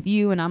frustrated with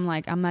you. And I'm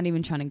like, I'm not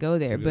even trying to go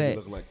there. But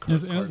look like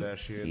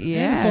Kardashian.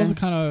 And it's also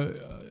kind of,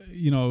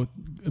 you know,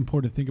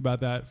 important to think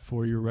about that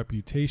for your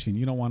reputation.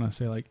 You don't want to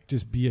say like,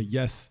 just be a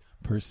yes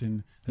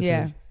person that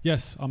says,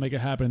 yes, I'll make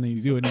it happen. And then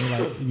you do it and you're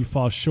like, and you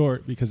fall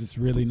short because it's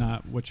really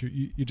not what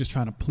you're just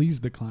trying to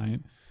please the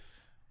client.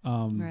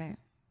 Right.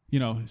 You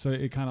know, so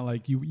it kind of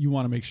like you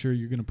want to make sure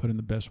you're going to put in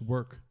the best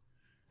work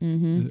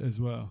as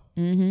well.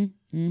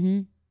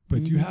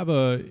 But do you have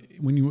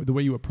the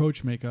way you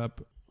approach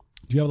makeup,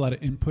 do you have a lot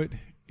of input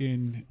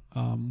in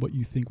what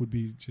you think would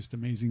be just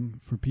amazing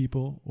for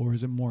people, or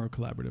is it more a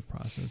collaborative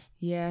process?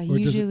 Yeah, or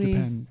usually, does it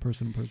depend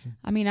person to person?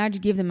 I mean, I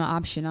just give them an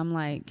option. I'm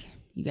like,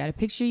 you got a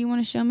picture you want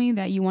to show me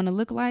that you want to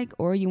look like,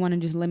 or you want to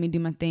just let me do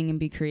my thing and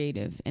be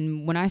creative?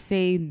 And when I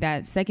say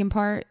that second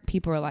part,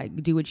 people are like,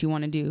 do what you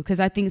want to do. Because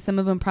I think some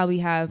of them probably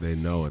have. They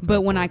know it.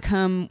 But when I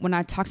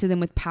talk to them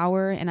with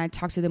power and I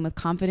talk to them with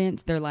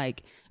confidence, they're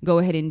like, go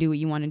ahead and do what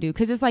you want to do.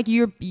 Because it's like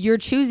you're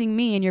choosing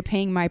me and you're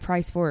paying my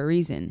price for a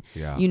reason.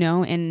 Yeah. You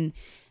know, and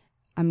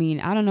I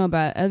mean, I don't know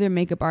about other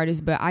makeup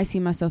artists, but I see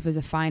myself as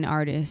a fine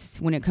artist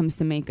when it comes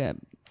to makeup.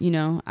 You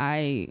know,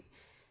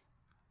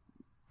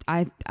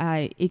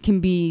 it can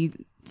be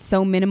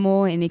so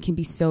minimal and it can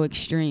be so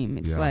extreme.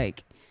 It's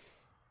like,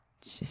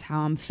 it's just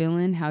how I'm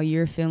feeling, how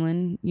you're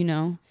feeling, you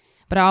know.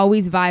 but I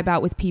always vibe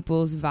out with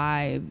people's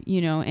vibe,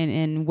 you know,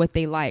 and what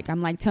they like.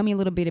 I'm like, tell me a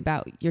little bit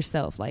about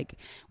yourself. Like,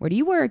 where do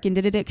you work? And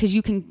because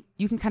you can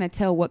kind of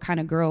tell what kind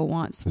of girl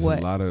wants There's what.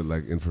 a lot of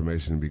like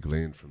information to be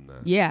gleaned from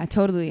that. Yeah,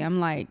 totally. I'm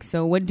like,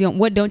 so what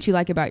don't you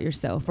like about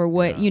yourself, or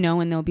what, you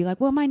know? And they'll be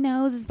like, well, my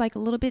nose is like a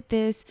little bit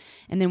this,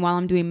 and then while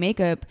I'm doing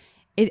makeup,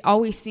 it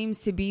always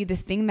seems to be the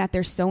thing that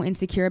they're so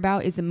insecure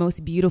about is the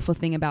most beautiful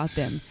thing about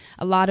them.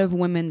 A lot of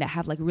women that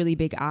have like really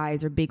big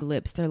eyes or big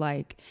lips, they're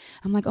like,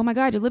 I'm like, oh my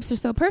God, your lips are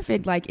so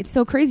perfect. Like, it's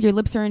so crazy. Your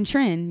lips are in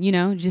trend, you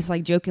know, just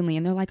like jokingly.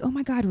 And they're like, oh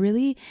my God,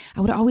 really?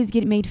 I would always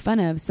get made fun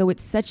of. So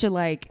it's such a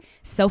like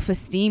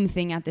self-esteem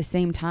thing at the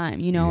same time.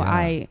 You know,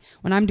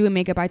 when I'm doing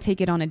makeup, I take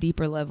it on a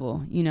deeper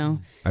level, you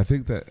know. I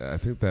think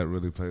that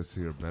really plays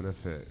to your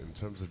benefit in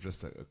terms of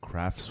just a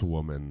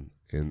craftswoman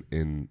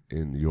in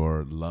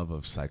your love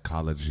of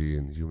psychology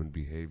and human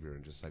behavior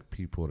and just like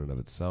people in and of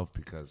itself,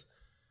 because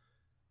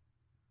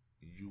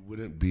you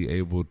wouldn't be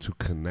able to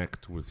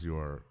connect with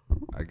your,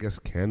 I guess,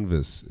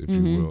 canvas, if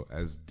you will,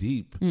 as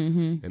deep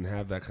and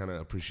have that kind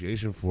of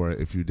appreciation for it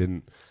if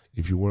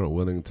you weren't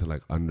willing to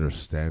like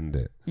understand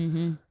it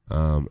and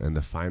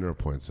the finer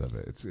points of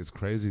it. It's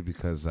crazy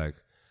because like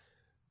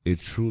it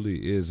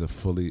truly is a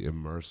fully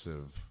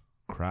immersive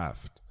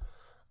craft,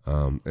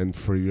 and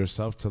for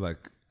yourself to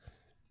like,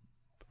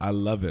 I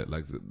love it.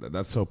 Like,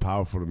 that's so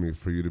powerful to me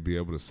for you to be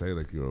able to say,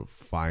 like, you're a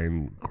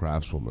fine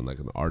craftswoman, like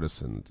an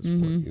artisan at this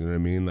point. You know what I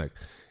mean? Like,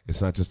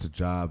 it's not just a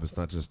job. It's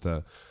not just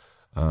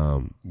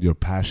your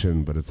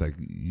passion, but it's like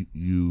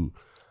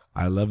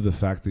I love the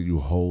fact that you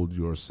hold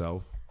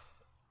yourself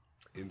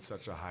in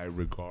such a high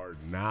regard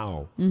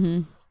now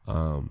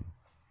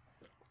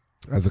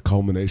as a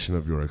culmination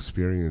of your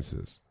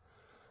experiences.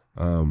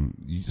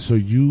 So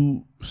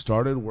you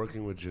started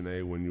working with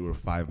Janae when you were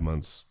 5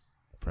 months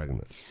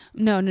pregnant?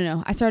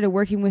 No. I started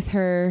working with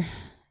her.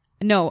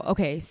 No,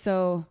 okay,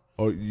 so.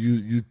 Oh,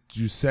 you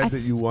said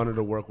that you wanted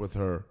to work with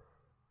her.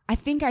 I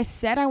think I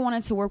said I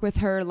wanted to work with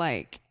her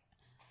like.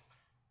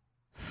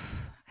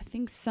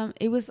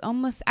 It was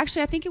almost,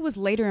 actually, I think it was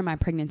later in my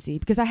pregnancy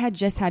because I had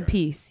just had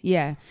peace.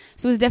 Yeah.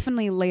 So it was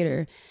definitely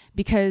later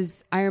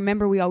because I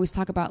remember we always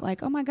talk about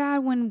like, oh my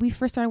God, when we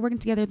first started working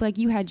together, like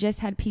you had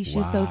just had peace.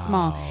 Wow. She's so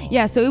small.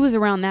 Yeah. So it was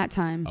around that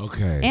time.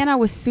 Okay. And I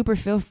was super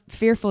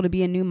fearful to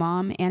be a new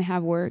mom and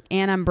have work,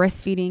 and I'm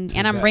breastfeeding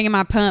and I'm bringing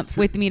my pump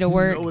with me to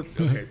work.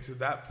 Okay. To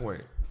that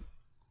point,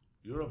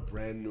 you're a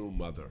brand new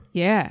mother.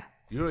 Yeah.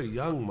 You're a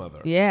young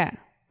mother. Yeah.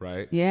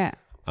 Right? Yeah.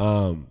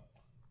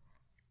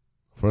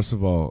 First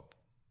of all,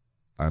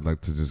 I'd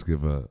like to just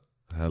give a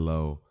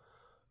hello,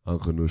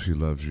 Uncle Nushi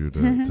loves you,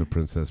 to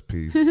Princess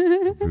Peace,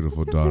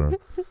 beautiful daughter.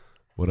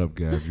 What up,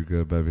 Gab? You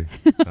good, baby?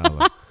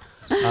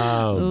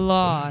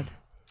 Lord.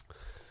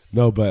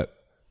 No, but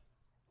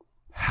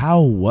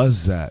how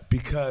was that?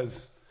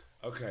 Because,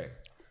 okay,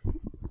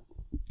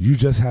 you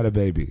just had a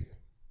baby.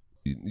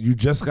 You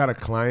just got a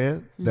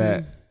client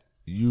that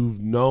you've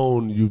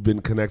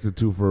been connected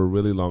to for a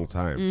really long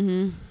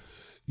time.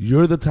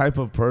 You're the type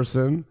of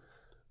person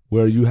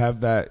where you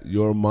have that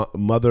your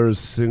mother's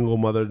single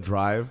mother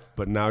drive,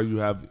 but now you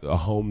have a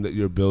home that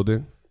you're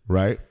building,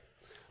 right?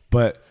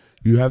 But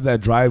you have that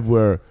drive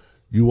where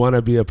you want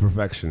to be a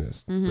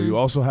perfectionist, but you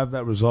also have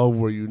that resolve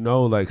where you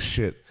know, like,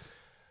 shit,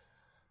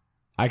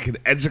 I can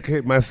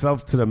educate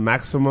myself to the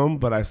maximum,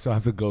 but I still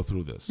have to go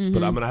through this.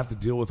 But I'm going to have to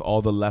deal with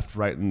all the left,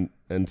 right,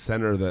 and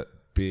center that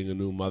being a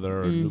new mother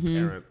or a new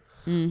parent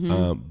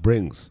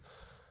brings.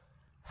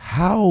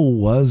 How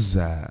was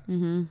that,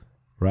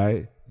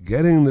 right?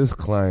 Getting this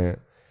client,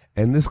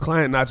 and this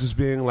client not just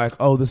being like,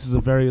 oh, this is a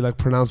very like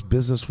pronounced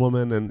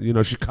businesswoman, and you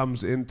know she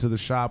comes into the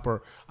shop,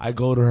 or I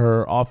go to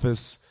her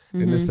office,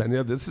 and this, that, and the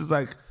other. This is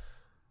like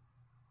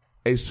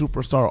a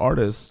superstar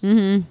artist,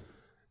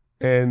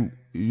 and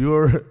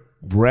you're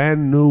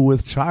brand new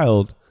with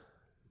child,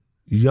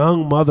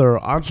 young mother,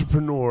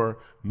 entrepreneur,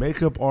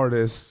 makeup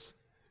artist.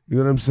 You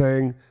know what I'm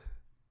saying?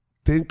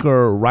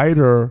 Thinker,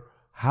 writer.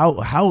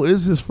 How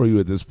is this for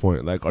you at this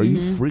point? Like, are you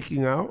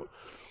freaking out?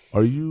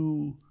 Are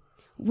you?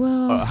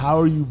 Well, how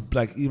are you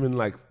like even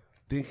like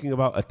thinking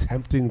about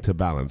attempting to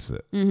balance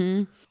it?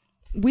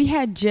 We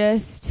had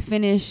just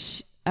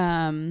finished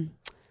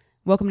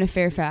Welcome to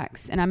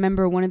Fairfax, and I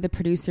remember one of the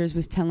producers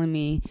was telling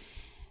me,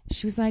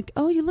 she was like,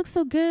 oh, you look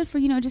so good for,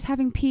 you know, just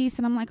having peace.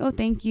 And I'm like, oh,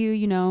 thank you.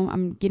 You know,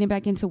 I'm getting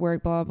back into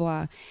work, blah,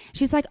 blah.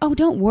 She's like, oh,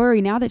 don't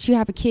worry. Now that you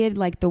have a kid,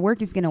 like the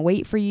work is going to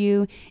wait for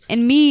you.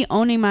 And me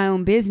owning my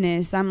own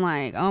business, I'm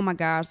like, oh my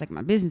gosh, like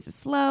my business is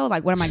slow.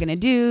 Like, what am I going to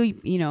do?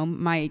 You know,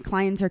 my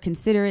clients are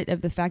considerate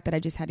of the fact that I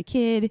just had a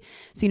kid.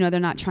 So, you know,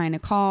 they're not trying to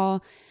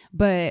call.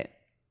 But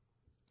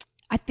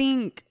I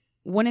think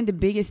one of the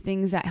biggest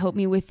things that helped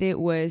me with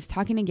it was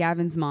talking to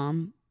Gavin's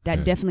mom.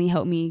 That definitely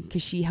helped me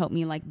because she helped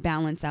me like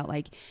balance out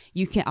like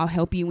I'll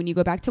help you when you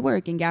go back to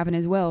work, and Gavin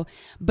as well.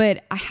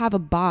 But I have a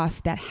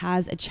boss that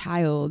has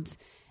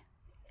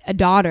a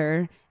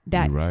daughter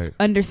that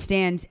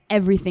understands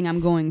everything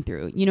I'm going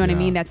through. You know what I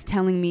mean? That's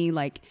telling me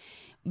like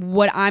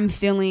what I'm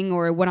feeling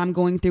or what I'm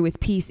going through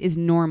with Peace is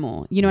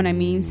normal. You know what I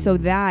mean? So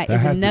that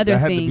is another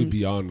thing. That had to be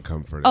beyond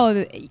comforting.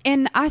 Oh,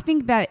 and I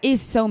think that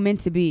is so meant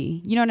to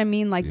be. You know what I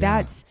mean? Like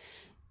that's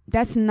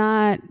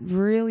not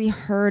really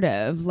heard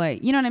of.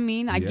 Like, you know what I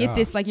mean? I get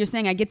this, like you're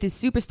saying, I get this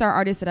superstar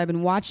artist that I've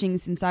been watching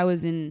since I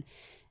was in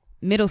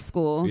middle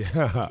school.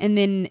 Yeah. And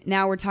then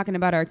now we're talking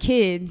about our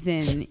kids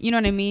and you know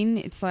what I mean?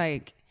 It's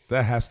like,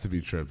 that has to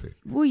be trippy.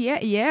 Well, yeah,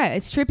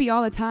 it's trippy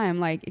all the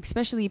time. Like,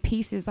 especially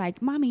Pieces like,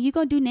 Mommy, you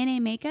gonna do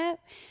Nene makeup?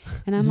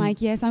 And I'm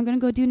like, yes, I'm gonna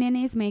go do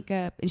Nene's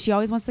makeup. And she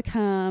always wants to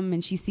come,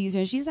 and she sees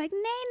her, and she's like,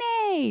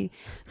 Nene.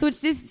 So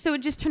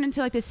it just turned into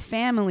like this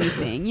family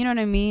thing. You know what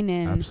I mean?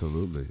 And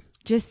absolutely.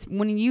 Just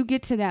when you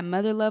get to that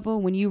mother level,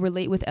 when you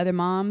relate with other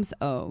moms,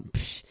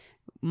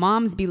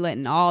 moms be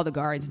letting all the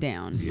guards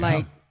down. Yeah.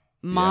 Like,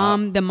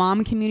 the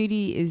mom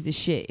community is the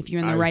shit. If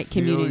you're in the right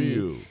community.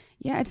 You.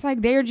 Yeah, it's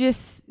like they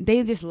just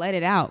let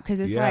it out because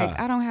it's like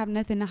I don't have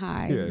nothing to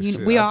hide. Yeah,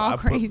 we all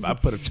crazy. I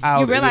put a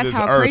child. You realize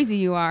how crazy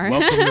you are.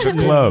 Welcome to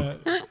the club.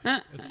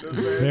 It's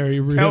very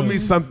real. Tell me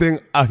something.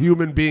 A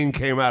human being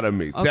came out of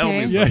me. Okay. Tell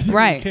me something.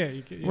 Right.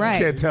 You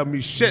can't tell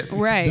me shit.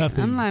 Right.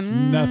 Nothing. I'm like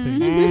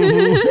nothing.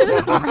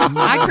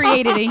 I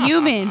created a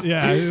human.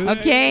 Yeah.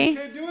 Okay. You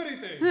can't do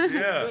anything.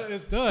 Yeah.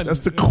 It's done. That's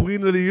the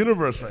queen of the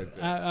universe right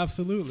there.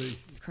 Absolutely.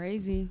 It's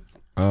crazy.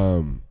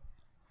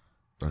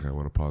 Okay, I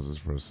want to pause this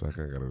for a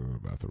second. I gotta go to the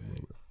bathroom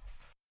real quick.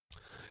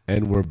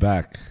 And we're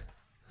back.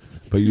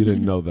 But you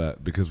didn't know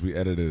that because we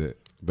edited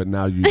it. But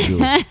now you do.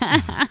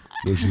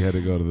 But she had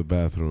to go to the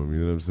bathroom. You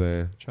know what I'm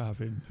saying?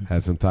 Chopping.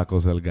 Had some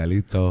tacos El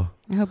Galito.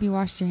 I hope you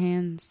washed your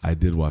hands. I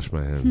did wash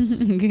my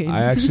hands. Good.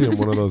 I actually am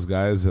one of those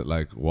guys that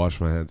like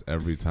wash my hands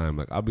every time.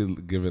 Like I'll be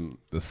giving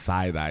the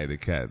side eye to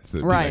cats.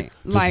 Right.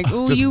 Like,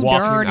 ooh, you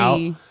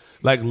dirty. Out.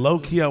 Like low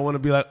key, I want to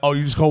be like, oh,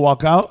 you just gonna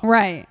walk out?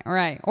 Right.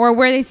 Or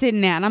where are they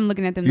sitting at? I'm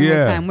looking at them the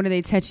whole time. What are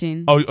they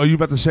touching? Oh, are you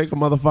about to shake a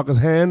motherfucker's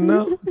hand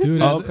now?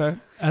 Dude, okay.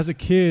 As a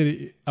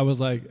kid, I was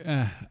like,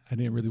 I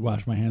didn't really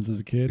wash my hands as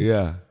a kid.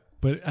 Yeah.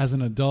 But as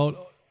an adult,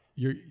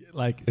 you're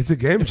like, it's a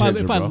game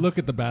changer. If I look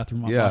at the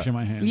bathroom, I'm washing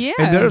my hands. Yeah.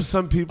 And there's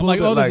some people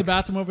I'm like, there's a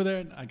bathroom over there,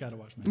 and I gotta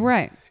wash my hands.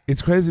 Right.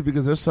 It's crazy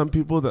because there's some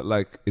people that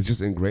like it's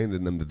just ingrained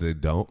in them that they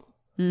don't.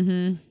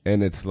 Mm-hmm.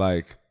 And it's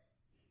like,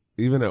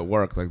 even at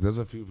work, like there's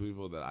a few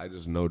people that I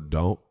just know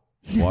don't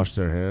wash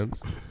their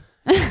hands.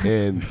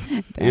 And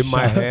in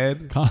my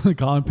head,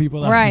 calling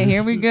people out. Right,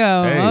 here we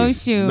go. Hey, oh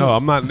shoot. No,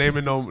 I'm not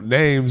naming no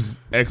names,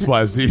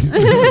 XYZ.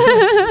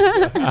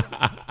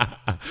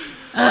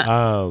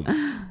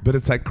 But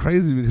it's like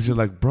crazy because you're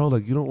like, bro,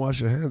 like you don't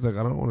wash your hands. Like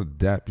I don't want to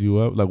dap you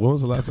up. Like when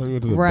was the last time you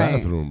went to the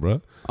bathroom,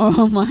 bro?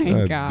 Oh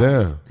my God.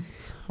 Damn.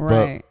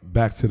 Right. But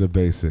back to the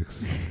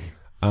basics.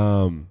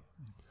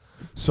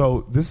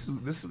 So this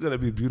is gonna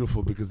be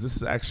beautiful because this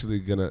is actually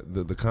gonna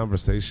the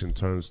conversation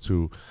turns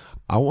to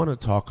I want to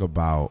talk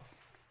about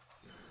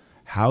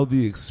how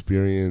the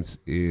experience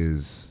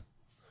is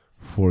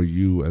for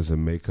you as a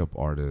makeup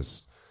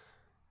artist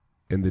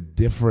and the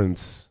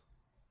difference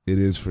it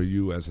is for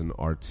you as an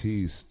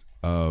artiste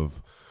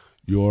of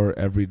your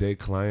everyday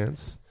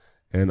clients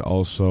and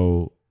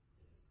also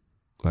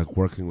like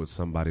working with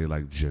somebody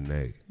like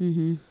Janae.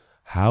 Mm-hmm.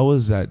 How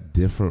is that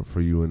different for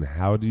you and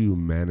how do you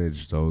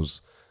manage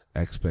those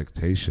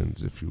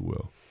expectations, if you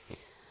will?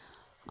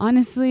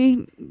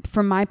 Honestly,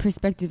 from my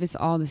perspective, it's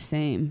all the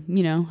same.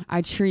 You know,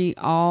 I treat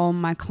all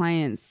my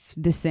clients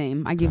the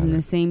same. I give them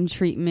the same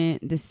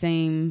treatment, the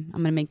same,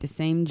 I'm going to make the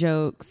same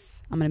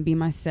jokes. I'm going to be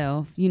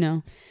myself, you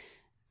know.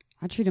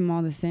 I treat them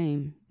all the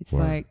same. It's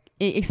like,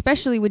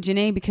 especially with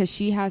Janae, because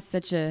she has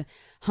such a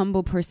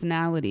humble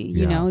personality,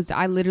 you know.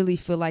 I literally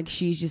feel like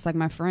she's just like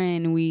my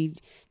friend and we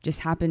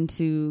just happen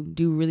to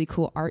do really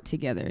cool art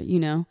together, you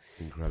know.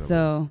 Incredible.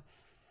 So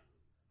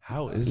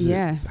how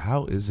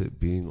is it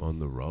being on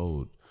the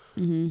road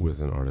with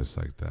an artist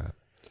like that?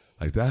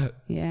 Like that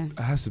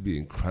has to be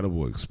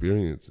incredible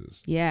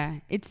experiences. Yeah.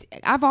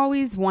 I've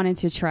always wanted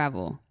to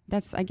travel.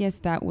 I guess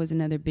that was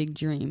another big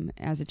dream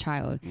as a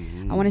child.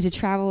 Mm-hmm. I wanted to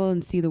travel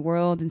and see the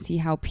world and see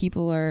how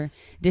people are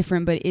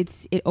different, but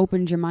it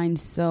opened your mind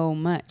so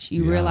much.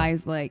 You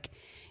realize like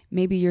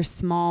maybe your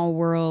small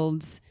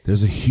worlds.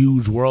 There's a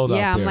huge world out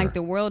there. Yeah, I'm like,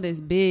 the world is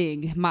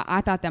big.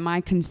 I thought that my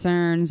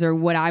concerns or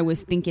what I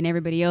was thinking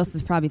everybody else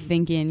was probably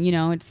thinking, you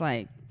know, it's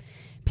like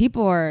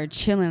people are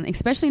chilling,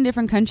 especially in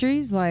different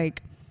countries.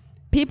 Like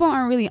people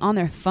aren't really on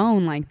their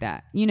phone like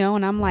that, you know?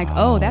 And I'm like,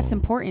 oh, that's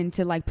important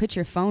to like put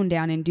your phone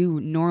down and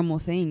do normal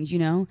things, you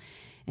know?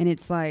 And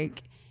it's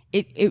like,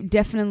 it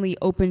definitely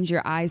opens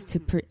your eyes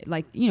to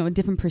like, you know, a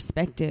different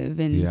perspective.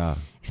 And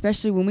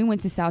especially when we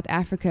went to South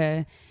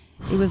Africa,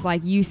 it was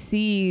like you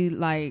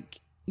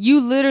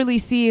literally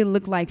see it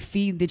look like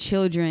feed the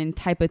children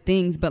type of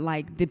things, but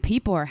like the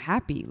people are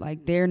happy.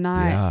 Like they're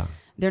not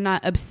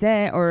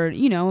upset or,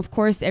 you know, of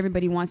course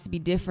everybody wants to be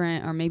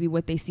different or maybe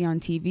what they see on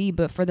TV.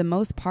 But for the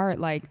most part,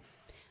 like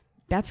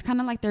that's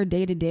kind of like their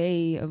day to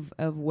day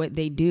of what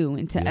they do.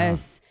 And to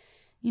us,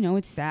 you know,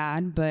 it's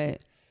sad, but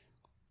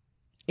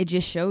it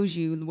just shows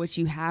you what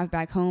you have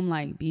back home.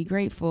 Like, be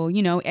grateful.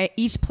 You know,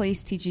 each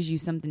place teaches you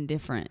something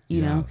different,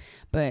 you know,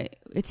 but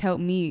it's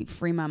helped me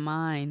free my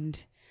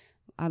mind.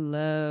 I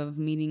love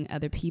meeting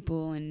other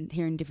people and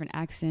hearing different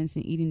accents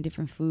and eating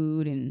different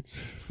food and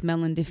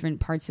smelling different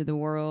parts of the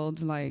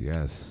world. Like,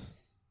 yes,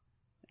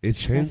 it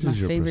changes that's my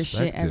your favorite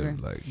perspective. Shit ever.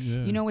 Like,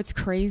 you know what's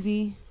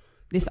crazy?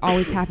 This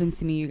always happens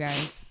to me, you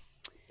guys.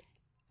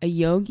 A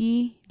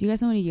yogi. Do you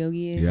guys know what a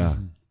yogi is? Yeah.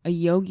 A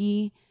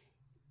yogi.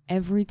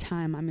 Every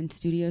time I'm in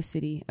Studio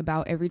City,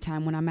 about every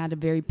time when I'm at a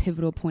very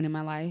pivotal point in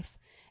my life,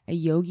 a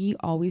yogi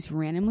always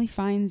randomly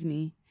finds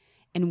me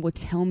and will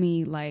tell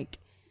me like,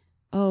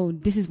 oh,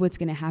 this is what's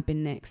going to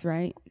happen next,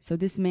 right? So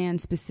this man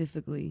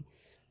specifically,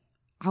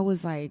 I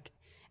was like,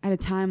 at a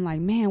time like,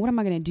 man, what am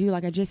I going to do?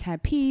 Like, I just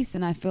had peace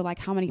and I feel like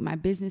how am I going to get my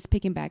business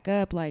picking back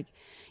up? Like,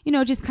 you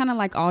know, just kind of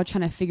like all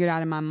trying to figure it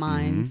out in my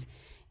mind.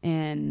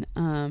 And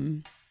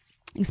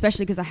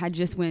especially because I had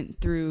just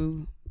went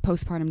through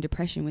postpartum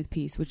depression with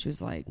Peace, which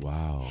was like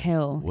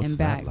hell. What's and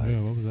that back. like? Yeah,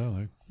 what was that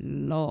like?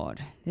 Lord,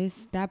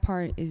 that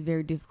part is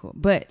very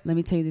difficult. But let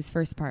me tell you this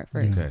first part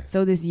first. Okay.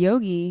 So this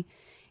yogi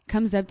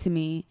comes up to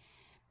me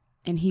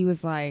and he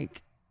was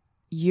like,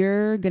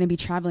 you're going to be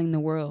traveling the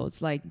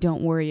world. Like,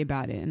 don't worry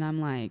about it. And I'm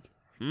like,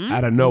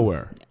 Out of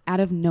nowhere. Out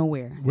of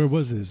nowhere. Where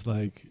was this?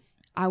 Like,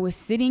 I was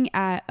sitting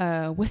at,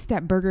 what's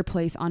that burger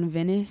place on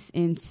Venice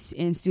in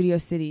Studio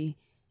City?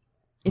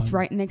 It's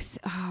right next.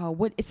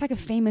 It's like a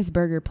famous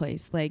burger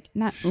place, like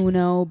not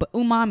Uno, but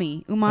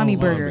Umami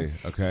Burger.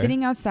 Okay.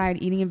 Sitting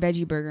outside eating a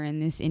veggie burger, and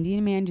this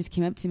Indian man just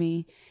came up to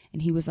me,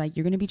 and he was like,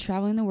 "You're going to be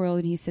traveling the world,"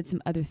 and he said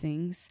some other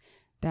things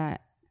that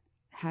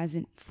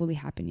hasn't fully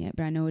happened yet,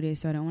 but I know it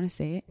is, so I don't want to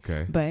say it.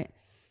 Okay. But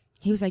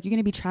he was like, "You're going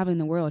to be traveling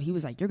the world." He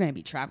was like, "You're going to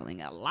be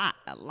traveling a lot."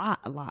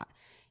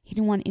 He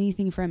didn't want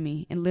anything from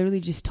me, and literally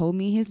just told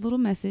me his little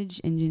message,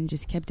 and then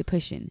just kept it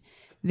pushing.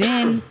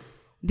 Then.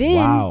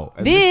 Wow.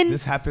 And then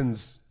this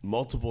happens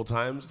multiple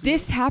times?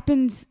 This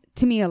happens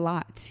to me a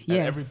lot. Yes.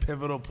 At every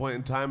pivotal point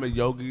in time, a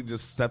yogi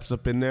just steps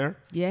up in there?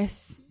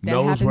 Yes.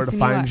 Knows where to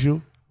find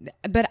you?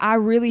 But I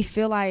really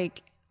feel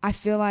like,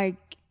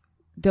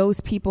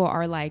 those people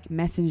are like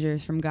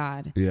messengers from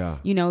God. Yeah.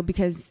 You know,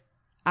 because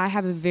I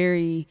have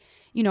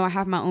I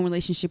have my own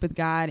relationship with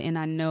God, and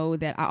I know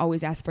that I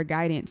always ask for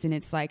guidance. And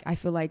it's like, I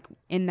feel like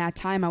in that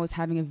time I was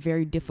having a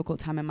very difficult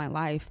time in my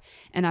life.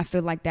 And I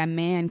feel like that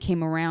man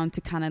came around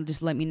to kind of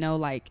just let me know,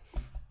 like,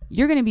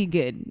 you're going to be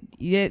good.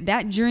 Yeah,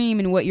 that dream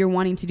and what you're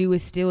wanting to do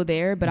is still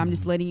there, but I'm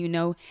just letting you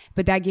know.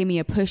 But that gave me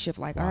a push of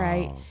like, all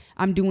right,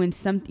 I'm doing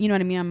something, you know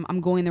what I mean?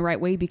 I'm going the right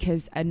way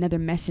because another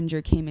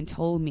messenger came and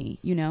told me,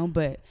 you know,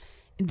 but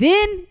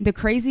then the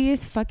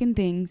craziest fucking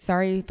thing,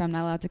 sorry if I'm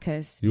not allowed to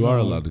cuss. You are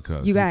allowed to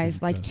cuss. You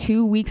guys, like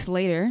 2 weeks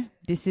later,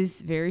 this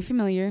is very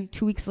familiar.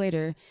 2 weeks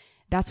later,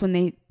 that's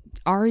when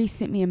Ari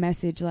sent me a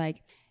message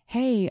like,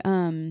 hey,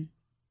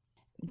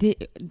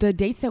 the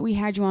dates that we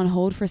had you on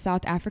hold for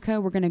South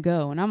Africa, we're going to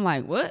go. And I'm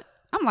like, what?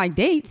 I'm like,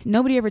 dates?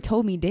 Nobody ever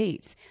told me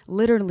dates.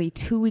 Literally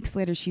 2 weeks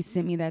later, she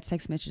sent me that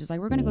text message. Like,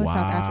 we're going to go to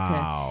South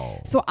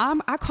Africa. So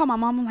I call my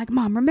mom. I'm like,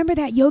 Mom, remember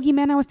that yogi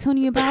man I was telling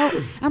you about?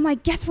 I'm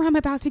like, guess where I'm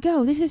about to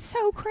go? This is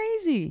so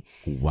crazy.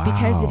 Wow.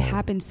 Because it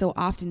happens so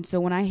often. So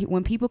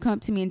when people come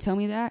up to me and tell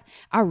me that,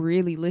 I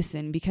really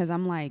listen because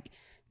I'm like,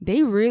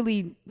 they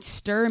really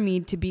stir me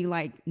to be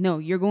like, no,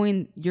 you're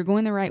going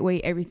the right way.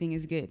 Everything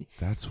is good.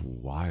 That's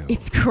wild.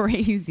 It's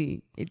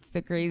crazy. It's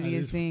the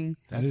craziest thing.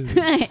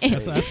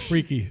 That's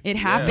freaky. It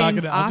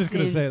happens often. I'm just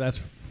going to say that's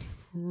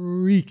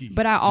freaky.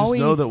 But I just always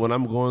know that when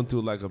I'm going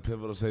through like a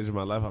pivotal stage of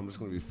my life, I'm just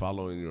going to be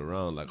following you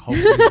around. Like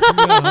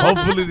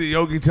hopefully the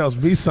yogi tells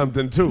me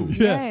something too.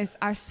 Yes,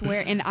 I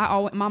swear. And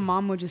my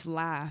mom would just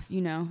laugh.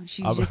 You know,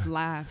 she just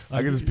laughs.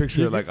 I can just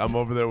picture it like I'm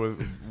over there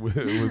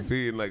with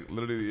Fee, and like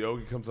literally the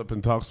yogi comes up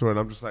and talks to her, and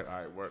I'm just like, all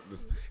right, we're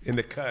just in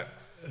the cut.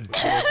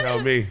 Don't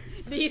tell me.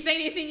 Did he say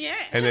anything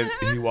yet? And then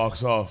he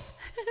walks off.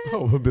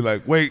 We'll be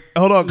like, wait,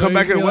 hold on, come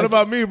back here. What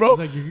about me, bro?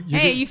 Like,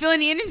 hey, you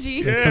feeling the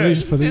energy? Yeah.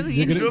 You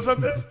feel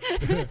something?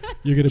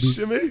 You're gonna be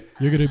Shimmy?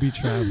 You're gonna be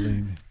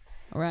traveling,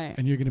 right?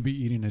 And you're gonna be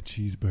eating a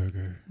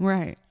cheeseburger,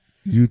 right?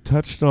 You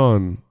touched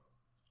on.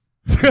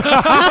 That's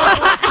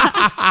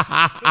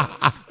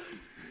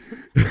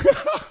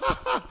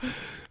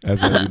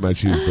gonna be my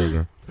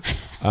cheeseburger.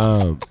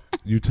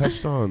 You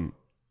touched on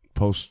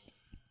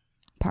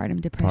postpartum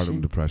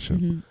depression.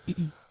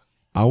 Mm-hmm.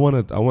 I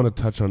want to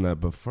touch on that,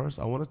 but first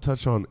I want to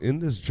touch on, in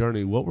this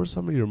journey, what were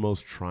some of your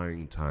most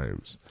trying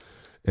times,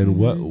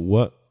 and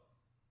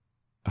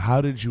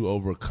how did you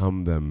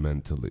overcome them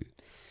mentally?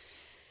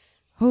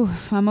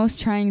 My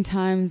most trying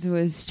times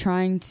was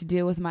trying to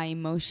deal with my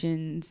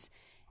emotions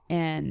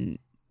and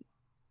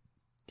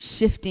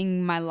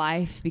shifting my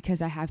life,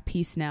 because I have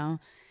peace now,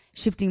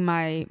 shifting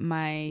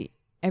my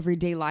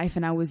everyday life,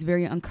 and I was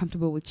very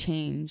uncomfortable with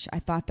change. I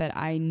thought that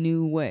I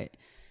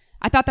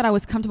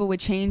was comfortable with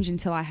change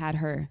until I had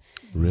her.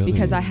 Really?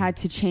 Because I had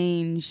to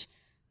change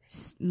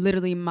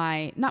literally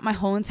not my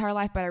whole entire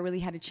life, but I really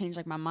had to change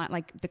like my mind,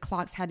 like the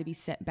clocks had to be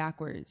set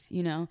backwards,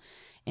 you know,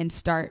 and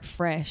start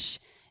fresh.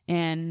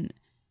 And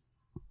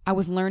I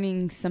was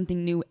learning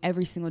something new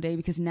every single day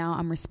because now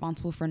I'm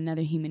responsible for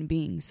another human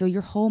being. So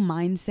your whole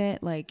mindset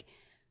like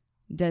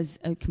does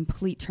a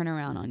complete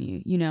turnaround on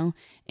you, you know?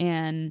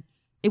 And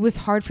it was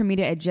hard for me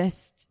to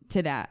adjust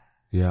to that.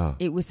 Yeah.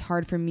 It was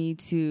hard for me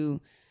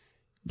to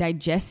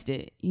digest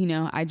it. You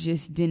know, I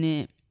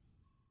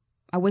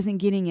wasn't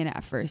getting it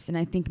at first. And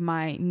I think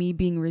me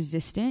being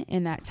resistant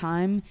in that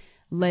time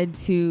led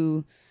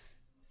to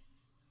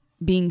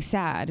being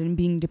sad and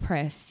being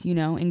depressed, you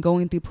know, and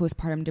going through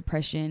postpartum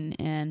depression.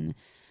 And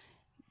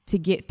to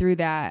get through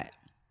that,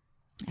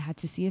 I had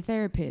to see a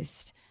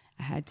therapist.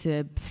 I had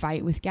to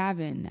fight with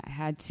Gavin. I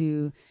had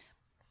to,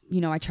 you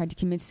know, I tried to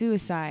commit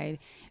suicide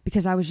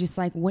because I was just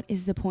like, what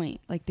is the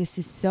point? Like, this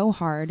is so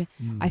hard.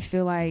 I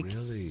feel like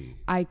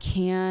I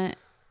can't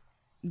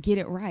get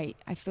it right.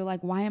 I feel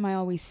like, why am I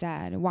always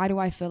sad? Why do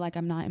I feel like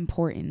I'm not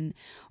important?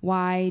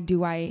 Why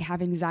do I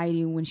have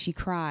anxiety when she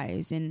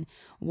cries? And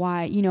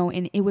why, you know,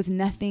 and it was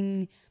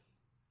nothing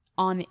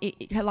on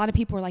it. A lot of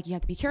people are like, you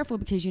have to be careful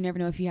because you never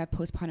know if you have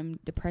postpartum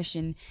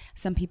depression.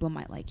 Some people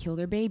might like kill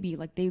their baby.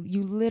 Like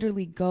you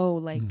literally go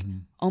like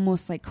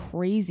almost like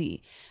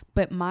crazy.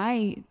 But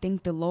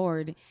thank the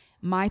Lord,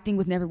 my thing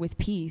was never with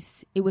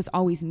peace. It was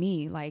always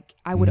me. Like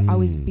I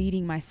was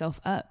beating myself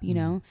up, you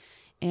know?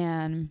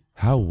 And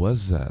how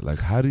was that? Like,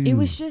 how do you? It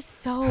was just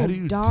so how do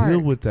you dark.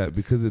 deal with that?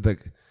 Because it's like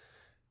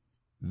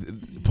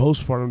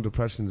postpartum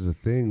depression is a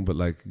thing, but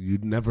like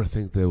you'd never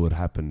think that would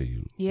happen to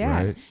you. Yeah,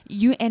 right?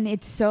 And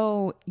it's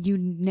so you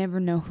never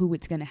know who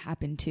it's going to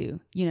happen to,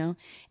 you know.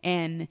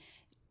 And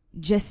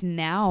just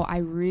now, I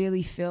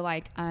really feel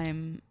like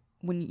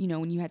when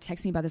you had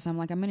texted me about this, I'm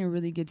like, I'm in a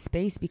really good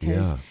space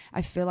because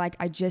I feel like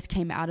I just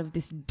came out of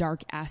this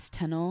dark ass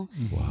tunnel.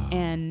 Wow.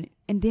 And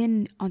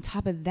then on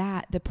top of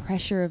that, the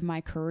pressure of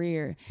my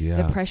career,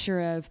 the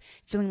pressure of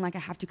feeling like I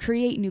have to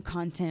create new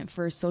content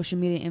for social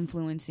media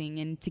influencing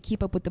and to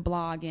keep up with the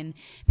blog, and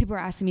people are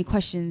asking me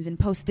questions and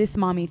post this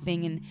mommy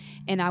thing.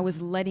 And I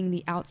was letting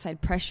the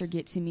outside pressure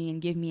get to me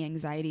and give me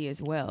anxiety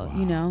as well,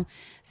 you know?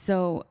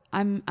 So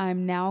I'm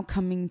now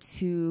coming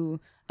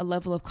to a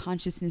level of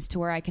consciousness to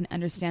where I can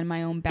understand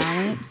my own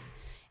balance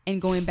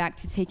and going back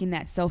to taking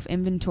that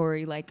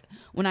self-inventory. Like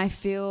when I'm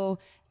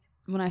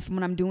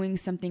doing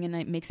something and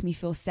it makes me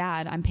feel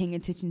sad, I'm paying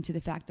attention to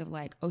the fact of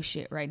like, oh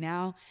shit, right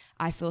now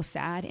I feel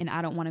sad and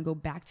I don't want to go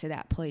back to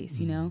that place,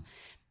 you know?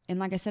 And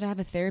like I said, I have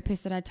a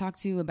therapist that I talk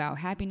to about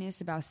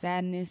happiness, about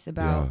sadness,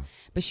 but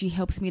she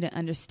helps me to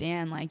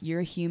understand like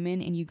you're a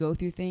human and you go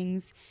through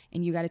things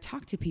and you got to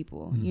talk to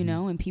people, you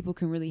know, and people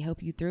can really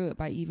help you through it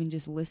by even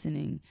just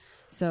listening.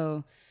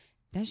 So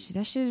that shit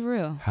is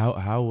real.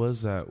 How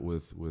was that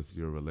with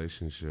your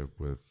relationship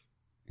with,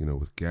 you know,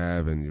 with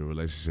Gav and your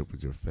relationship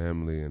with your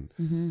family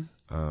and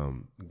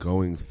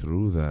going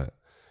through that,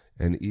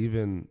 and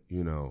even,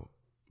 you know,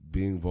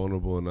 being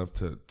vulnerable enough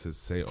to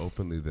say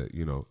openly that,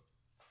 you know,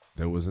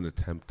 there was an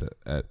attempt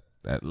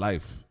at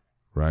life,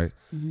 right?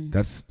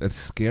 That's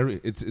scary.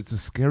 It's a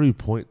scary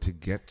point to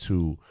get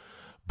to,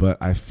 but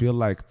I feel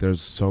like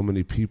there's so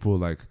many people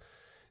like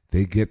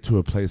they get to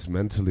a place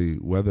mentally,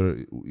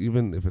 whether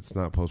even if it's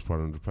not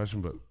postpartum depression,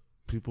 but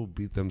people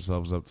beat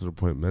themselves up to the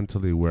point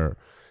mentally where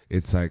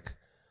it's like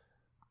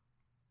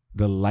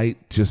the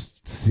light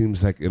just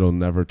seems like it'll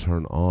never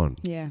turn on.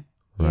 Yeah.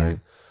 Right.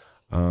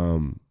 Yeah.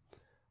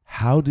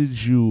 How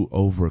did you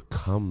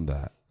overcome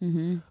that?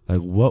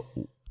 Like what?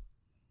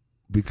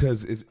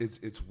 Because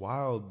it's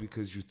wild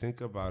because you think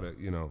about it,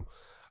 you know,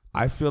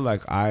 I feel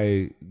like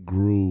I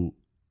grew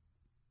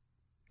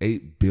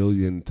 8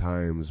 billion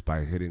times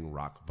by hitting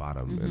rock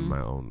bottom in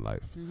my own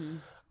life.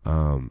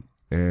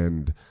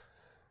 And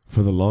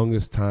for the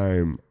longest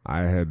time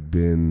I had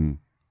been,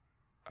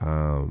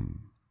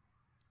 when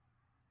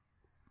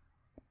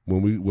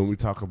we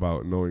talk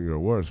about knowing your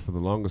worth, for the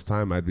longest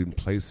time I'd been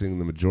placing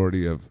the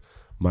majority of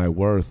my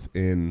worth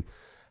in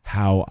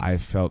how I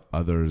felt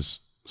others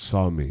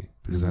saw me.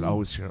 Because I'd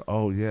always hear,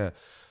 oh yeah,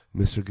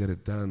 Mr. Get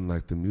It Done,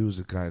 like the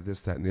music guy,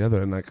 this, that, and the other.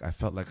 And like, I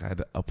felt like I had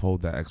to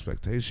uphold that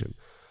expectation.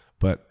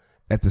 But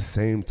at the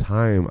same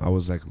time, I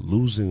was like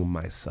losing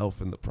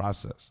myself in the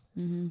process.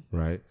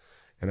 Right.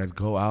 And I'd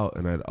go out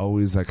and I'd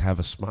always like have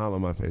a smile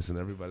on my face and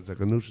everybody's like,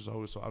 Anusha's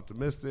always so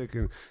optimistic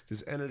and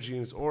this energy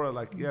and this aura,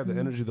 like, yeah, the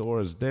energy, the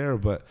aura is there.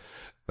 But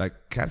like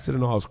cats didn't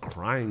know I was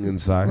crying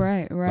inside.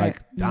 Right. Like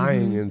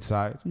dying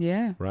inside.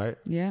 Yeah. Right.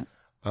 Yeah.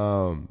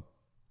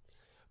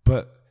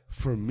 But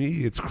for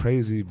me, it's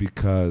crazy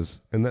because,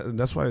 and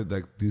that's why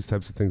like these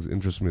types of things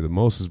interest me the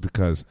most, is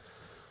because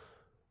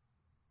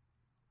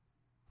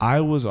I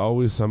was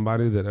always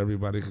somebody that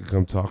everybody could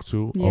come talk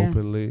to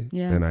openly,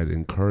 and I'd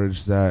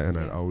encourage that, and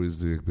I'd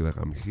always be like,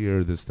 I'm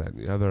here, this, that, and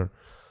the other.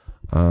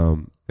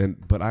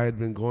 But I had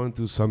been going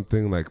through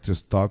something like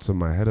just thoughts in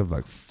my head of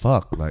like,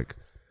 fuck, like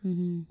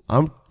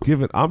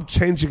I'm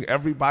changing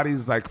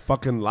everybody's like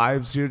fucking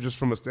lives here just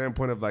from a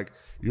standpoint of like,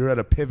 you're at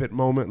a pivot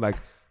moment, like,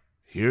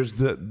 here's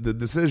the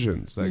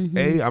decisions. Like,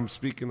 A, I'm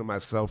speaking to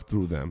myself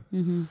through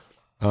them.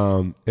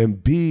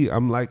 And B,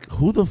 I'm like,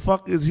 who the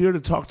fuck is here to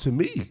talk to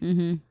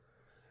me?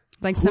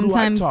 Like who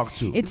sometimes do I talk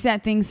to? It's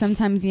that thing.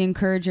 Sometimes the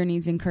encourager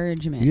needs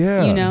encouragement.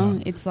 Yeah. You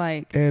know, it's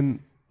like, and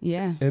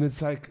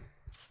it's like,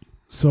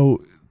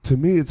 so to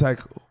me, it's like,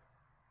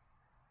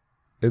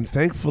 and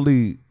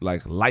thankfully,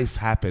 like life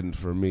happened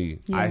for me.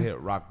 Yeah. I hit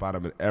rock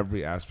bottom in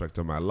every aspect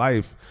of my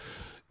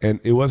life. And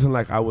it wasn't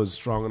like I was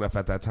strong enough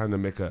at that time to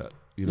make a,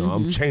 you know,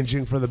 I'm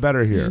changing for the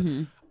better here.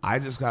 I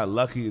just got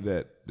lucky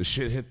that the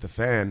shit hit the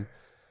fan.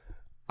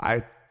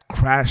 I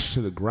crashed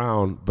to the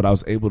ground, but I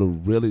was able to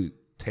really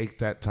take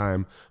that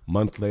time,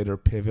 month later,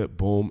 pivot,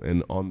 boom,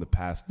 and on the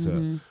path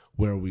to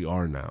where we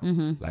are now.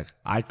 Like,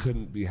 I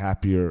couldn't be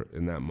happier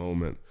in that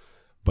moment.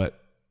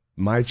 But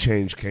my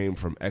change came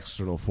from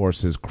external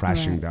forces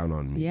crashing down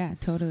on me. Yeah,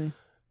 totally.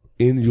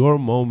 In your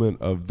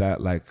moment of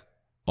that, like,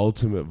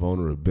 ultimate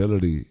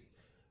vulnerability,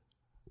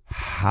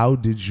 how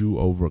did you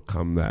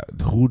overcome that?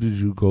 Who did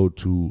you go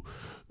to?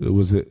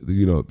 Was it,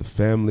 you know, the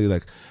family?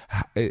 Like,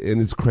 and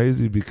it's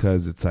crazy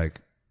because it's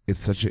like, it's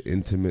such an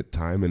intimate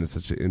time and it's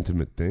such an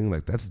intimate thing.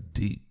 Like, that's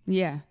deep.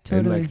 Yeah,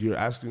 totally. And like, you're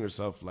asking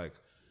yourself, like,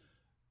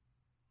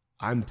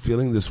 I'm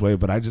feeling this way,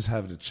 but I just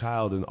have a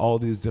child and all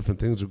these different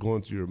things are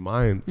going through your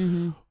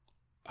mind.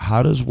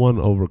 How does one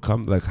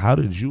overcome, like, how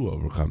did you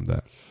overcome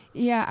that?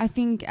 Yeah, I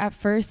think at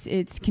first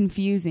it's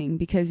confusing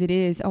because it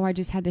is, oh, I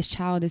just had this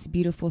child, this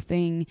beautiful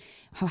thing.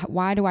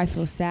 Why do I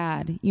feel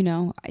sad? You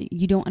know,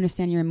 you don't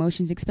understand your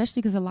emotions,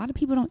 especially because a lot of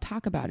people don't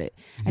talk about it.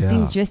 I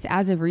think just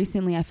as of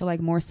recently, I feel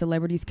like more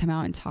celebrities come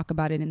out and talk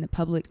about it in the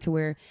public to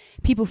where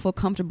people feel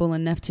comfortable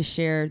enough to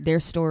share their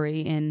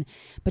story.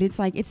 But it's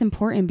like, it's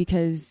important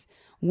because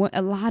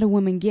a lot of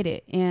women get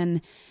it.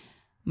 And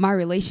my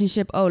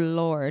relationship, oh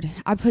Lord,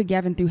 I put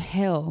Gavin through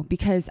hell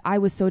because I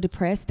was so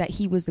depressed that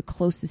he was the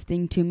closest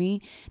thing to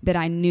me that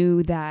I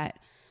knew that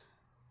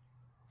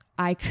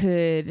I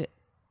could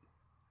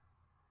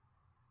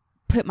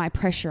put my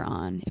pressure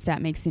on, if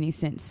that makes any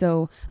sense.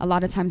 So a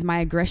lot of times my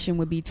aggression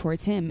would be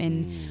towards him,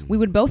 and we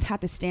would both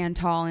have to stand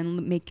tall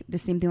and make the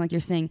same thing like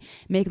you're saying,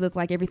 make it look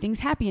like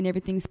everything's happy and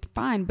everything's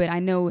fine. But I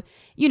know,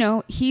 you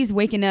know, he's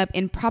waking up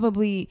and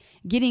probably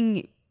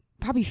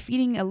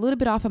feeding a little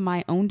bit off of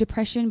my own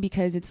depression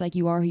because it's like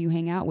you are who you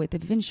hang out with.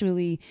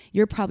 Eventually,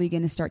 you're probably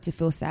going to start to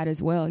feel sad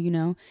as well, you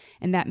know,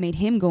 and that made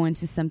him go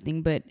into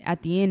something. But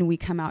at the end, we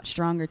come out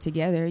stronger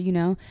together, you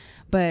know.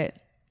 But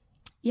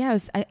yeah,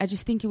 I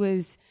just think it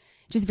was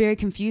just very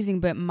confusing.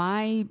 But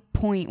my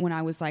point when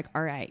I was like,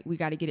 all right, we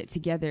got to get it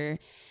together,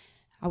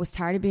 I was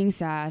tired of being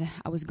sad.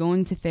 I was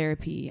going to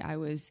therapy. I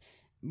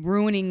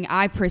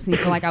personally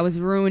feel like I was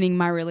ruining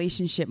my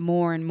relationship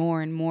more and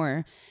more and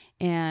more.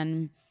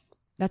 And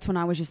that's when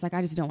I was just like,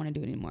 I just don't want to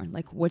do it anymore.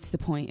 Like, what's the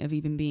point of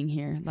even being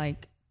here?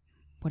 Like,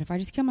 what if I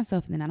just kill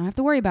myself and then I don't have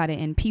to worry about it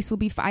and peace will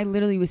be fine? I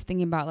literally was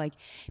thinking about like,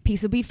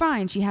 peace will be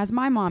fine. She has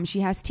my mom.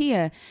 She has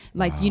Tia.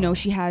 Like, you know,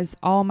 she has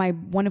all my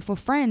wonderful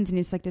friends. And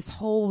it's like this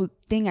whole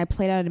thing I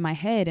played out in my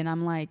head. And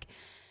I'm like,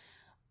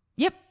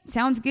 yep,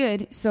 sounds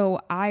good. So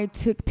I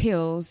took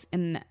pills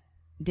and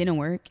didn't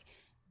work.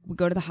 We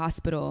go to the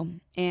hospital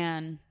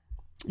and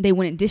they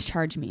wouldn't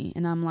discharge me.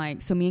 And I'm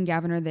like, so me and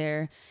Gavin are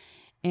there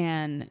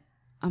and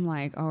I'm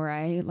like, all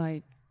right,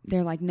 like,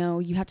 they're like, no,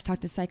 you have to talk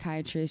to the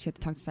psychiatrist. You have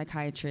to talk to the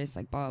psychiatrist,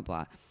 like, blah,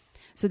 blah, blah.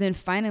 So then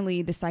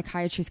finally the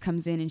psychiatrist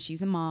comes in and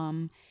she's a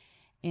mom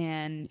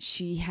and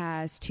she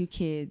has 2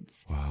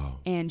 kids. Wow.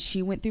 And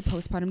she went through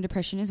postpartum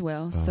depression as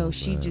well. So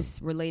she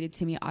just related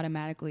to me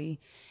automatically.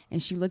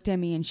 And she looked at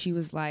me and she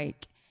was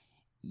like,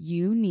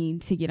 you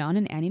need to get on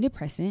an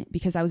antidepressant,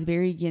 because I was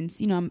very against,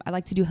 you know, I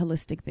like to do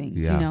holistic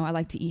things. You know, I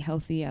like to eat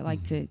healthy. I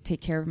like to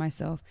take care of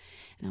myself.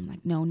 And I'm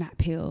like, no, not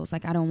pills.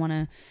 Like, I don't want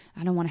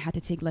to have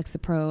to take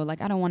Lexapro.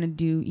 Like, I don't want to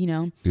do, you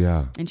know.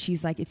 Yeah. And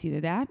she's like, it's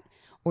either that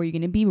or you're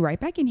going to be right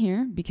back in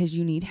here because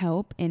you need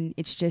help. And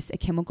it's just a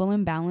chemical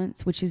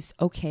imbalance, which is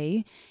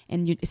okay.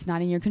 And it's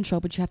not in your control,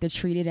 but you have to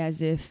treat it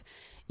as if,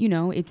 you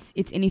know, it's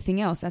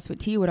anything else. That's what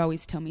Tia would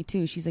always tell me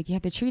too. She's like, you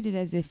have to treat it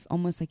as if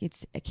almost like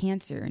it's a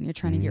cancer and you're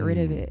trying to get rid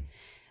of it.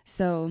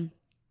 So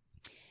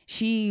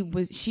she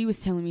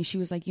was telling me, she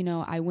was like, you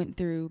know, I went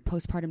through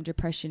postpartum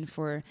depression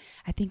for,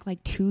 I think,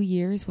 like 2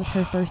 years with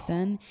her first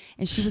son.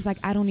 And she was like,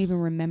 I don't even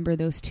remember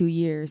those 2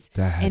 years.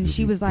 And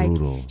she was like,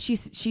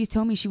 she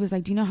told me, she was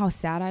like, do you know how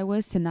sad I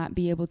was to not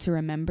be able to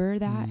remember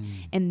that?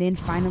 And then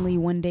finally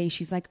one day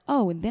she's like,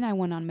 oh, and then I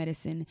went on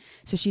medicine.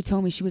 So she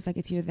told me, she was like,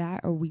 it's either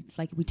that or we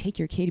take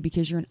your kid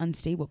because you're an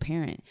unstable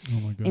parent. Oh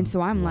my God. And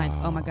so I'm like,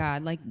 oh my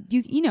God, like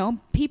you know,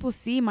 people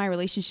see my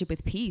relationship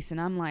with peace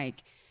and I'm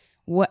like,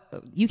 what,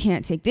 you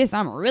can't take this.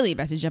 I'm really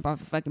about to jump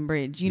off a fucking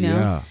bridge, you know?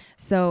 Yeah.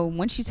 So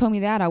once she told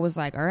me that, I was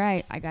like, all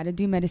right, I got to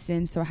do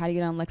medicine. So I had to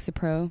get on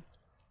Lexapro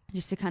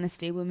just to kind of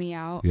stable me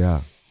out.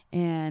 Yeah.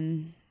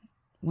 And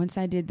once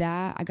I did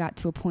that, I got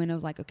to a point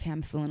of like, okay,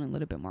 I'm feeling a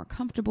little bit more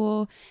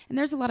comfortable. And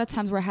there's a lot of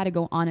times where I had to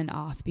go on and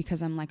off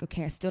because I'm like,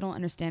 okay, I still don't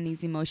understand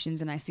these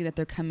emotions. And I see that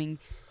they're coming,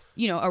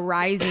 you know,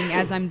 arising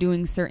as I'm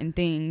doing certain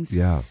things.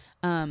 Yeah.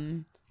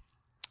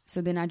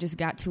 So then I just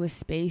got to a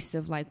space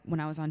of like when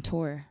I was on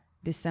tour.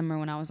 This summer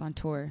when I was on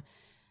tour,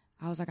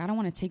 I was like, I don't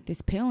want to take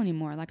this pill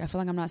anymore. Like, I feel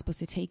like I'm not supposed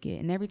to take it.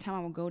 And every time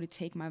I would go to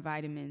take my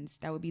vitamins,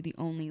 that would be the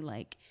only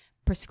like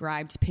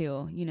prescribed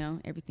pill, you know,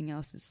 everything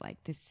else is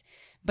like this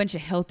bunch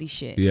of healthy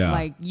shit. Yeah.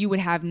 Like you would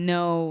have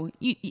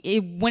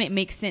it wouldn't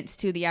make sense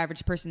to the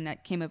average person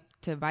that came up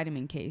to a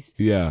vitamin case.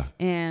 Yeah.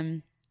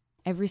 And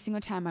every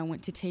single time I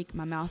went to take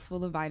my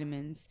mouthful of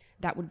vitamins,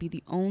 that would be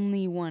the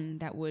only one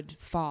that would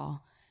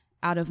fall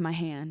out of my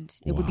hand.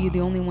 It would be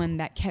the only one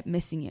that kept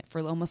missing it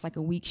for almost like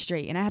a week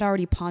straight. And I had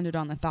already pondered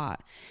on the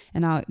thought.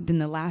 And then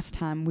the last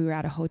time we were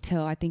at a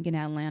hotel, I think in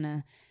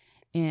Atlanta,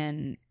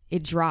 and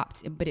it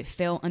dropped, but it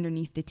fell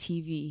underneath the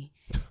TV.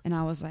 And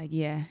I was like,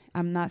 yeah,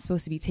 I'm not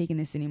supposed to be taking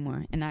this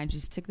anymore. And I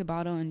just took the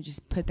bottle and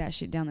just put that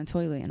shit down the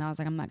toilet. And I was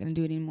like, I'm not going to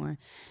do it anymore.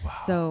 Wow.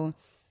 So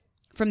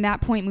from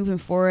that point moving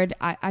forward,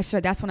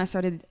 that's when I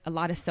started a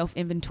lot of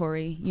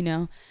self-inventory, you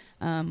know,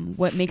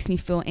 what makes me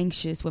feel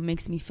anxious, what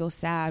makes me feel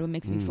sad, what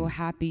makes me feel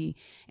happy,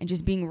 and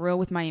just being real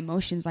with my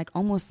emotions, like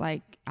almost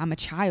like I'm a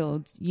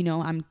child, you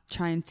know. I'm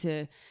trying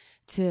to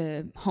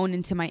hone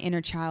into my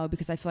inner child,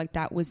 because I feel like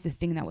that was the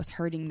thing that was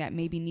hurting, that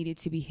maybe needed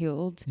to be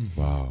healed.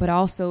 Wow. But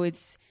also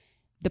it's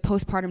the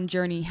postpartum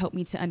journey helped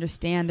me to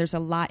understand there's a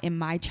lot in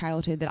my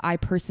childhood that I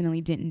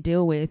personally didn't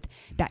deal with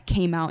that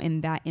came out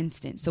in that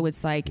instant. So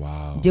it's like,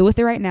 deal with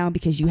it right now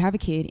because you have a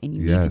kid and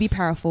you need to be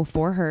powerful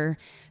for her.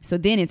 So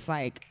then it's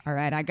like, all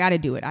right, I got to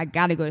do it. I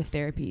got to go to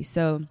therapy.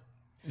 So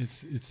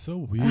it's so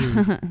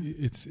weird.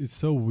 it's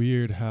so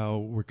weird how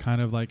we're kind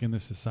of like in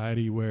this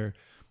society where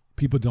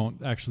people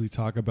don't actually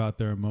talk about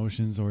their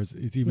emotions, or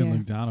it's even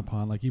looked down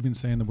upon. Like even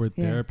saying the word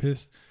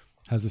therapist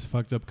has this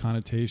fucked up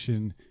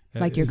connotation.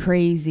 Like you're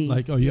crazy.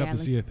 Like, oh, you have to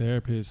see a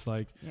therapist.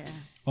 Like,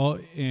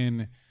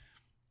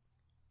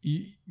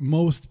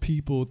 most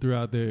people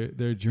throughout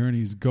their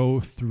journeys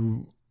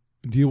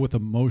deal with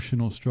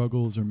emotional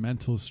struggles or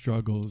mental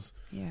struggles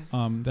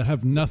that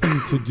have nothing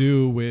to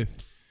do with,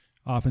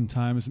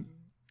 oftentimes,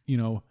 you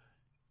know,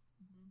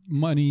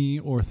 money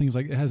or things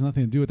like. It has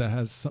nothing to do with that.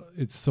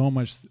 It's so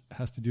much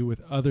has to do with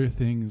other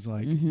things,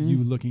 like you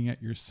looking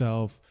at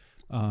yourself,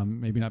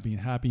 maybe not being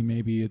happy,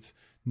 maybe it's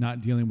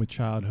not dealing with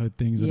childhood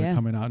things that are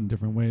coming out in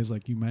different ways,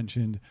 like you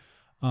mentioned,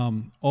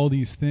 all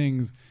these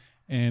things.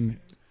 And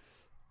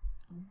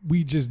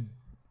we just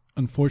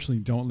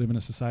unfortunately don't live in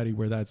a society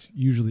where that's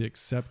usually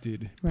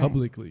accepted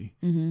publicly.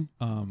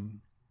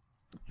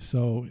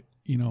 So,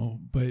 you know,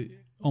 but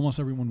almost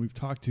everyone we've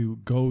talked to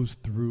goes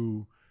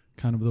through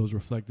kind of those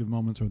reflective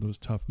moments or those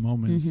tough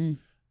moments.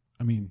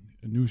 I mean,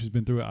 Anoush has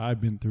been through it. I've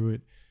been through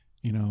it,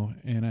 you know,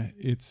 and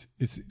it's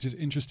just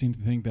interesting to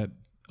think that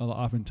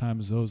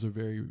oftentimes those are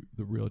the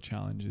real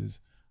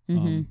challenges,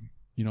 you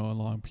know,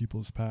 along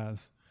people's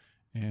paths,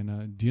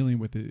 and dealing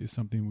with it is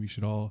something we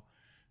should all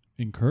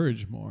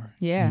encourage more,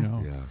 you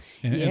know,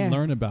 and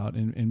learn about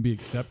and be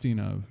accepting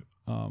of.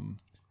 I'm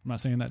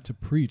not saying that to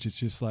preach. It's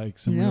just like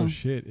some real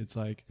shit. It's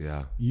like,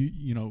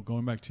 you know,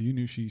 going back to you,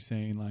 Nushi,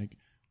 saying like,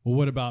 well,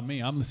 what about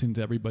me? I'm listening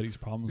to everybody's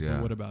problems,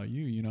 but what about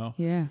you, you know?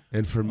 Yeah.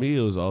 And for me,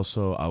 it was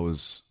also,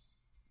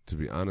 to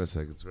be honest,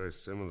 like it's very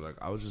similar.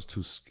 Like I was just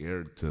too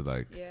scared to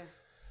like,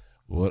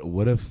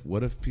 What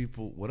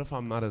if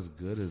I'm not as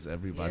good as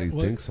everybody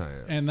thinks I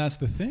am? And that's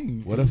the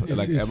thing. What if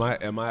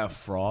am I a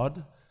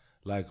fraud?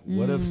 Like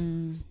what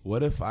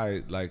if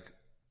I like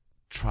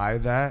try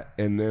that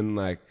and then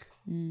like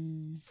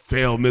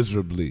fail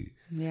miserably?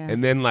 Yeah.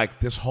 And then like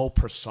this whole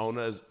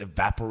persona is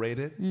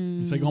evaporated.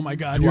 It's like, oh my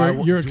God,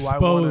 you're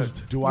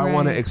exposed. Do I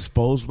want to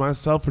expose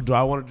myself, or do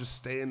I want to just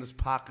stay in this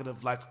pocket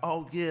of like,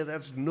 oh yeah,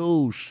 that's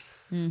Noosh.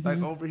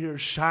 Like over here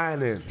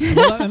shining.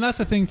 And that's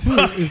the thing too.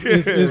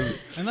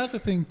 And that's the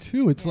thing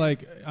too. It's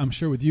like, I'm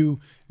sure with you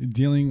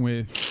dealing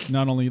with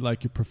not only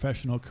like your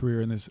professional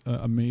career and this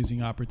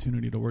amazing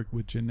opportunity to work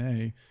with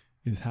Janae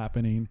is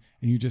happening,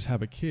 and you just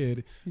have a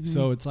kid.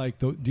 So it's like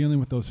dealing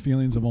with those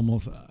feelings of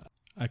almost,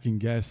 I can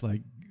guess,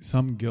 like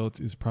some guilt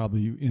is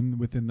probably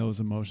within those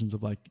emotions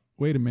of like,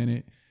 wait a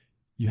minute,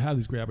 you have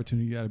this great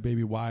opportunity, you got a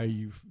baby, why are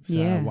you sad?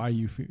 Yeah. Why are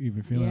you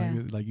even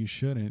feeling like you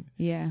shouldn't?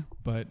 Yeah.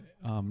 But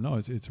no,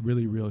 it's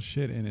really real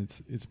shit, and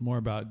it's more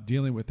about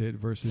dealing with it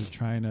versus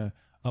trying to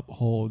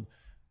uphold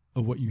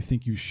of what you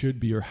think you should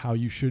be, or how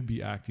you should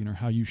be acting, or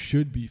how you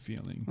should be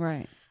feeling.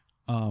 Right.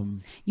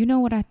 You know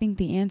what I think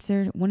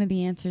one of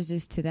the answers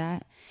is to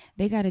that?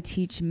 They got to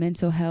teach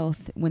mental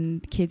health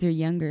when kids are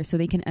younger, so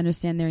they can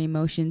understand their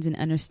emotions and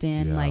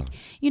understand like,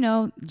 you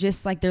know,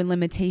 just like their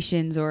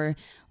limitations, or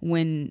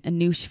when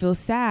Anoush feels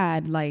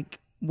sad, like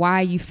why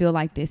you feel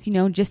like this, you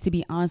know, just to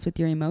be honest with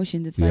your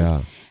emotions. It's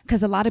like,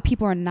 because a lot of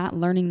people are not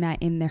learning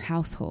that in their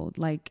household.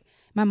 Like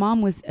my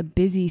mom was a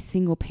busy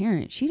single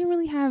parent. She didn't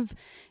really have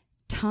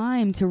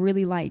time to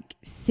really like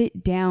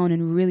sit down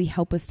and really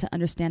help us to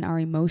understand our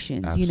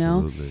emotions. Absolutely. You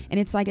know, and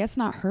it's like, that's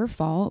not her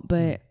fault,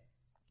 but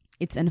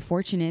it's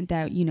unfortunate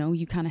that, you know,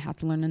 you kind of have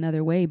to learn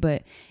another way.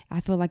 But I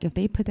feel like if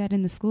they put that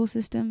in the school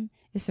system,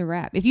 it's a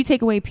wrap. If you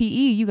take away PE,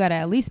 you got to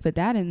at least put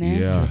that in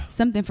there.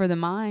 Something for the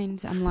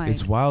mind. I'm like,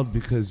 it's wild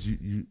because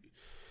you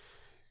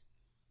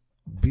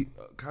be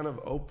kind of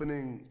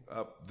opening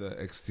up the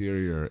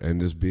exterior and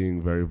just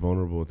being very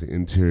vulnerable with the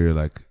interior,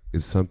 like,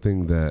 is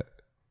something that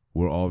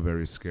we're all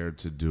very scared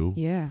to do.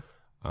 Yeah.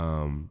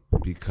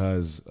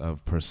 because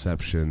of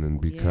perception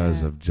and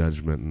because of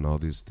judgment and all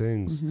these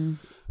things. Mm-hmm.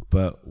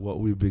 But what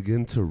we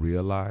begin to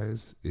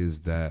realize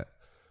is that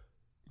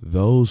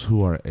those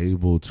who are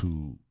able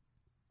to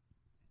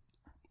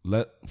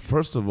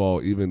first of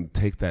all, even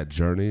take that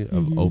journey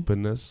of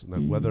openness,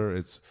 like whether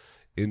it's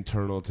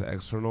internal to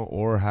external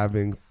or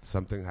having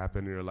something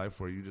happen in your life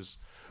where you just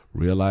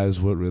realize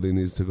what really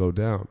needs to go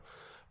down.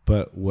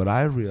 But what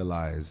I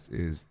realized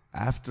is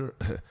after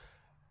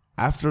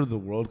the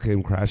world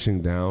came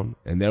crashing down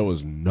and there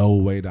was no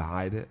way to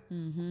hide it,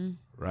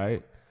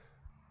 right?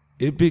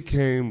 It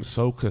became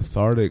so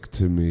cathartic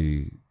to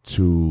me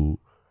to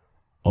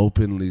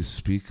openly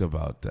speak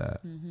about that,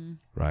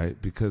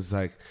 right? Because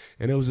and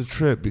it was a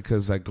trip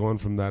because going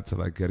from that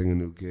to getting a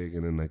new gig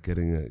and then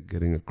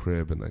getting a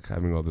crib and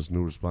having all this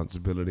new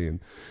responsibility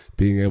and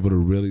being able to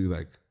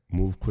really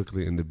move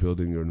quickly into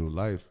building your new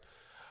life.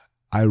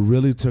 I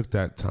really took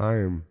that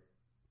time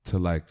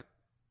to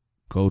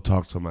go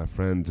talk to my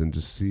friends and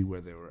just see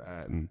where they were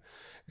at and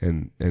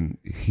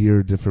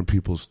hear different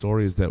people's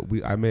stories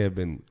that I may have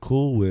been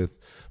cool with,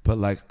 but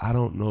I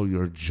don't know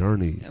your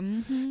journey,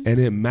 and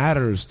it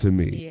matters to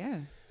me.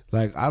 Yeah,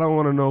 I don't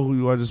want to know who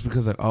you are just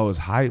because it's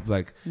hype.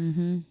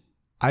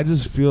 I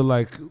just feel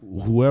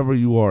whoever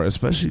you are,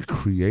 especially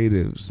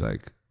creatives,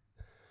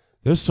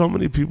 there's so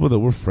many people that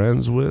we're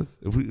friends with.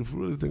 If we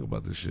really think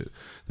about this shit,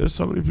 there's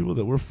so many people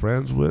that we're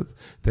friends with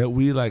that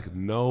we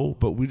know,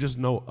 but we just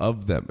know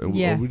of them, and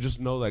or we just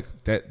know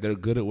that they're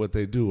good at what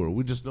they do, or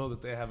we just know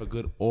that they have a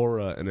good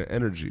aura and an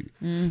energy.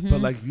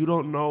 But you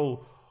don't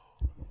know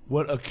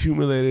what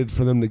accumulated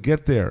for them to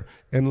get there,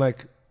 and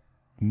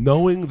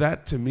knowing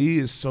that to me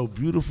is so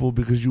beautiful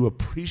because you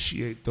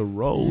appreciate the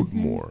road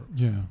more.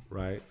 Yeah,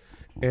 right.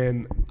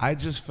 And I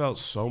just felt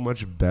so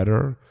much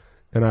better,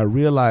 and I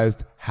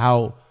realized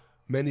how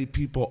many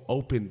people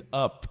opened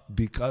up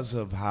because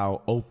of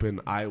how open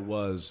I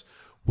was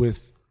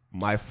with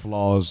my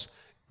flaws,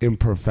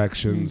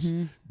 imperfections,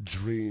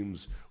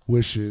 dreams,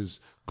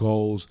 wishes,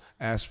 goals,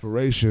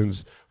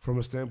 aspirations from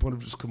a standpoint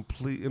of just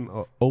complete and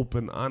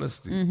open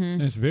honesty. And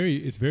it's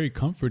very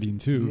comforting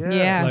too.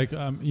 Yeah.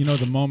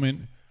 The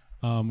moment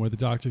where the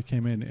doctor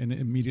came in and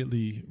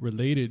immediately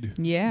related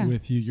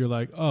with you, you're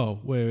like,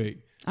 oh, wait.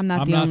 I'm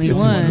not the only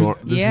one.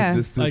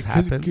 This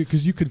happens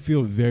because you could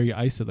feel very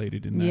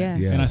isolated in that. Yeah.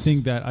 Yes. And I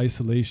think that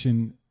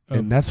isolation,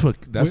 and that's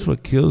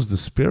what kills the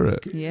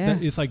spirit. Yeah,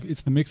 it's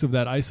the mix of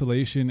that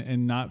isolation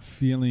and not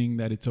feeling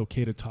that it's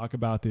okay to talk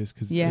about this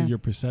because your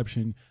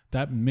perception.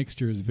 That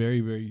mixture is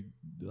very, very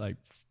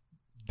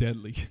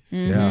deadly.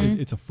 Yeah,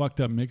 it's a fucked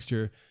up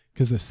mixture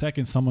because the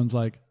second someone's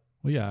like,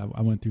 well, yeah,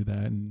 I went through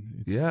that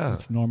and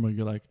it's normal.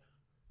 You're like,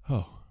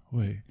 oh.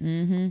 Wait,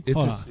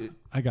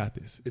 I got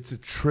this. It's a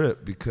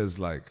trip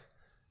because,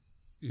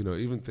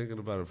 even thinking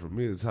about it for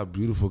me, it's how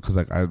beautiful because,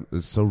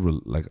 it's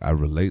so I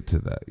relate to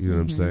that. You know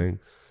what I'm saying?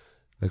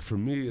 For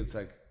me,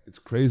 it's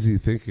crazy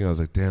thinking. I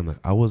was damn,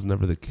 I was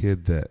never the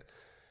kid that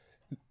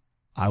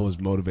I was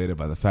motivated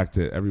by the fact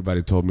that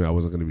everybody told me I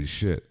wasn't going to be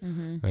shit.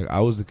 I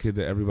was the kid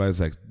that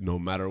everybody's no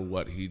matter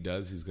what he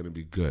does, he's going to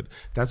be good.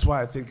 That's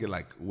why I think it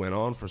went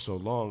on for so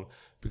long.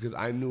 Because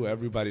I knew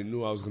everybody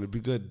knew I was going to be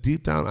good.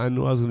 Deep down, I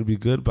knew I was going to be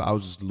good, but I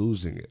was just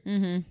losing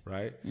it,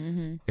 right?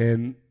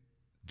 And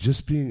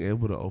just being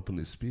able to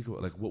openly speak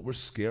about what we're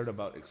scared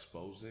about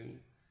exposing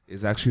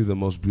is actually the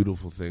most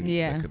beautiful thing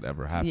that could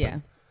ever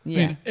happen. Yeah.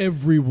 And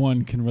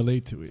everyone can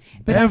relate to it.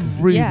 But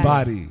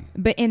everybody.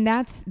 But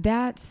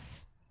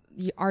that's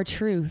our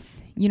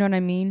truth. You know what I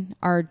mean?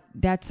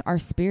 That's our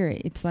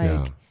spirit. It's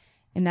and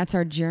that's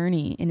our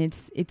journey. And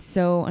it's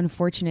so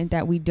unfortunate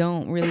that we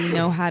don't really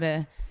know how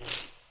to.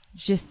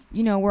 Just,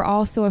 we're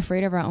all so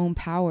afraid of our own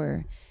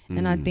power.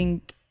 And I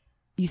think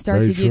you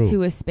start to get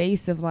to a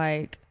space of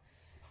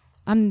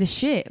I'm the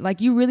shit.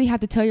 You really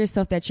have to tell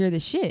yourself that you're the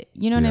shit.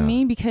 You know what I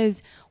mean?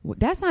 Because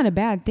that's not a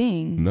bad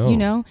thing.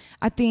 No.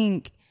 I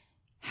think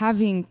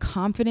having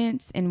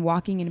confidence and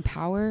walking in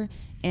power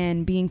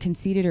and being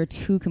conceited are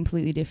two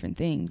completely different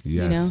things.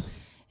 Yes.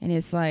 And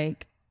it's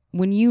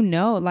when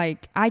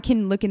I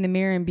can look in the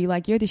mirror and be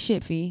you're the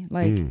shit, Fee.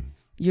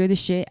 You're the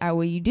shit at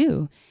what you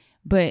do.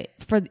 But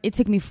it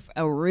took me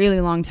a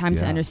really long time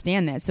to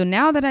understand that. So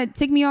now that it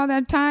took me all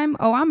that time,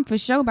 I'm for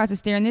sure about to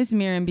stare in this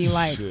mirror and be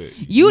like,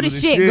 you the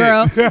shit,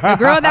 girl. The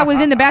girl that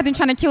was in the bathroom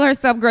trying to kill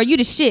herself, girl, you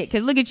the shit.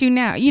 Because look at you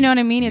now. You know what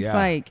I mean?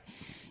 It's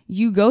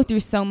you go through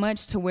so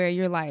much to where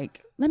you're let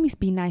me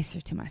be nicer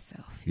to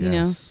myself. Yes. You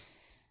know?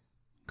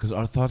 Because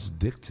our thoughts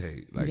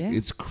dictate.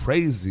 It's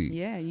crazy.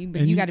 Yeah,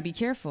 you got to be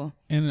careful.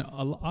 And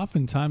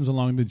oftentimes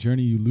along the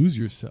journey, you lose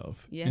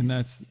yourself. Yes. And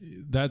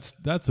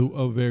that's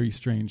a very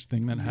strange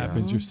thing that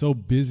happens. You're so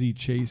busy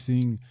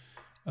chasing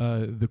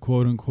the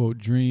quote unquote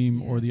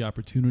dream or the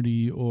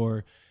opportunity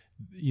or,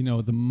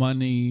 the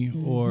money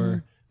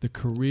or the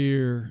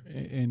career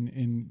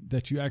and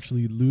that you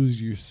actually lose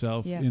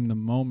yourself in the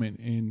moment.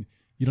 And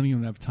you don't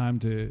even have time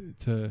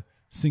to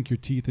sink your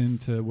teeth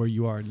into where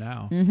you are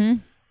now.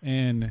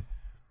 And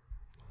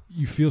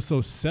you feel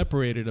so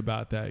separated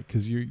about that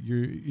because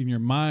you're in your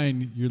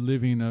mind, you're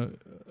living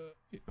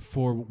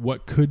for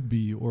what could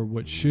be or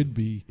what should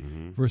be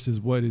versus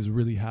what is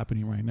really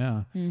happening right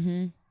now.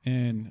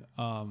 And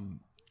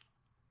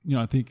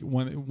I think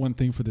one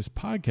thing for this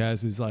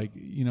podcast is like,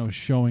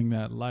 showing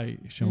that light,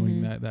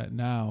 showing that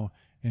now,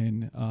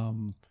 and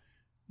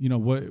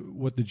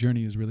what the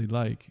journey is really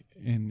like,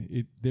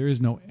 and there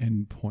is no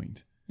end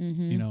point.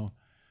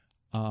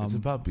 It's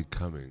about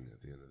becoming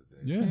at the end of the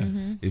day.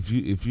 Yeah.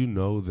 If you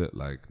know that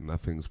like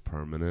nothing's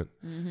permanent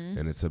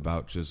and it's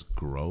about just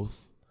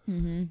growth,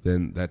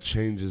 then that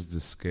changes the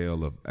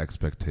scale of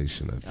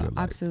expectation. I feel like,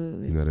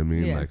 absolutely. You know what I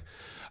mean? Yeah. Like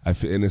I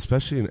feel, and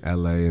especially in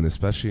LA, and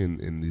especially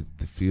in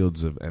the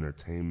fields of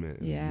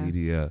entertainment and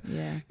media,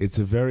 it's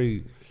a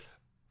very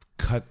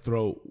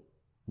cutthroat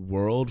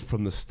world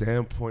from the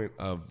standpoint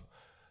of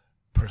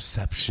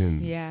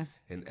perception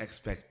and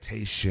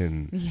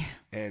expectation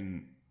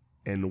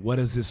and what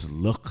does this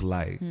look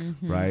like,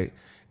 right?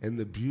 And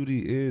the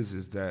beauty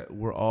is that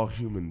we're all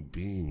human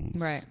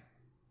beings, right?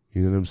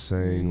 You know what I'm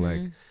saying?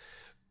 Like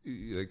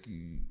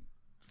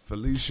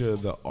Felicia,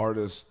 the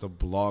artist, the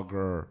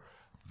blogger,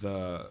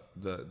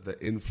 the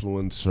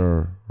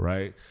influencer,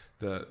 right?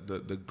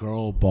 The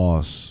girl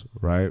boss,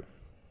 right?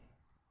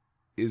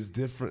 Is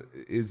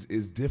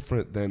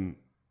different than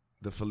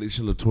the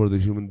Felicia Latour, the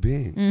human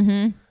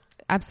being.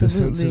 Absolutely.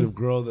 The sensitive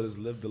girl that has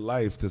lived a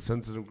life, the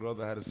sensitive girl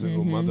that had a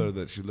single mother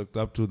that she looked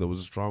up to, that was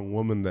a strong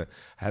woman, that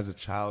has a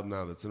child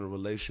now, that's in a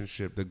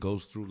relationship, that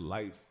goes through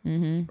life,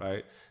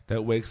 right?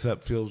 That wakes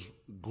up, feels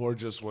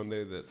gorgeous one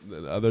day, that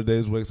the other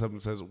days wakes up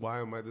and says, why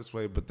am I this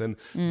way? But then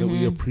that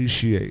we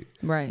appreciate,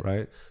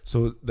 right?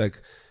 So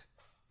like,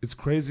 it's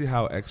crazy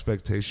how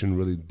expectation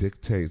really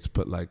dictates,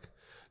 but like,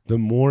 the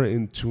more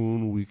in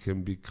tune we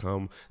can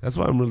become, that's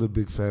why I'm really a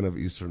big fan of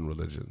Eastern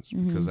religions,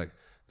 because like,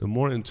 the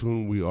more in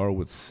tune we are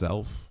with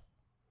self,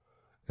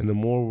 and the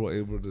more we're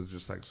able to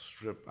just like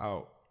strip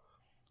out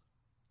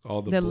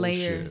all the bullshit,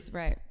 layers,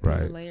 right?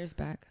 Right. The layers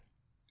back.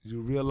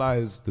 You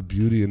realize the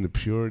beauty and the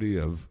purity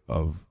of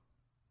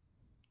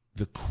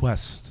the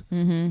quest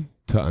to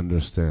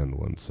understand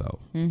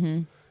oneself.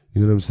 You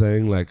know what I'm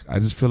saying? Like, I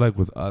just feel like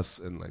with us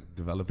and like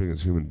developing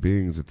as human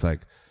beings, it's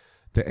like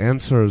the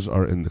answers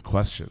are in the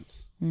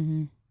questions.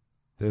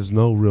 There's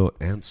no real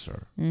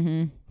answer.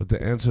 But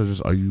the answer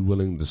is, are you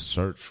willing to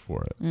search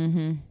for it?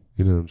 You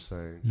know what I'm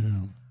saying?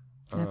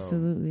 Yeah.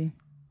 Absolutely.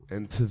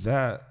 And to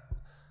that,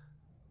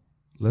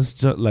 let's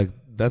just like,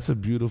 that's a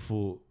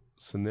beautiful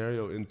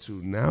scenario into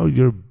now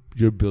you're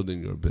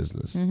building your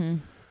business.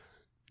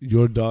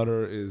 Your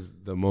daughter is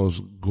the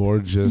most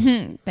gorgeous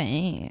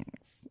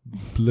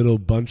little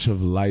bunch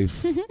of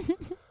life.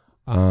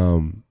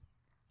 And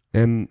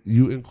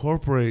you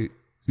incorporate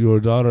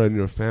your daughter and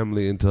your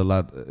family into a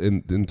lot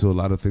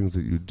of things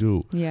that you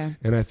do. Yeah.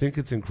 And I think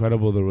it's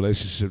incredible, the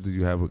relationship that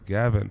you have with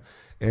Gavin,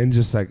 and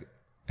just like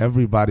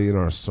everybody in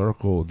our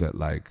circle, that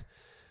like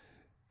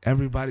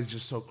everybody's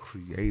just so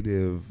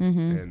creative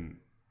and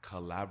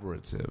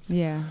collaborative.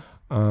 Yeah.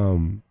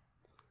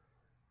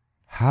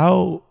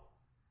 How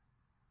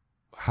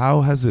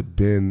has it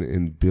been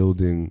in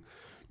building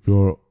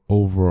your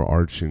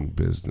overarching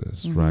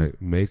business, right?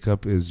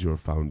 Makeup is your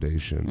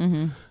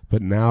foundation,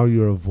 but now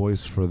you're a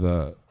voice for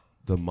the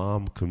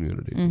mom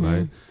community,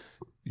 right?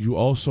 You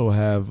also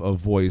have a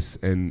voice,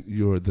 and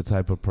you're the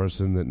type of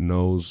person that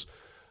knows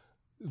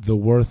the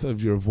worth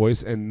of your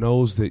voice and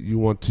knows that you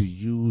want to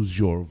use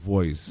your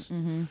voice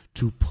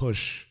to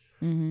push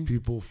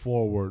people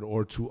forward,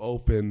 or to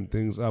open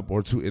things up,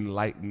 or to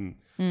enlighten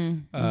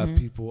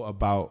people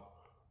about,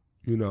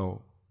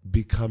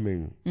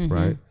 becoming,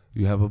 right?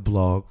 You have a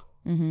blog.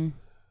 You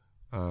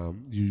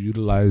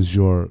utilize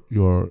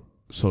your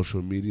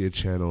social media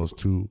channels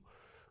to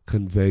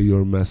convey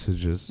your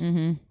messages,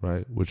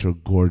 right? Which are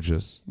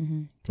gorgeous,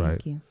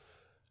 right? Thank you.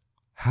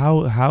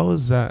 How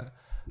has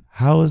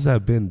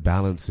that been,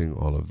 balancing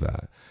all of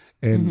that?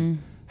 And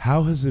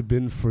how has it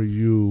been for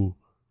you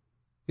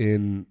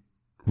in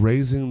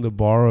raising the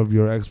bar of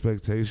your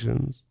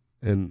expectations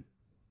and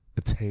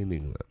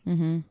attaining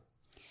them?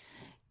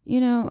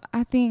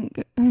 I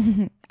think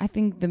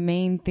the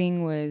main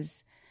thing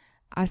was,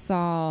 I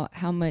saw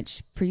how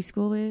much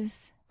preschool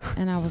is,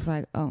 and I was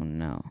like, oh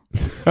no.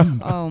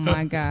 Oh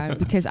my God.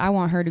 Because I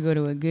want her to go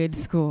to a good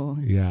school.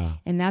 Yeah.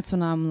 And that's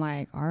when I'm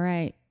like, all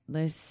right,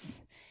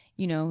 let's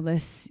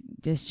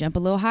just jump a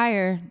little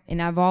higher.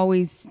 And I've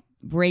always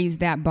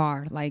raised that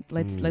bar. Like,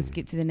 let's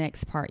get to the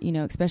next part,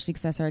 especially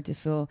because I started to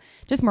feel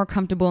just more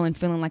comfortable and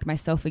feeling like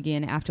myself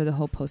again after the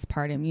whole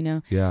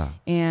postpartum, Yeah.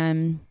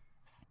 And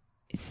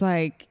it's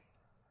like,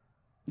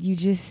 you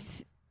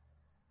just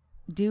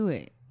do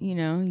it.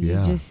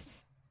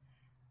 Just,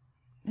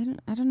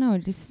 I don't know,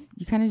 just,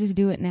 you kind of just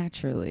do it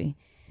naturally.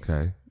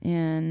 Okay.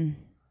 And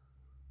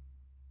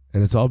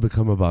it's all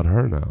become about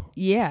her now.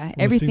 Yeah.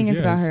 Everything is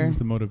about her.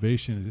 The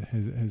motivation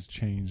has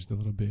changed a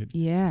little bit.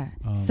 Yeah.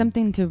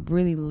 Something to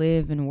really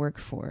live and work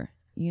for,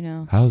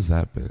 How's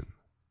that been?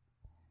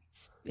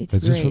 It's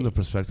just great. from the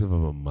perspective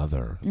of a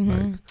mother.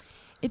 Like,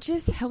 it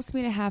just helps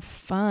me to have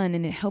fun,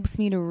 and it helps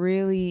me to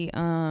really,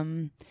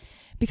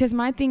 Because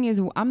my thing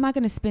is, I'm not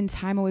going to spend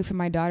time away from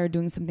my daughter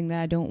doing something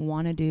that I don't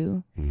want to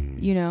do,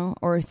 you know,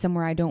 or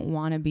somewhere I don't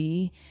want to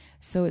be.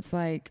 So it's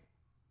like,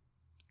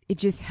 it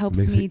just helps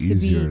me to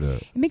be,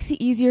 it makes it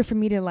easier for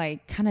me to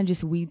like kind of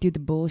just weed through the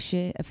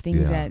bullshit of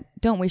things that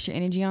don't waste your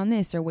energy on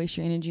this or waste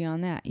your energy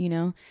on that, you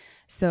know?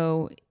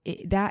 So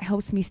that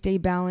helps me stay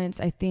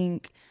balanced. I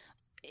think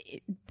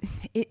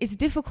it's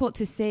difficult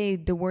to say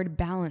the word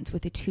balance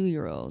with a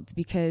 2-year-old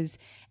because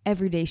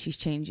every day she's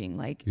changing.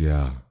 Like,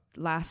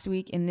 last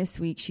week and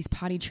this week she's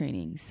potty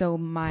training, so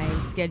my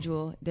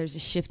schedule, there's a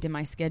shift in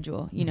my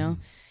schedule, you know,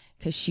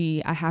 because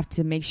I have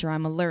to make sure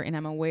I'm alert and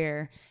I'm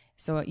aware.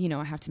 So, you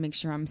know, I have to make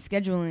sure I'm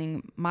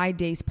scheduling my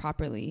days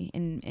properly,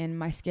 and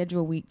my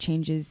schedule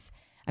changes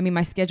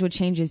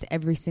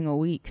every single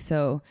week.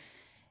 So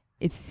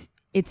it's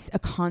a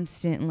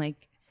constant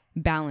like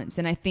balance.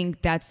 And I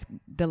think that's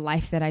the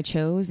life that I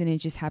chose. And it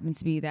just happened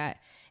to be that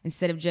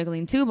instead of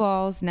juggling 2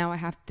 balls, now I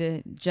have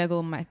to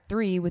juggle my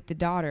 3 with the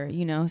daughter,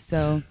 you know?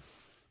 So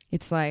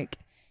it's like,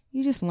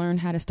 you just learn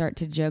how to start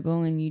to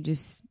juggle and you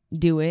just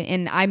do it.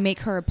 And I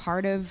make her a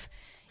part of,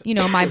 you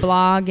know, my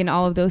blog and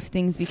all of those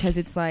things, because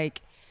it's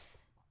like,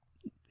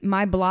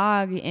 my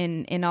blog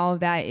and all of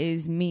that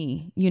is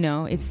me, you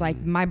know, it's like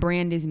my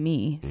brand is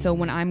me. So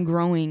when I'm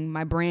growing,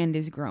 my brand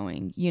is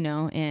growing, you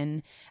know,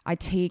 and I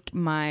take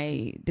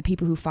the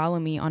people who follow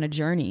me on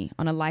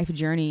a life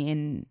journey,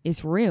 and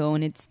it's real.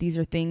 And these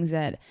are things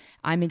that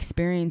I'm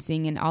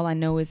experiencing, and all I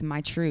know is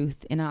my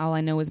truth, and all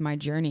I know is my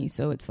journey.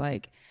 So it's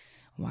like,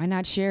 why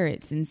not share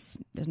it since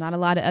there's not a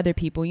lot of other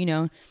people, you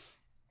know?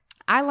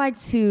 I like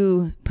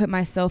to put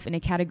myself in a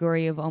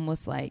category of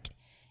almost like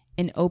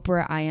an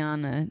Oprah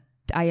Ayanla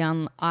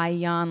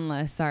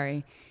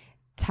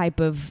type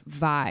of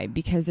vibe,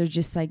 because they're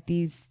just like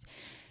these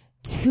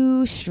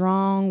 2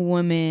 strong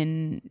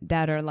women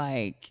that are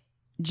like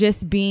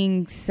just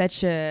being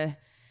such an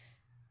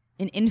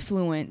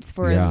influence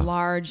for a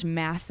large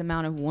mass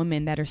amount of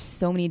women that are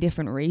so many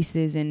different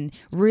races, and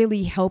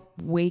really help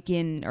wake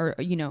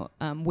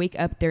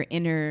up their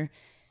inner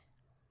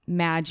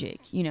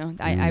magic. You know,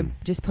 I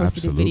just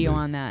posted a video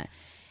on that.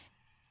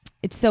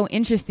 It's so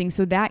interesting.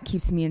 So that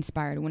keeps me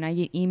inspired when I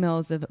get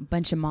emails of a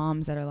bunch of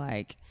moms that are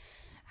like,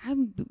 I've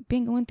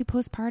been going through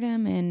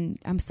postpartum and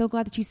I'm so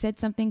glad that you said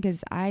something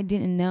because I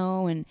didn't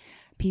know. And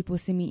people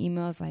send me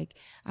emails like,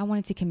 I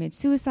wanted to commit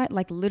suicide.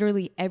 Like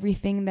literally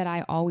everything that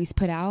I always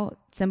put out,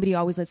 somebody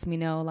always lets me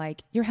know,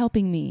 like, you're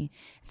helping me.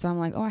 So I'm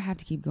like, oh, I have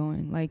to keep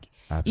going. Like,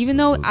 absolutely. Even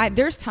though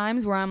there's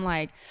times where I'm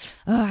like,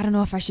 oh, I don't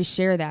know if I should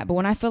share that. But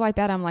when I feel like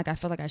that, I'm like, I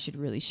feel like I should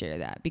really share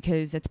that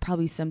because that's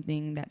probably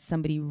something that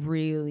somebody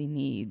really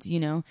needs,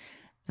 you know?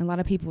 And a lot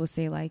of people will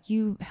say like,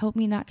 you helped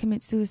me not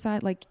commit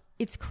suicide. Like,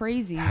 it's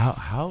crazy.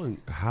 How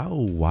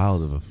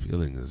wild of a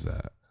feeling is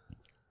that?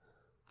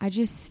 I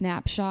just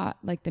snapshot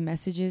like the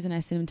messages and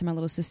I send them to my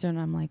little sister and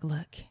I'm like,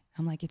 look,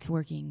 it's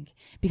working,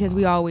 because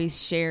we always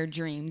share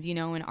dreams, you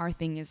know, and our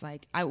thing is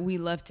like, we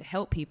love to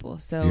help people.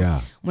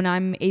 So when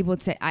I'm able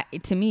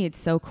to me, it's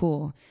so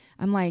cool.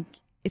 I'm like,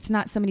 it's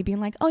not somebody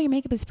being like, oh, your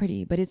makeup is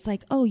pretty, but it's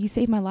like, oh, you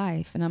saved my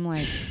life. And I'm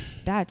like,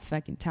 that's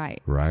fucking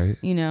tight. Right.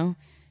 You know,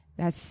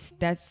 that's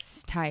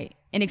tight.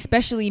 And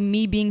especially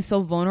me being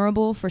so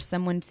vulnerable for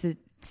someone to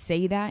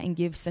say that and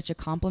give such a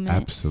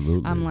compliment.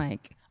 Absolutely. I'm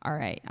like, all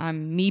right,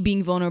 me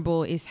being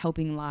vulnerable is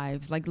helping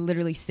lives, like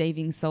literally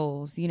saving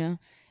souls, you know?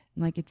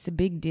 Like, it's a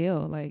big deal.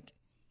 Like,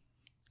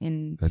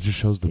 and that just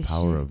shows the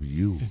power of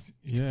you.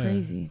 It's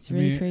crazy. It's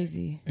really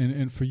crazy.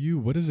 And for you,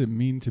 what does it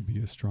mean to be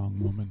a strong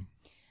woman?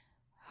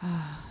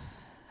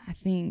 I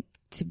think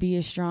to be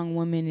a strong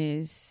woman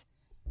is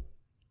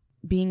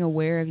being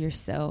aware of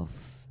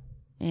yourself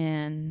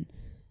and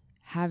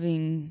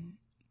having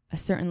a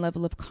certain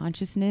level of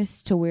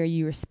consciousness to where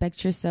you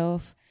respect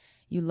yourself,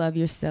 you love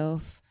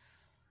yourself,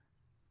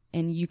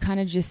 and you kind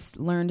of just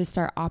learn to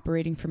start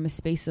operating from a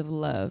space of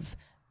love.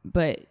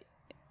 But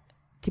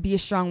to be a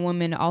strong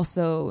woman,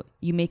 also,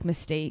 you make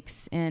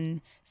mistakes,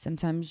 and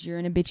sometimes you're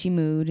in a bitchy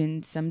mood,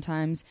 and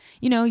sometimes,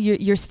 you know,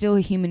 you're still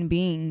a human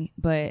being,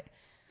 but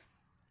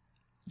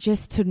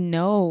just to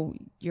know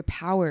your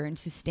power and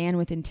to stand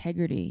with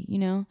integrity, you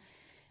know?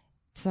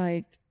 It's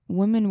like,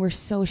 women, we're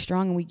so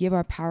strong and we give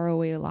our power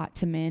away a lot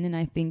to men. And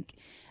I think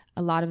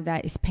a lot of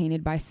that is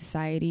painted by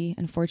society,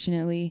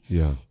 unfortunately.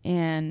 Yeah.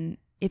 And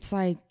it's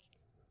like,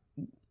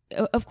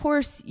 of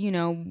course, you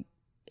know,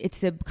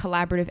 it's a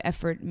collaborative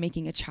effort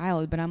making a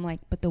child, but I'm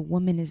like, but the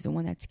woman is the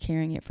one that's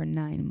carrying it for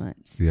 9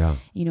 months. Yeah.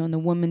 You know, and the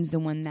woman's the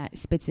one that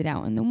spits it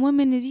out. And the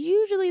woman is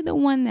usually the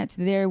one that's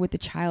there with the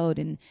child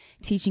and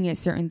teaching it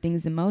certain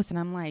things the most. And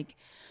I'm like,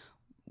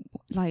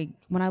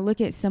 when I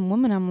look at some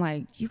women, I'm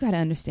like, you got to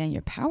understand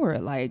your power.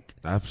 Like,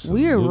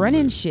 absolutely, we're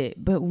running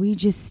shit, but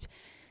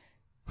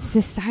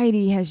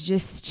society has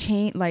just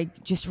changed,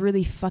 like, just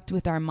really fucked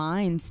with our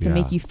minds to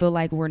make you feel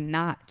like we're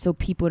not. So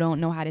people don't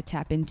know how to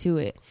tap into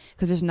it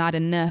because there's not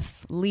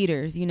enough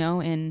leaders, you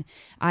know? And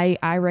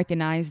I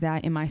recognize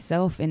that in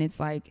myself. And it's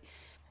like,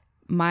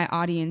 my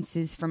audience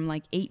is from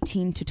like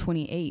 18 to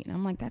 28. And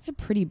I'm like, that's a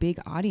pretty big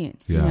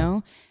audience, Yeah. you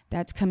know,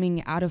 that's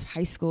coming out of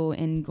high school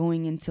and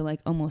going into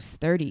like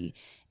almost 30.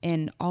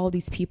 And all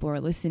these people are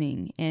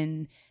listening,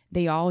 and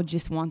they all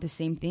just want the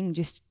same thing,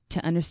 just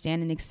to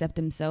understand and accept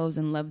themselves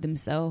and love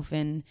themselves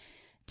and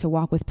to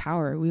walk with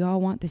power. We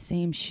all want the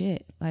same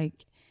shit.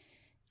 Like,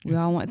 we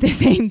all want the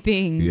same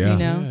thing, you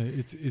know? Yeah,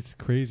 it's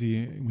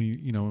crazy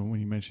when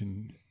you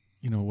mention,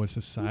 what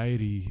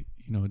society,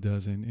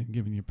 does in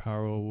giving your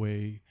power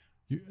away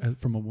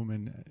from a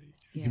woman,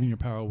 giving your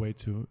power away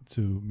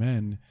to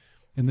men,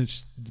 and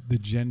the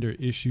gender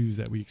issues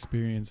that we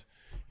experience,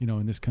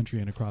 in this country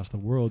and across the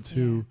world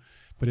too.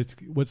 Yeah. But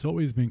what's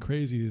always been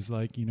crazy is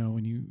like,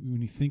 when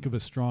you think of a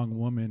strong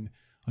woman,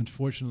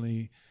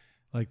 unfortunately,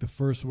 like the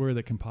first word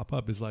that can pop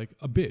up is like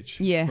a bitch.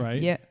 Yeah.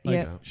 Right? Yeah. Like,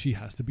 yeah. she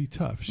has to be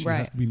tough. She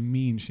has to be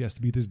mean. She has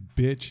to be this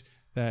bitch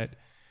that,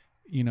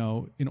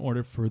 in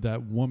order for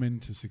that woman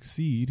to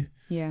succeed,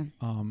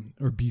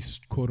 or be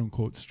quote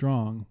unquote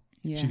strong,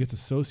 she gets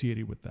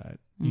associated with that,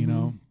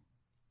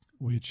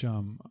 which,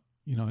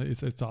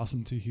 it's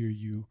awesome to hear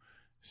you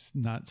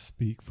not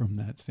speak from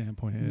that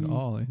standpoint at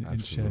all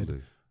and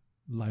shed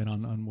light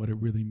on what it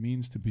really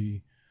means to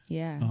be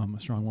a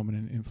strong woman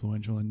and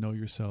influential, and know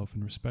yourself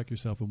and respect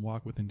yourself and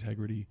walk with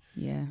integrity.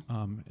 Yeah.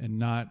 And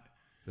not.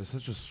 There's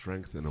such a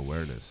strength and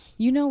awareness.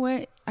 You know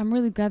what? I'm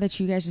really glad that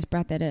you guys just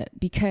brought that up,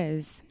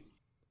 because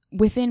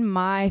within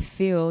my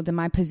field and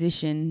my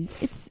position,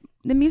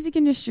 the music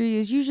industry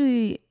is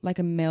usually like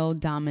a male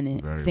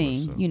dominant thing.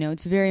 So.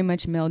 It's very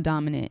much male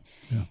dominant.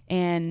 Yeah.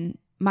 And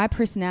my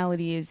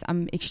personality is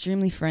I'm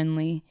extremely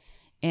friendly,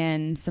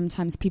 and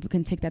sometimes people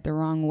can take that the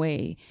wrong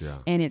way. Yeah.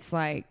 And it's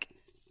like,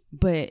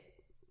 but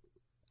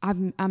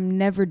I'm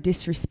never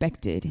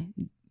disrespected.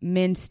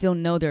 Men still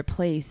know their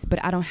place,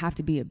 but I don't have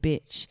to be a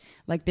bitch.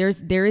 Like there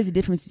is a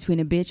difference between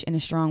a bitch and a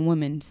strong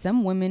woman.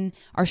 Some women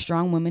are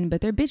strong women,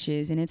 but they're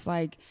bitches. And it's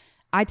like,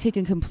 I take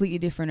a completely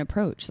different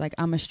approach. Like,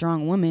 I'm a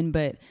strong woman,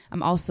 but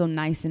I'm also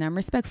nice and I'm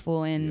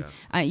respectful, and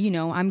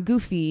I'm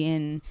goofy,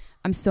 and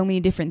I'm so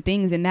many different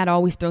things, and that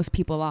always throws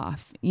people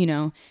off,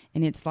 and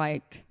it's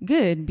like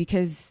good,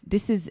 because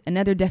this is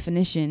another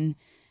definition,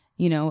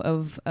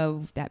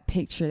 of that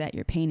picture that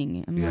you're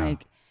painting. I'm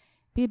like,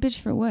 be a bitch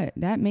for what?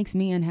 That makes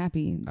me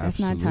unhappy. That's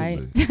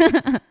Absolutely.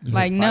 Not tight.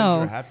 Like, no.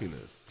 Your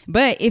happiness.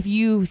 But if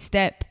you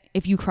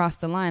cross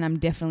the line, I'm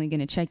definitely going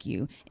to check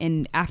you.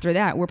 And after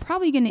that, we're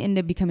probably going to end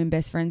up becoming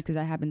best friends, because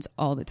that happens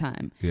all the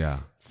time.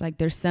 Yeah. It's like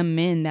there's some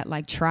men that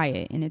like try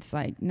it, and it's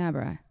like, nah,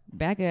 bruh,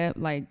 back up.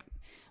 Like,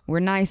 we're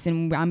nice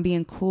and I'm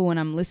being cool and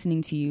I'm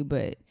listening to you,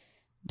 but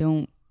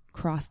don't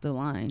cross the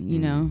line,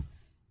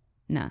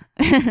 Nah.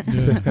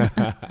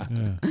 Yeah.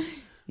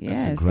 That's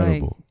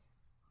incredible.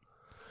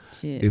 Like,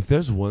 shit. If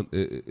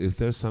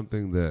there's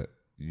something that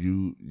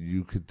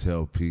you could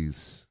tell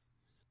Peace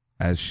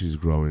as she's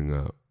growing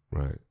up,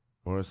 right?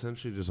 Or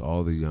essentially just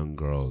all the young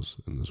girls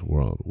in this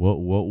world, what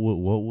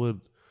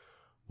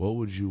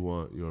would you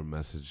want your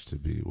message to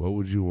be? What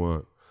would you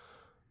want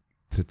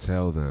to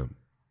tell them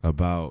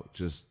about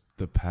just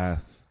the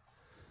path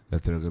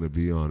that they're going to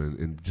be on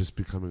and just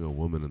becoming a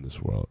woman in this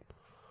world?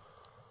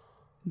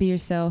 Be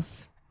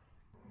yourself.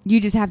 You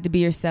just have to be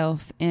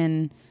yourself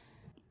and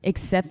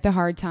accept the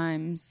hard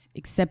times,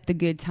 accept the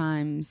good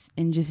times,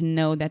 and just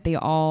know that it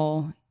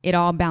all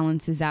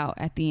balances out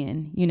at the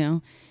end,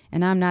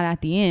 And I'm not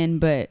at the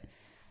end, but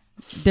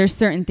there's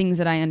certain things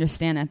that I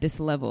understand at this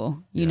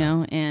level, you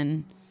know,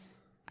 and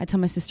I tell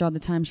my sister all the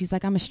time, she's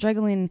like, I'm a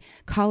struggling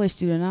college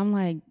student. I'm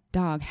like,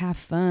 dog, have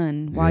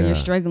fun while you're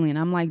struggling.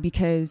 I'm like,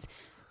 because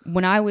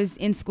when I was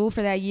in school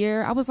for that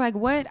year, I was like,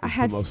 what? I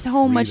had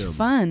so much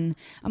fun.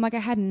 I'm like, I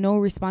had no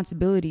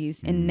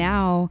responsibilities. And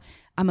now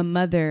I'm a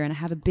mother and I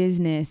have a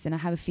business and I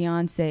have a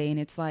fiance. And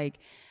it's like,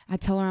 I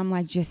tell her, I'm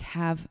like, just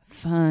have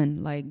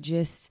fun. Like,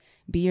 just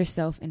be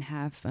yourself and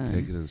have fun.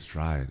 Take it in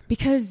stride.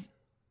 Because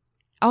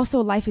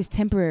also life is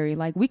temporary.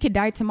 Like, we could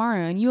die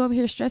tomorrow and you over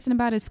here stressing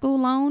about a school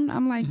loan.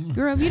 I'm like,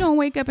 girl, if you don't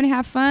wake up and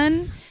have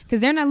fun,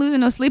 because they're not losing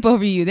no sleep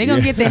over you. They're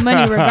going to get their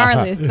money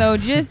regardless. So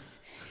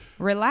just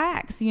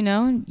relax, you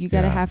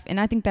got to have, and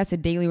I think that's a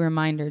daily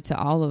reminder to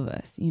all of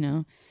us,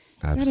 You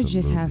got to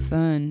just have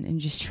fun and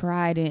just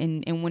try to,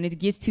 and when it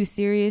gets too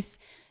serious,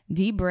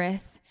 deep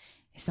breath.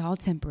 It's all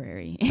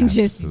temporary. And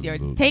just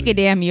take a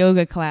damn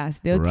yoga class.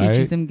 They'll teach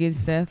you some good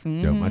stuff.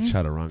 Mm-hmm. Yo, my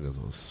chaturanga's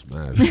on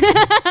smash.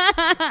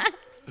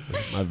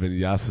 My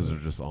vinyasas are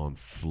just on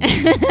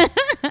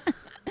fleek.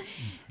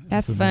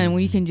 That's fun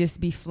when you can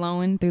just be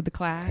flowing through the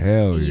class.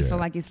 Hell and you feel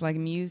like it's like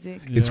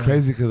music. It's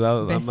crazy because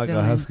I'm like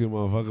a husky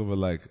motherfucker, but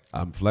like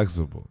I'm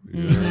flexible.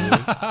 You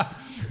know?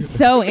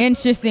 So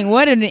interesting.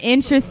 What an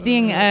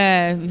interesting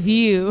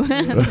view.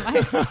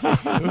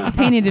 Like,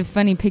 painted a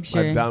funny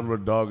picture. My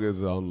downward dog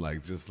is on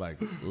like just like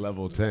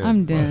level 10.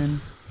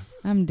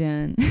 I'm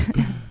done.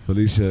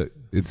 Felicia,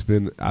 it's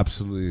been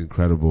absolutely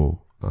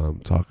incredible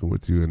talking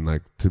with you, and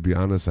like, to be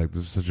honest, like,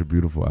 this is such a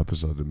beautiful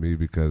episode to me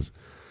because,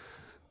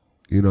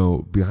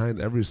 behind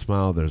every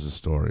smile there's a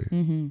story,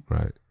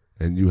 right?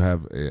 And you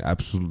have an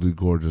absolutely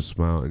gorgeous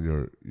smile, and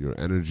your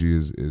energy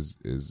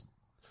is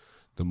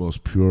the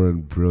most pure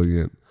and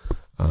brilliant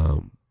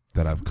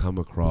that I've come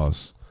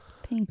across.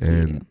 Thank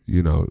and,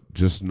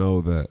 just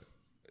know that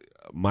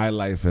my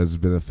life has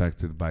been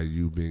affected by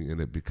you being in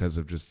it because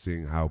of just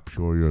seeing how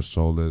pure your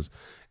soul is,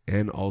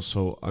 and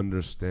also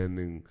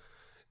understanding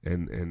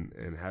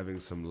and having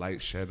some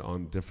light shed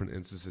on different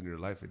instances in your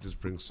life. It just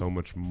brings so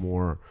much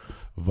more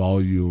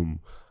volume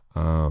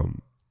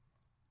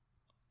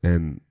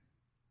and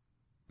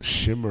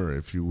shimmer,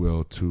 if you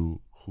will, to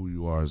who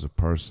you are as a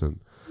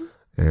person.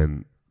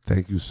 And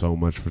thank you so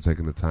much for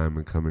taking the time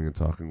and coming and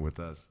talking with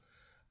us.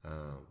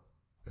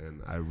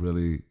 And I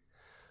really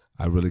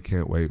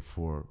can't wait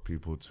for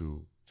people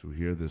to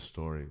hear this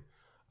story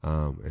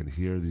and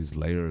hear these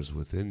layers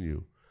within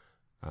you,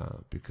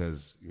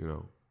 because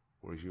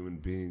we're human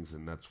beings,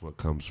 and that's what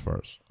comes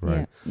first,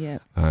 right? Yeah.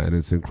 And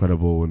it's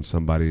incredible when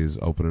somebody is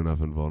open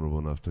enough and vulnerable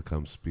enough to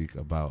come speak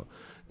about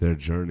their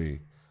journey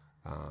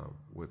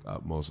with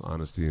utmost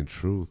honesty and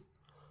truth,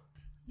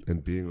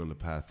 and being on the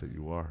path that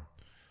you are.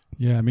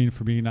 Yeah, I mean,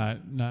 for me, not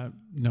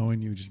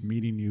knowing you, just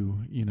meeting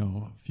you,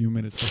 a few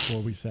minutes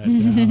before we sat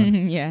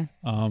down. Yeah.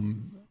 I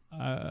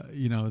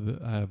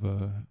have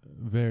a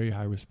very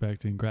high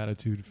respect and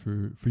gratitude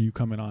for you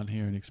coming on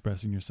here and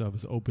expressing yourself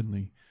as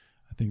openly.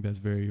 I think that's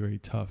very, very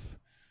tough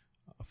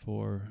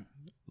for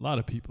a lot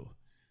of people.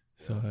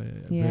 So I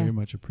very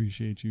much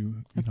appreciate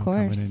you,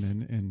 coming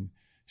in and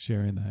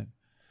sharing that.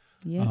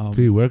 Yeah.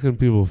 Fee, where can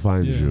people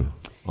find you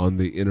on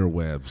the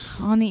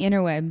interwebs? On the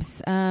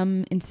interwebs,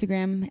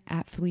 Instagram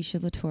at Felicia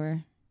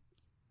Latour,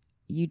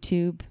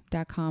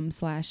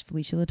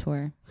 YouTube.com/Felicia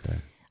Latour. Okay.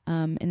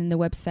 And then the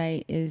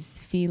website is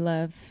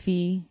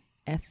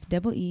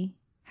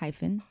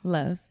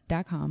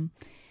FeeLove.com.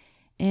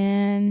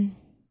 And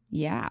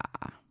yeah.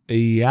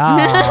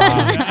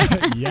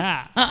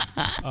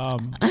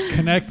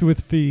 Connect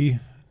with Fee.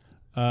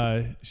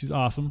 She's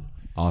awesome.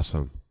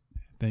 Awesome.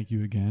 Thank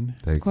you again.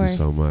 Thank you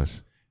so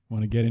much.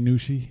 Want to get a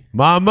Nushi?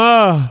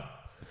 Mama,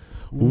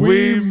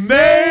 we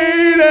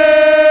made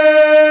it!